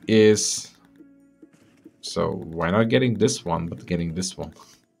 Xouth is So why not getting this one, but getting this one?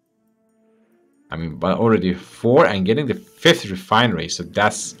 I mean, but already 4 and getting the 5th refinery, so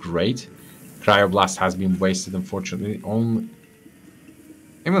that's great. Cryoblast has been wasted, unfortunately. On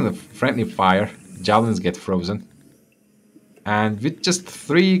even the friendly fire, javelins get frozen. And with just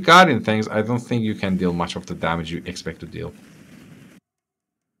 3 guardian things, I don't think you can deal much of the damage you expect to deal.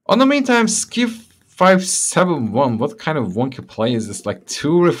 On the meantime, Skiff 571, what kind of wonky play is this? Like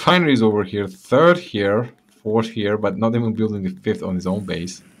 2 refineries over here, 3rd here, 4th here, but not even building the 5th on his own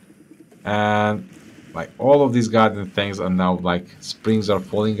base. And like all of these guardian things are now like springs are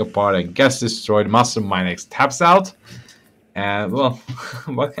falling apart and gets destroyed. MasterMindxx taps out. And well,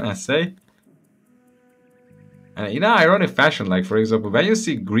 what can I say? And in an ironic fashion, like for example, when you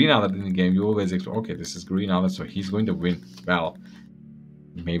see GreenAlert in the game, you always expect, okay, this is GreenAlert, so he's going to win. Well,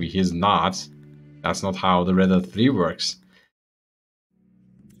 maybe he's not. That's not how the Red Alert 3 works.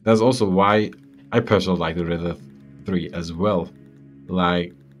 That's also why I personally like the Red Alert 3 as well.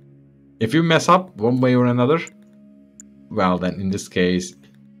 Like, if you mess up one way or another, well, then in this case,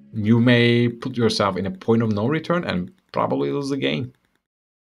 you may put yourself in a point of no return and probably lose the game.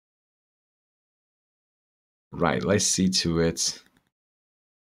 Right, let's see to it.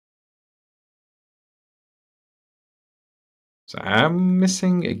 So I'm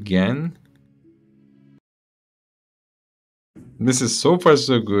missing again. This is so far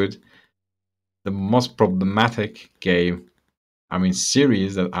so good. The most problematic game, I mean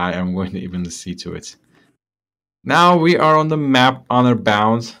series, that I am going to even see to it. Now we are on the map honor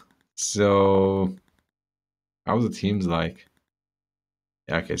bound. So how's the teams like?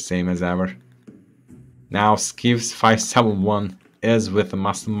 Yeah, okay, same as ever. Now Skiffs 571 is with the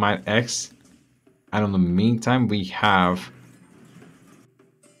MasterMindxx. And in the meantime we have...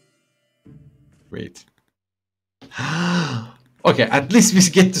 Wait. Okay, at least we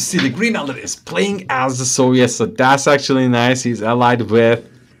get to see the GreenAlert is playing as the Soviets, so that's actually nice. He's allied with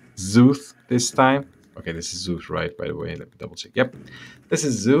Xouth this time. Okay, this is Xouth, right? By the way, let me double check. Yep, this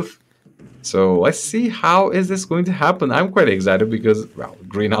is Xouth. So let's see how is this going to happen. I'm quite excited because, well,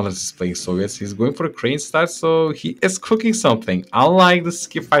 GreenAlert is playing Soviets. He's going for a crane start, so he is cooking something. Unlike the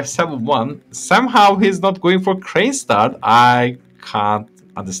Skiff 571, somehow he's not going for crane start. I can't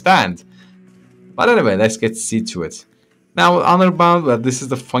understand. But anyway, let's get see to it. Now, Honorbound, well, this is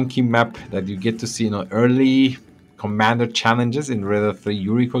the funky map that you get to see in early commander challenges in Red Alert 3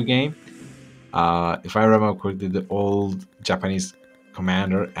 Yuriko game. If I remember correctly, the old Japanese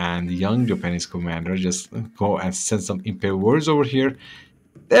commander and the young Japanese commander just go and send some Imperial warriors over here.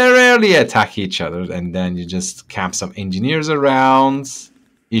 They rarely attack each other, and then you just camp some engineers around,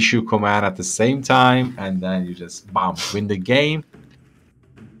 issue command at the same time, and then you just, bam, win the game.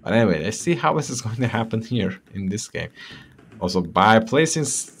 But anyway, let's see how this is going to happen here in this game. Also, by placing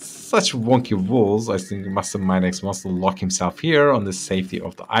such wonky walls, I think MasterMindxx wants to lock himself here on the safety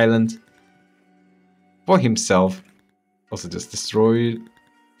of the island for himself. Also, just destroy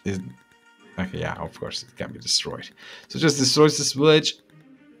it. Okay, yeah, of course it can be destroyed. So just destroys this village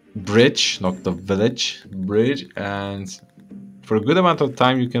bridge, not the village bridge, and for a good amount of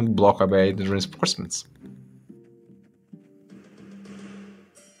time you can block away the reinforcements.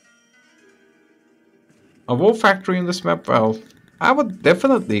 A wall factory in this map, well, I would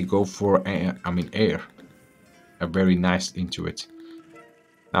definitely go for air. A very nice into it.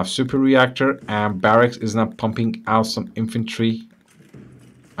 Now super reactor and barracks is now pumping out some infantry.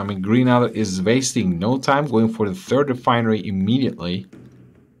 GreenAlert is wasting no time going for the 3rd refinery immediately.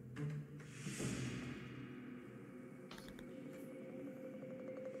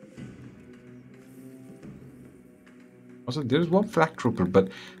 Also, there's one flak trooper, but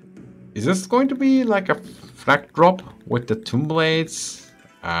is this going to be like a flak drop with the tomb blades?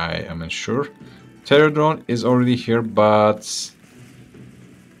 I am unsure. Terror drone is already here, but is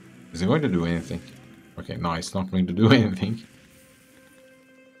it going to do anything? Okay, no, it's not going to do anything.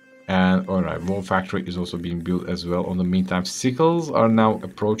 And alright, wall factory is also being built as well. On the meantime, sickles are now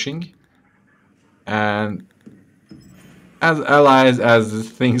approaching. And as allies as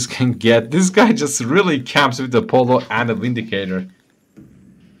things can get, this guy just really camps with the polo and the vindicator.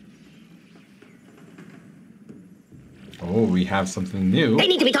 Oh, we have something new. They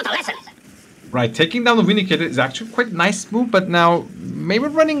need to be taught a lesson. Right, taking down the Vindicator is actually quite a nice move, but now maybe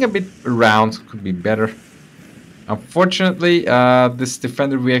running a bit around could be better. Unfortunately, this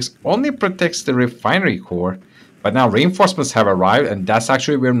Defender VX only protects the refinery core, but now reinforcements have arrived, and that's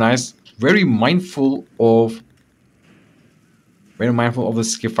actually very nice. Very mindful of the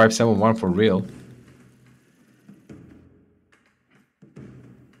Skiff 571 for real.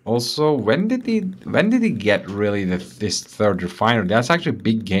 Also, when did he get really this 3rd refinery? That's actually a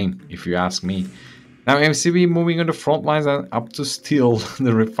big game, if you ask me. Now MCB moving on the front lines and up to steal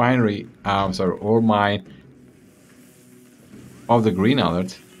the refinery, ore mine of the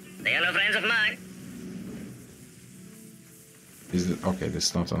GreenAlert. They are no friends of mine. Is it okay? This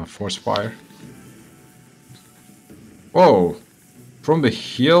is not on a force fire. Whoa! From the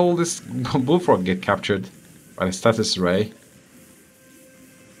hill, this bullfrog get captured by the status ray.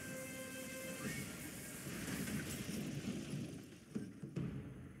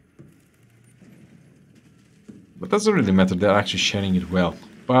 But doesn't really matter. They're actually sharing it well.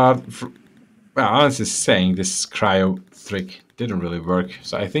 But well, honestly saying, this cryo trick didn't really work.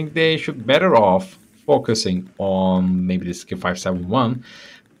 So I think they should better off focusing on maybe this K571.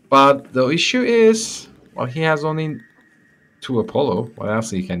 But the issue is, well, he has only 2 Apollo. What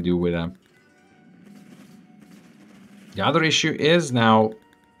else he can do with them? The other issue is now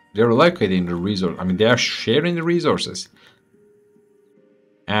they're allocating the resource. I mean, they are sharing the resources.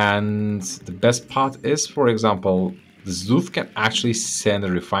 And the best part is, for example, the Xouth can actually send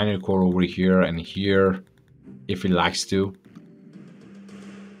a refinery core over here and here if he likes to.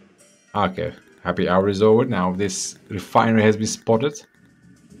 Okay, happy hour is over. Now this refinery has been spotted.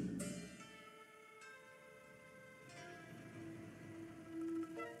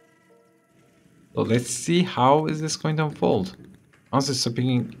 So let's see how is this going to unfold. Honestly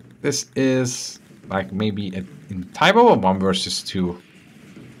speaking, this is like maybe in type of a 1 versus 2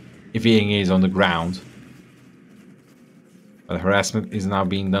 if he is on the ground. But harassment is now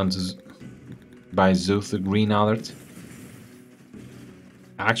being done by Xouth, the GreenAlert.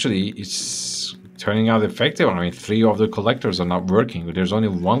 Actually, it's turning out effective. I mean, 3 of the collectors are not working. There's only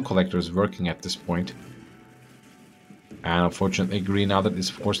 1 collector is working at this point. And unfortunately, GreenAlert is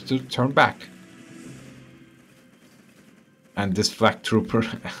forced to turn back. And this flak trooper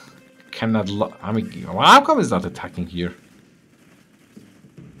cannot... I mean, how come he's not attacking here?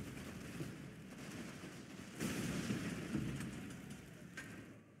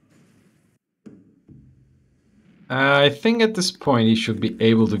 I think at this point he should be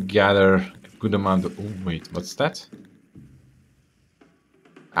able to gather a good amount of... Oh, wait, what's that?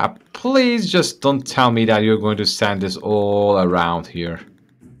 Please just don't tell me that you're going to send this all around here.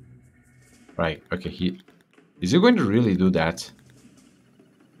 Right, okay, is he going to really do that?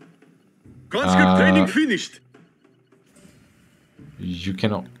 Conscript training finished. You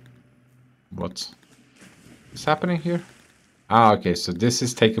cannot... What's happening here? Ah, okay, so this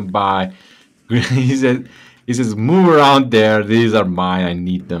is taken by... He says, move around there. These are mine. I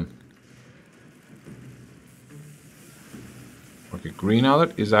need them. Okay,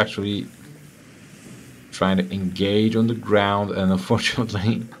 GreenAlert is actually trying to engage on the ground, and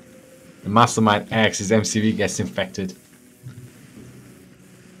unfortunately, the MasterMindxx, his MCV gets infected.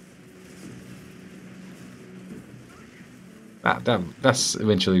 That's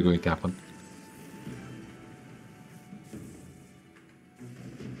eventually going to happen.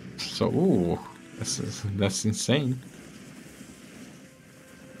 So, ooh. That's insane.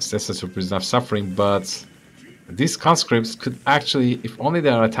 That's super is not suffering, but these conscripts could actually, if only they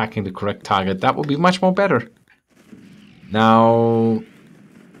are attacking the correct target, that would be much more better. Now,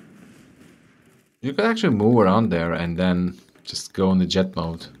 you could actually move around there and then just go in the jet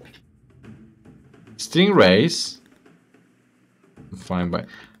mode. Stingrays, fine, but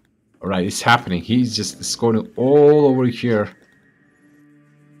alright, it's happening. He's just escorting all over here.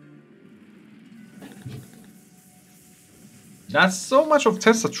 That's so much of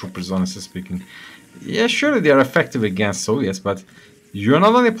Tesla troopers, honestly speaking. Yeah, surely they are effective against Soviets, but you're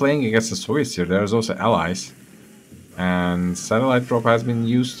not only playing against the Soviets here, there's also allies. And satellite drop has been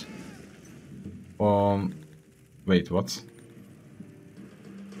used on... Wait, what?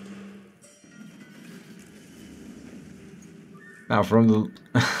 Now from the...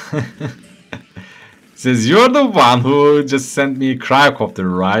 says, you're the one who just sent me a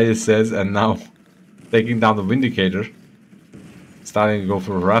cryocopter, right? It says, and now taking down the Vindicator. Starting to go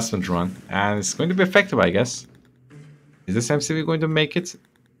for a harassment run, and it's going to be effective, I guess. Is this MCV going to make it?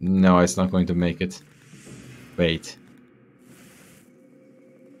 No, it's not going to make it. Wait.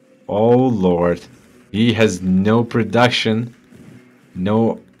 Oh lord. He has no production.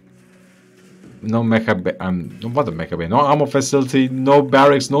 No mecha bay. What a mecha bay. No ammo facility, no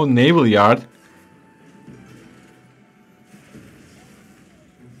barracks, no naval yard.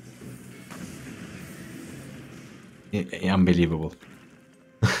 Unbelievable.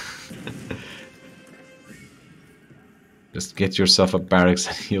 Just get yourself a barracks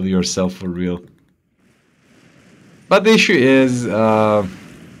and heal yourself for real. But the issue is,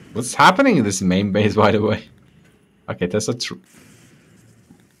 what's happening in this main base, by the way? Okay, that's a true.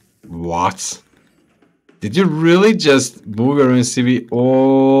 What? Did you really just move your MCV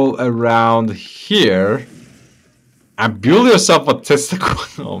all around here and build yourself a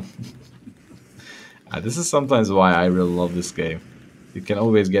testicle? This is sometimes why I really love this game. It can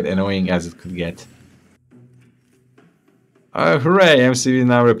always get annoying as it could get. Hooray, MCV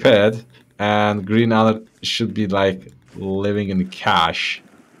now repaired. And GreenAlert should be like living in cash.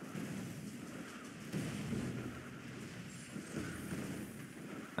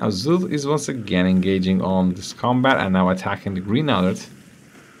 Now Xouth is once again engaging on this combat and now attacking the GreenAlert.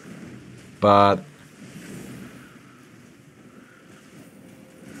 But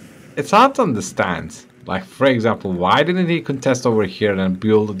it's hard to understand. Like, for example, why didn't he contest over here and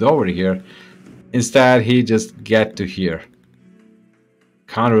build it over here? Instead, he just get to here.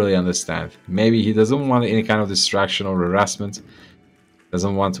 Can't really understand. Maybe he doesn't want any kind of distraction or harassment.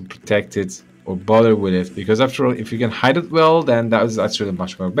 Doesn't want to protect it or bother with it. Because after all, if you can hide it well, then that is actually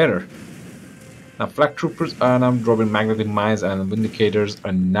much more better. Now, flag troopers are now dropping magnetic mines and vindicators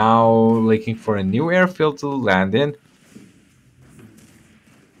are now looking for a new airfield to land in.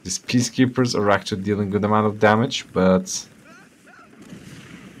 These peacekeepers are actually dealing good amount of damage, but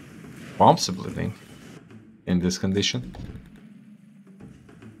bombs are bleeding in this condition.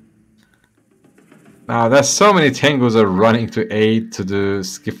 Now there's so many tangos are running to aid to the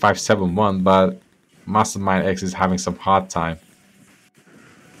skip 571, but MasterMindxx is having some hard time.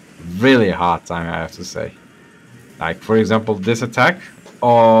 Really hard time, I have to say. Like, for example, this attack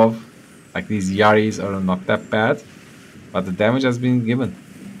of like these Yaris are not that bad, but the damage has been given.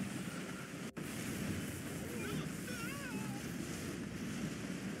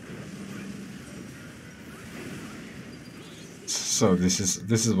 So this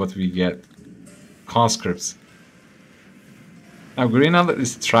is what we get. Conscripts. Now GreenAlert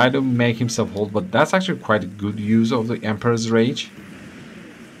is trying to make himself hold, but that's actually quite a good use of the Emperor's Rage.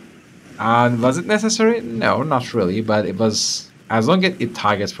 And was it necessary? No, not really, but it was, as long as it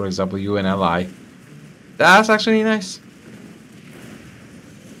targets, for example, you and ally. That's actually nice.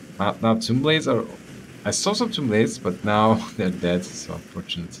 Now Teamplays are... I saw some Teamplays, but now they're dead, so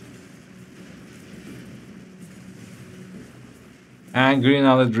unfortunate. And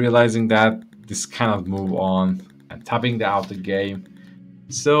GreenAlert realizing that this cannot move on and tapping out the game.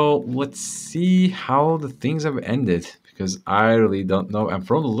 So let's see how the things have ended, because I really don't know. And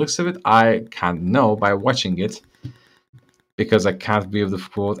from the looks of it, I can't know by watching it, because I can't believe the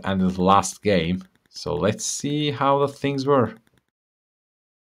quote and the last game. So let's see how the things were.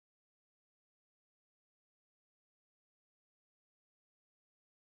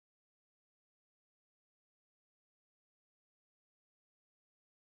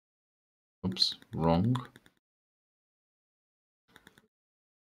 Oops, wrong.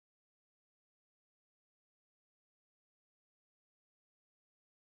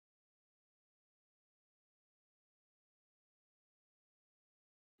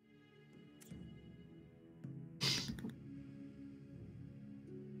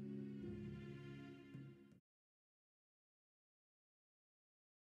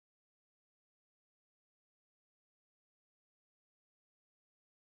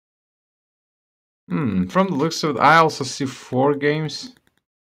 From the looks of it, I also see 4 games.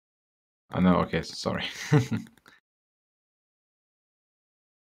 Oh no, okay, sorry.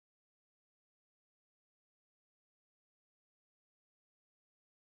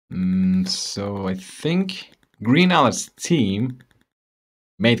 So I think GreenAlert's team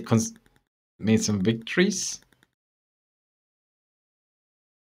made some victories.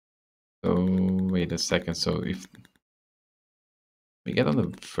 So wait a second. So if we get on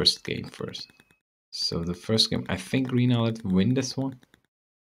the first game first. So the first game, I think GreenAlert win this one.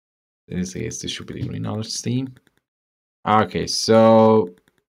 In this case, this should be the GreenAlert's team. Okay, so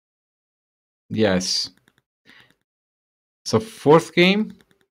yes. So fourth game.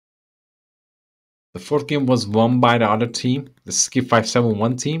 The fourth game was won by the other team, the Skip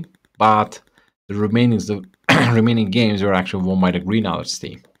 571 team, but the remaining games were actually won by the GreenAlert's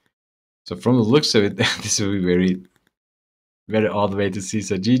team. So from the looks of it, this will be very, very odd way to see.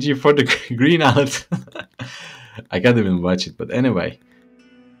 So GG for the GreenAlert. I can't even watch it, but anyway.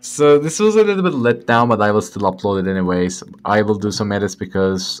 So this was a little bit let down, but I will still upload it anyways. I will do some edits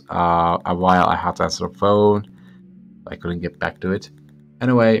because a while I had to answer the phone. I couldn't get back to it.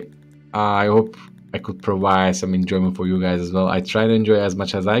 Anyway, I hope I could provide some enjoyment for you guys as well. I tried to enjoy as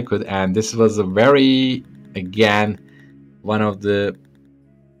much as I could, and this was a very, again, one of the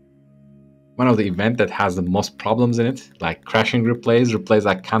event that has the most problems in it, like crashing replays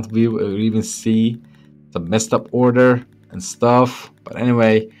I can't view or even see, some messed up order and stuff. But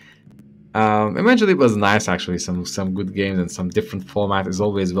anyway, eventually it was nice actually. Some good games and some different format is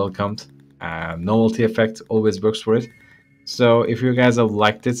always welcomed. Novelty effect always works for it. So if you guys have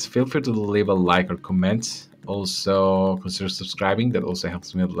liked it, feel free to leave a like or comment. Also consider subscribing, that also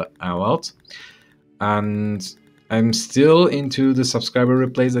helps me a lot. And I'm still into the subscriber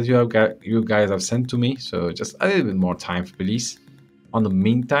replays that you guys have sent to me, so just a little bit more time please. On the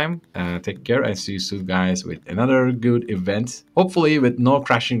meantime, take care and see you soon guys with another good event, hopefully with no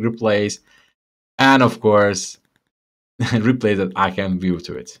crashing replays, and of course replays that I can view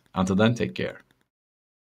to it. Until then, take care.